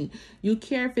caring. You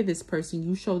care for this person.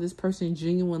 You show this person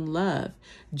genuine love.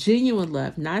 Genuine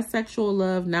love. Not sexual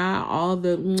love. Not all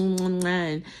the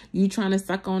and you trying to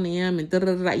suck on them and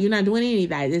da-da-da-da. You're not doing any of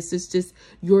that. It's just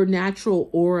your natural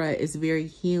aura is very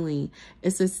healing.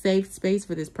 It's a safe space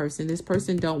for this person. This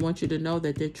person don't want you to know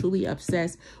that they're truly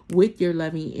obsessed with your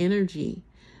loving energy.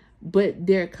 But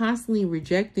they're constantly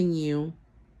rejecting you.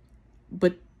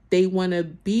 But they want to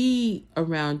be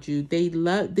around you. They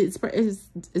love this.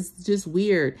 It's just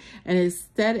weird. And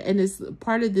it's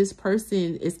part of this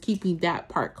person is keeping that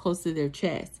part close to their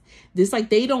chest. This, like,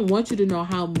 they don't want you to know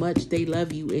how much they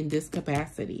love you in this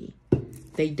capacity.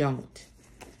 They don't.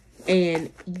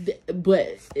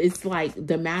 But it's like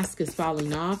the mask is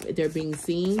falling off. They're being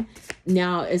seen.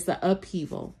 Now it's the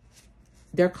upheaval.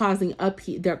 They're causing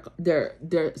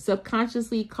they're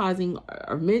subconsciously causing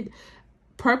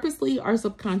purposely or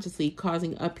subconsciously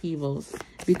causing upheavals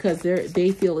because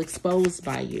they feel exposed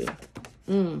by you.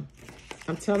 I'm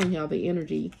telling y'all the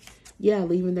energy. Yeah,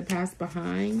 leaving the past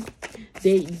behind.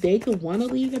 They could want to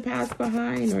leave the past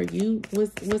behind, or you,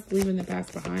 what's leaving the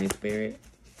past behind, Spirit?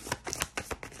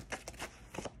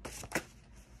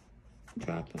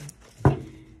 Drop them.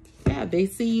 Yeah, they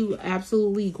see you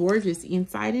absolutely gorgeous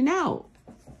inside and out.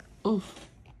 Oh,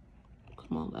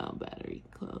 come on, loud battery,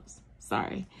 close.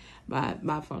 Sorry.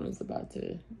 My phone is about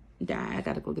to die. I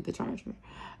gotta go get the charger.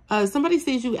 Somebody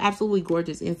says you absolutely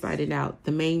gorgeous inside and out.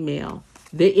 The main male,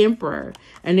 the emperor,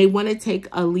 and they want to take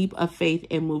a leap of faith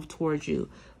and move towards you,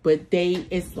 but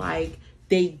it's like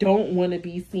they don't want to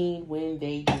be seen when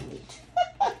they do it.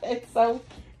 It's so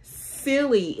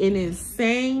silly and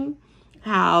insane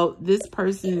how this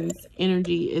person's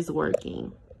energy is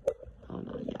working. Hold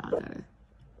on, y'all. Gotta.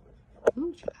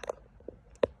 Ooh, child.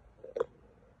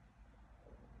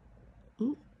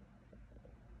 Ooh.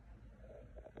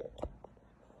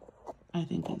 I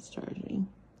think it's charging.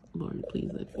 Lord, please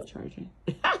let it be charging.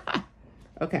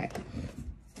 Okay.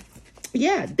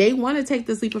 Yeah, they want to take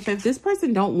this leap of faith. This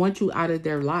person don't want you out of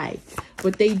their life,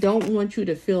 but they don't want you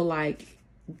to feel like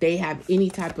they have any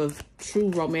type of true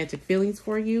romantic feelings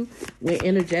for you. When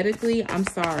energetically, I'm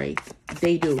sorry,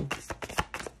 they do.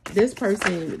 This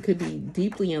person could be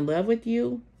deeply in love with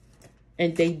you,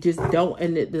 and they just don't.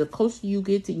 And the closer you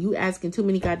get to you asking too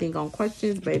many goddamn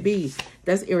questions, baby,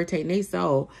 that's irritating their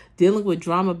soul. Dealing with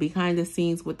drama behind the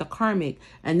scenes with the karmic.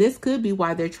 And this could be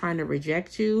why they're trying to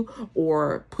reject you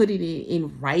or put it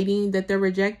in writing that they're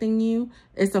rejecting you.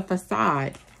 It's a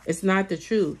facade. It's not the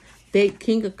truth.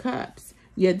 King of Cups.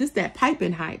 Yeah, this that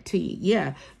piping hot tea.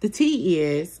 Yeah, the tea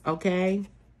is, okay,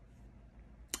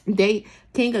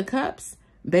 King of Cups.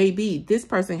 Baby, this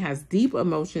person has deep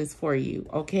emotions for you,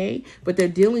 okay? But they're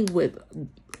dealing with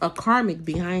a karmic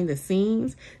behind the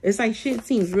scenes. It's like shit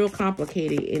seems real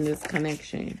complicated in this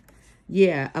connection.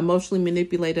 Yeah, emotionally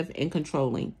manipulative and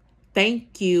controlling.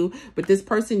 Thank you. But this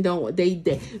person don't, they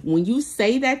when you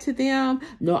say that to them,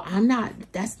 no, I'm not,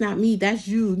 that's not me, that's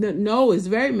you. No, it's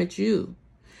very much you.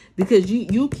 Because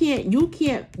you can't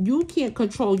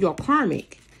control your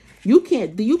karmic. You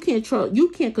can't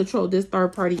control this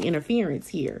third party interference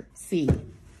here. See.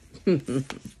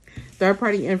 Third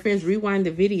party interference, rewind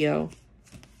the video.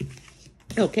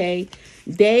 Okay.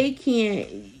 They can't,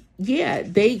 yeah,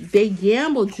 they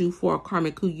gambled you for a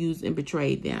karmic who used and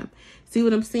betrayed them. See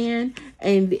what I'm saying?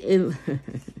 And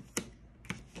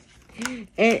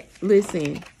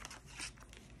listen,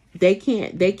 they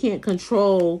can't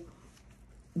control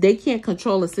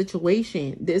a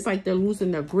situation. It's like they're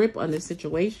losing their grip on the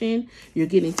situation. You're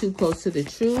getting too close to the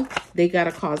truth. They got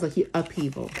to cause a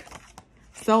upheaval.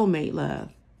 Soulmate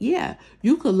love. Yeah,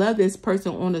 you could love this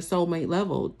person on a soulmate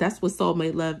level. That's what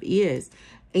soulmate love is.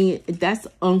 And that's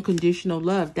unconditional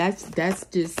love. That's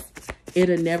just,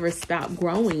 it'll never stop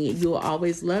growing. You'll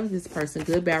always love this person.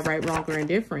 Good, bad, right, wrong, or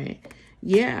indifferent.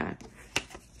 Yeah.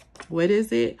 What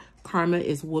is it? Karma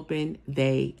is whooping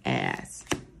they ass.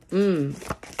 You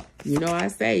know, I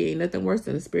say ain't nothing worse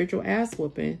than a spiritual ass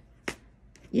whooping.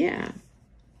 Yeah.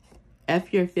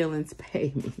 F your feelings,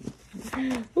 pay me.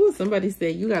 Ooh, somebody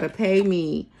said you gotta pay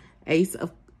me. Ace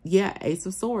of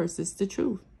Swords. It's the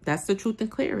truth. That's the truth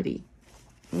and clarity.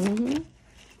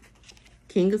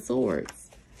 King of Swords.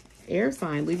 Air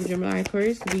sign. Libra, Gemini,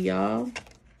 Aquarius. Could be y'all.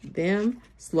 Them.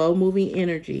 Slow moving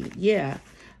energy. Yeah.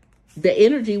 The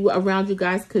energy around you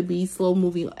guys could be slow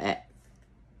moving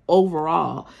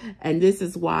overall. And this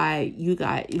is why you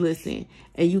got, listen,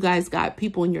 and you guys got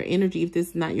people in your energy, if this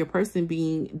is not your person,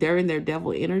 they're in their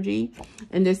devil energy,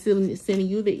 and they're still sending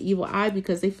you the evil eye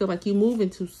because they feel like you're moving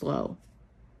too slow.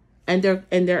 And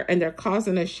they're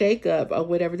causing a shakeup or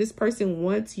whatever. This person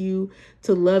wants you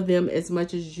to love them as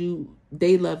much as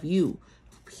they love you.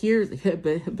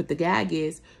 But the gag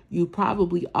is, you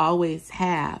probably always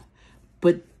have,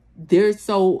 but they're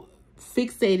so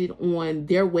fixated on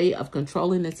their way of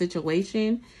controlling the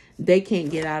situation, they can't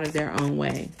get out of their own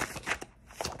way.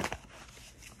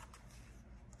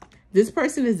 This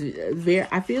person is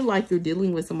I feel like you're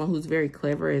dealing with someone who's very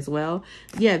clever as well.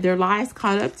 Yeah, their lies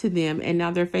caught up to them and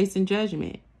now they're facing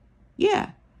judgment.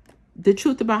 Yeah. The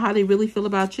truth about how they really feel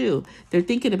about you. They're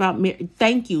thinking about,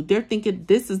 thank you. They're thinking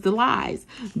this is the lies.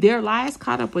 Their lies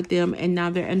caught up with them and now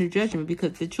they're under judgment,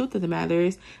 because the truth of the matter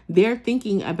is they're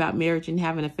thinking about marriage and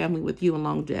having a family with you and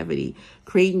longevity,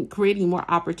 creating more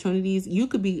opportunities. You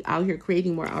could be out here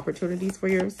creating more opportunities for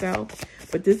yourself,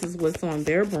 but this is what's on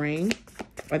their brain.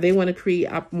 Or they want to create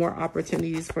more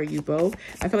opportunities for you both.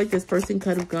 I feel like this person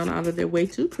could have gone out of their way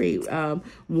to create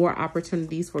more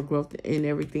opportunities for growth and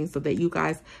everything, so that you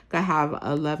guys can have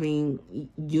a loving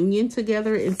union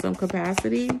together in some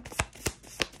capacity.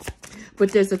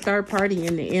 But there's a third party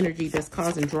in the energy that's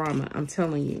causing drama. I'm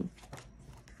telling you.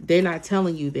 They're not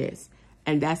telling you this.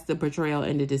 And that's the betrayal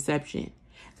and the deception.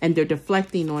 And they're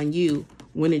deflecting on you,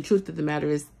 when the truth of the matter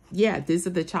is, yeah, this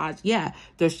is the charge. Yeah,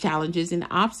 there's challenges and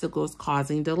obstacles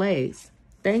causing delays.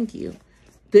 Thank you.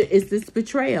 It's this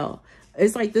betrayal.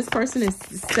 It's like this person is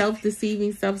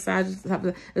self-deceiving,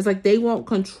 self-sabotaging. It's like they won't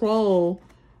control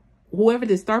whoever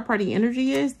this third-party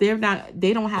energy is. They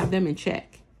don't have them in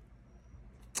check.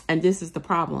 And this is the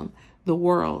problem. The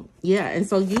world. Yeah, and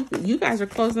so you guys are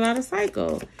closing out a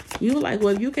cycle. You like, well,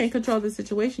 if you can't control the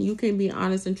situation, you can't be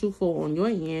honest and truthful on your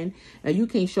end, and you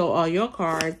can't show all your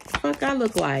cards. Fuck, I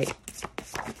look like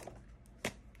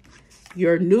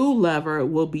your new lover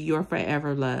will be your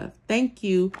forever love. Thank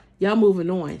you. Y'all moving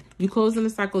on. You closing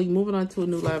the cycle. You moving on to a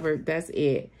new lover. That's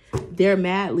it. They're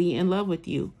madly in love with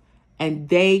you, and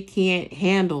they can't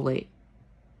handle it.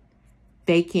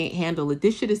 They can't handle it.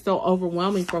 This shit is so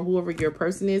overwhelming for whoever your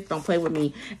person is. Don't play with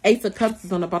me. Ace of Cups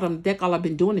is on the bottom of the deck. All I've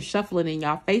been doing is shuffling in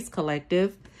y'all face,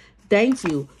 collective. Thank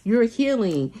you. You're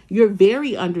healing. You're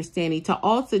very understanding to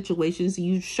all situations.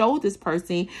 You show this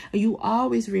person, and you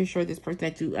always reassure this person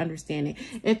that you understand it.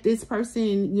 If this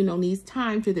person, you know, needs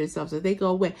time to themselves, if they go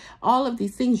away, all of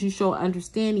these things, you show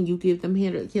understanding. You give them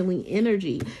healing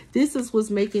energy. This is what's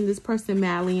making this person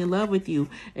madly in love with you.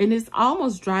 And it's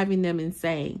almost driving them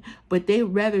insane. But they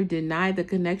rather deny the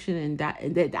connection, and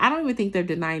I don't even think they're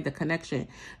denying the connection.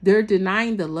 They're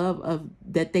denying the love of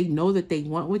that they know that they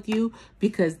want with you,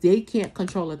 because they can't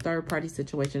control a third party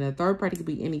situation. A third party could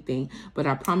be anything, but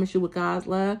I promise you, with God's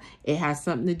love, it has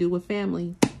something to do with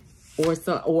family or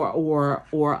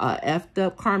a effed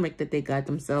up karmic that they got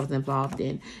themselves involved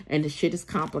in, and the shit is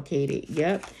complicated.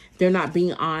 Yep, they're not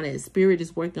being honest. Spirit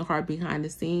is working hard behind the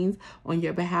scenes on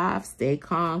your behalf. Stay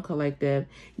calm, collective.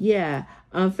 Yeah,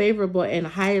 unfavorable and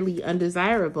highly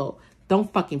undesirable.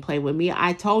 Don't fucking play with me.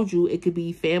 I told you it could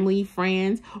be family,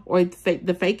 friends, or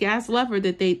the fake ass lover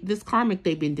that this karmic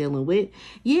they've been dealing with.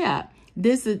 Yeah,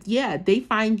 they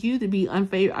find you to be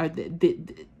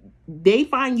they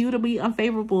find you to be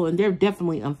unfavorable, and they're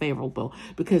definitely unfavorable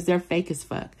because they're fake as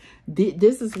fuck.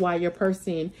 This is why your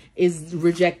person is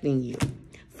rejecting you.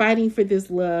 Fighting for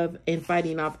this love and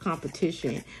fighting off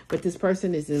competition. But this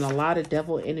person is in a lot of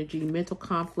devil energy, mental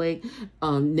conflict,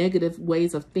 negative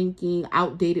ways of thinking,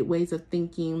 outdated ways of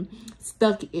thinking,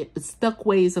 stuck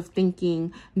ways of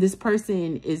thinking. This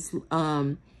person is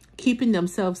keeping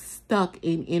themselves stuck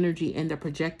in energy, and they're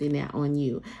projecting that on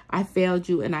you. I failed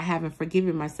you and I haven't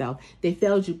forgiven myself. They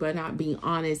failed you by not being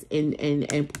honest and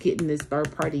getting this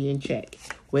third party in check,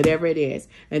 whatever it is.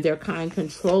 And they're kind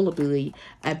controllably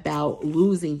about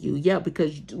losing you. Yeah,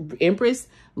 because Empress,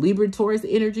 Libra, Taurus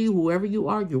energy, whoever you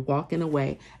are, you're walking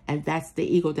away. And that's the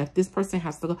ego death. This person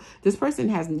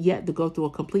hasn't yet to go through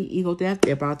a complete ego death.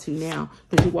 They're about to now,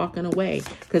 because you're walking away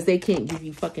because they can't give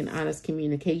you fucking honest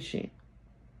communication.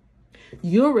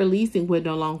 You're releasing what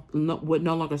no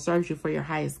longer serves you for your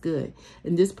highest good.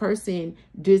 And this person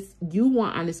you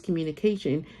want honest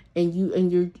communication, and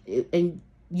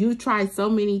you try so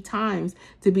many times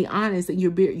to be honest, and you're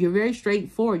very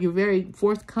straightforward, you're very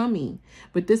forthcoming,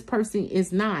 but this person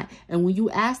is not. And when you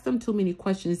ask them too many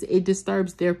questions, it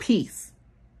disturbs their peace.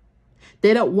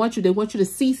 They don't want you. They want you to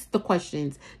cease the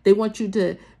questions. They want you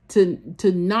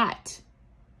to not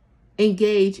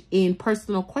engage in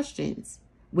personal questions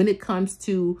when it comes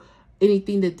to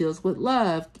anything that deals with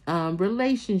love,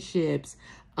 relationships,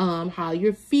 how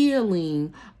you're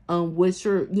feeling, what's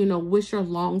your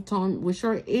long-term, what's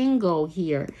your end goal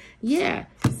here? Yeah.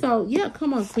 So yeah,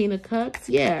 come on, Queen of Cups.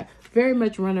 Yeah. Very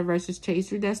much runner versus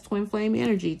chaser. That's twin flame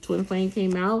energy. Twin flame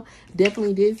came out.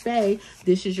 Definitely did say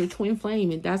this is your twin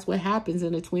flame. And that's what happens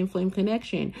in a twin flame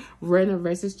connection. Runner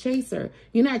versus chaser.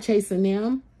 You're not chasing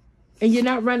them. And you're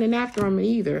not running after them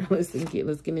either. Let's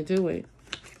get into it.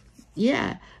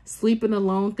 Yeah, sleeping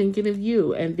alone, thinking of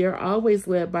you. And they're always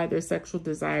led by their sexual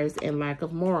desires and lack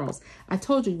of morals. I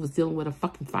told you he was dealing with a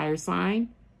fucking fire sign.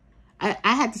 I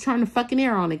had to turn the fucking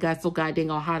air on. It got so goddamn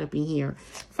hot up in here.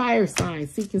 Fire sign,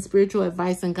 seeking spiritual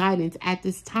advice and guidance at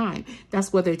this time.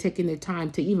 That's why they're taking their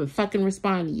time to even fucking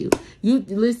respond to you. You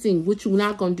listen, what you're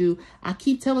not going to do. I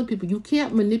keep telling people, you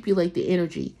can't manipulate the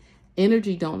energy.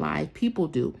 Energy don't lie. People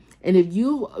do. And if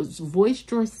you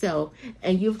voiced yourself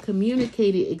and you've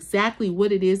communicated exactly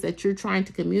what it is that you're trying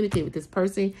to communicate with this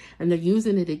person, and they're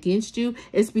using it against you,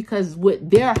 it's because what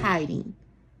they're hiding.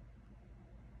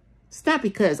 It's not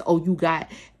because, oh, you got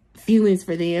feelings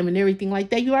for them and everything like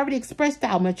that. You already expressed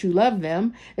how much you love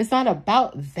them. It's not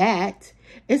about that.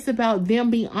 It's about them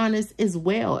being honest as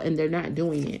well, and they're not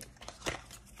doing it.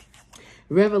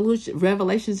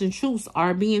 Revelations and truths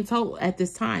are being told at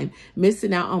this time,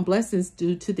 missing out on blessings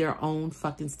due to their own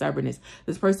fucking stubbornness.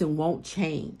 This person won't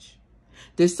change.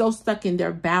 They're so stuck in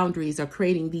their boundaries, or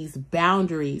creating these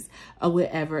boundaries or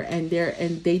whatever, and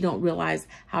they don't realize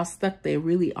how stuck they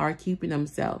really are keeping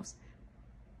themselves.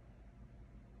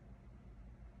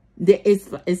 They've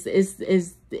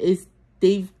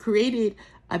created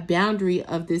a boundary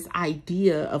of this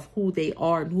idea of who they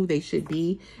are and who they should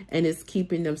be, and it's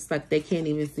keeping them stuck. They can't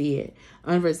even see it.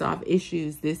 Unresolved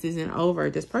issues. This isn't over.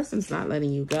 This person's not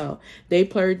letting you go. They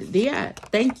played, yeah,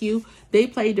 thank you. They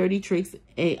play dirty tricks,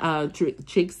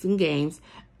 tricks and games,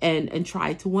 and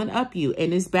try to one-up you,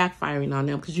 and it's backfiring on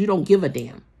them because you don't give a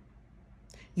damn.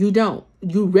 You don't.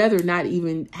 You rather not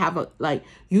even have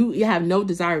you have no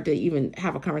desire to even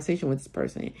have a conversation with this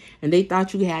person. And they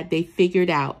thought they figured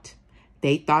out.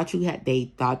 They thought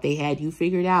they had you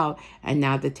figured out, and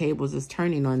now the tables is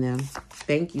turning on them.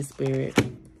 Thank you, Spirit.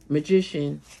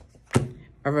 Magician.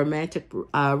 A romantic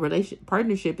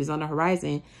partnership is on the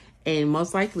horizon, and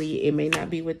most likely it may not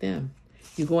be with them.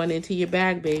 You're going into your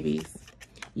bag, babies.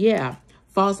 Yeah.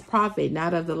 False prophet,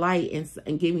 not of the light,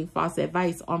 and giving false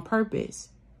advice on purpose.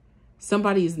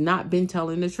 Somebody's not been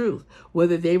telling the truth.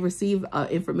 Whether they receive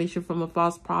information from a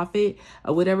false prophet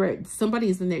or whatever,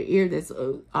 somebody's in their ear that's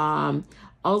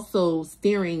also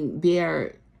steering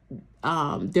their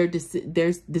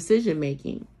decision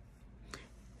making.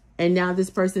 And now this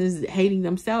person is hating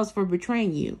themselves for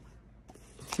betraying you.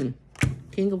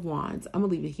 King King of Wands. I'm going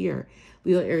to leave it here.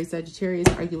 Leo, Aries, Sagittarius,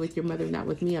 argue with your mother, not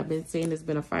with me. I've been saying it's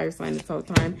been a fire sign this whole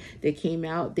time. They came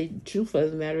out. The truth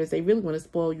of the matter is they really want to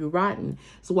spoil you rotten.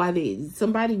 So why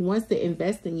somebody wants to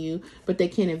invest in you, but they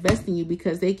can't invest in you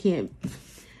because they can't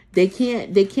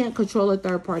control a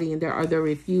third party, and they're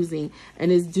refusing.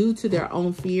 And it's due to their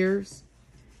own fears.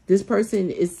 This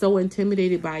person is so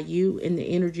intimidated by you and the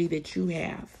energy that you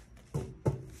have.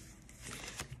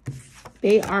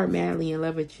 They are madly in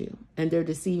love with you, and they're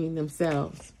deceiving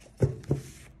themselves.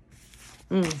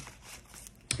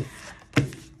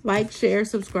 Like, share,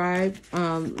 subscribe,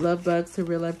 love bugs to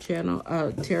Real Love Channel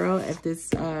Tarot if this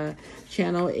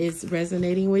channel is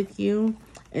resonating with you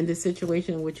and the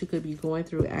situation in which you could be going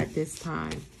through at this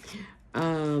time.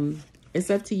 It's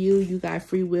up to you. You got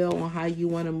free will on how you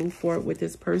want to move forward with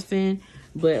this person.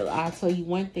 But I'll tell you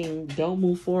one thing, don't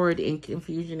move forward in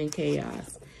confusion and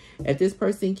chaos. If this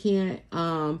person can't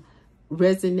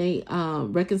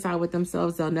reconcile with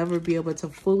themselves, they'll never be able to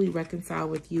fully reconcile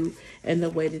with you in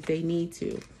the way that they need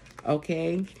to,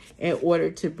 okay? In order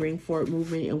to bring forward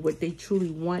movement and what they truly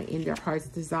want in their heart's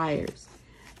desires.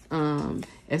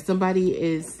 If somebody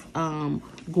is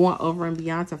going over and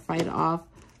beyond to fight off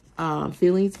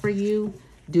feelings for you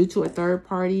due to a third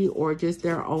party or just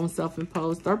their own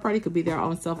self-imposed, third party could be their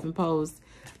own self-imposed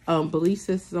belief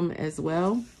system as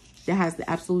well, that has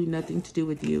absolutely nothing to do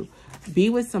with you. Be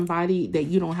with somebody that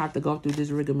you don't have to go through this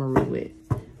rigmarole with.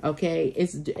 Okay,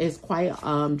 it's quite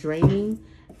draining,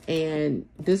 and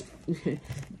this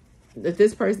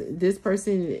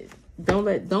person don't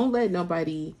let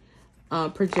nobody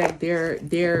project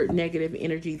their negative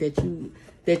energy that you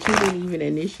didn't even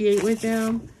initiate with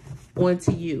them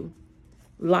onto you.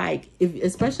 Like,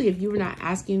 especially if you're not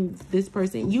asking this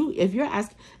person,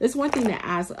 it's one thing to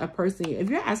ask a person.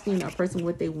 If you're asking a person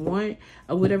what they want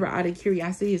or whatever out of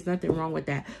curiosity, there's nothing wrong with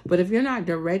that. But if you're not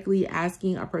directly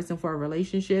asking a person for a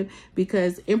relationship,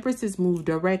 because empresses move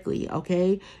directly,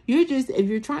 okay? If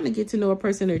you're trying to get to know a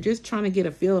person or just trying to get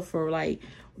a feel for, like,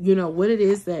 you know, what it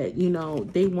is that, you know,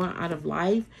 they want out of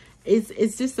life,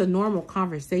 it's just a normal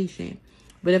conversation.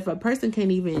 But if a person can't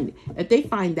even, if they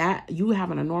find that you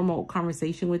having a normal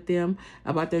conversation with them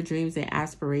about their dreams and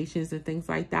aspirations and things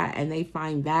like that, and they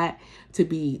find that to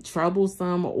be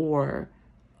troublesome or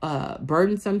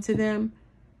burdensome to them,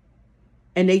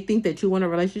 and they think that you want a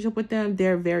relationship with them,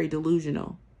 they're very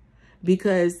delusional,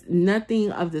 because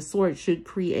nothing of the sort should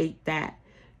create that.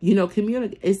 You know,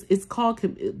 it's called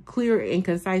clear and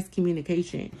concise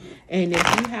communication. And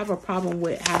if you have a problem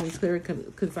with having clear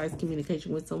and concise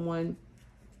communication with someone,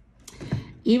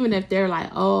 even if they're like,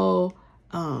 oh,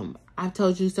 I've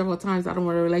told you several times I don't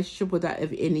want a relationship with that,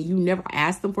 and you never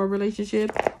ask them for a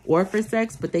relationship or for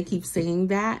sex, but they keep saying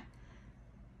that,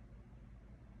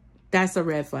 that's a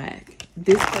red flag.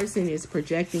 This person is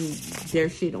projecting their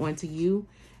shit onto you,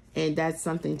 and that's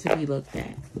something to be looked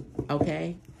at,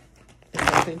 okay? It's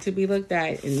something to be looked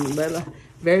at and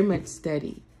very much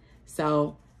studied.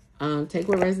 So take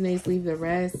what resonates, leave the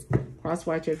rest. Cross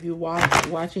watch, if you're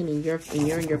watching and you're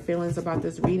in your feelings about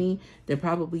this reading, then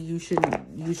probably you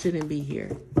shouldn't be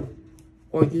here,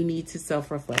 or you need to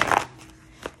self-reflect.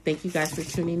 Thank you guys for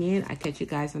tuning in. I'll catch you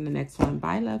guys on the next one.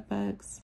 Bye, love bugs.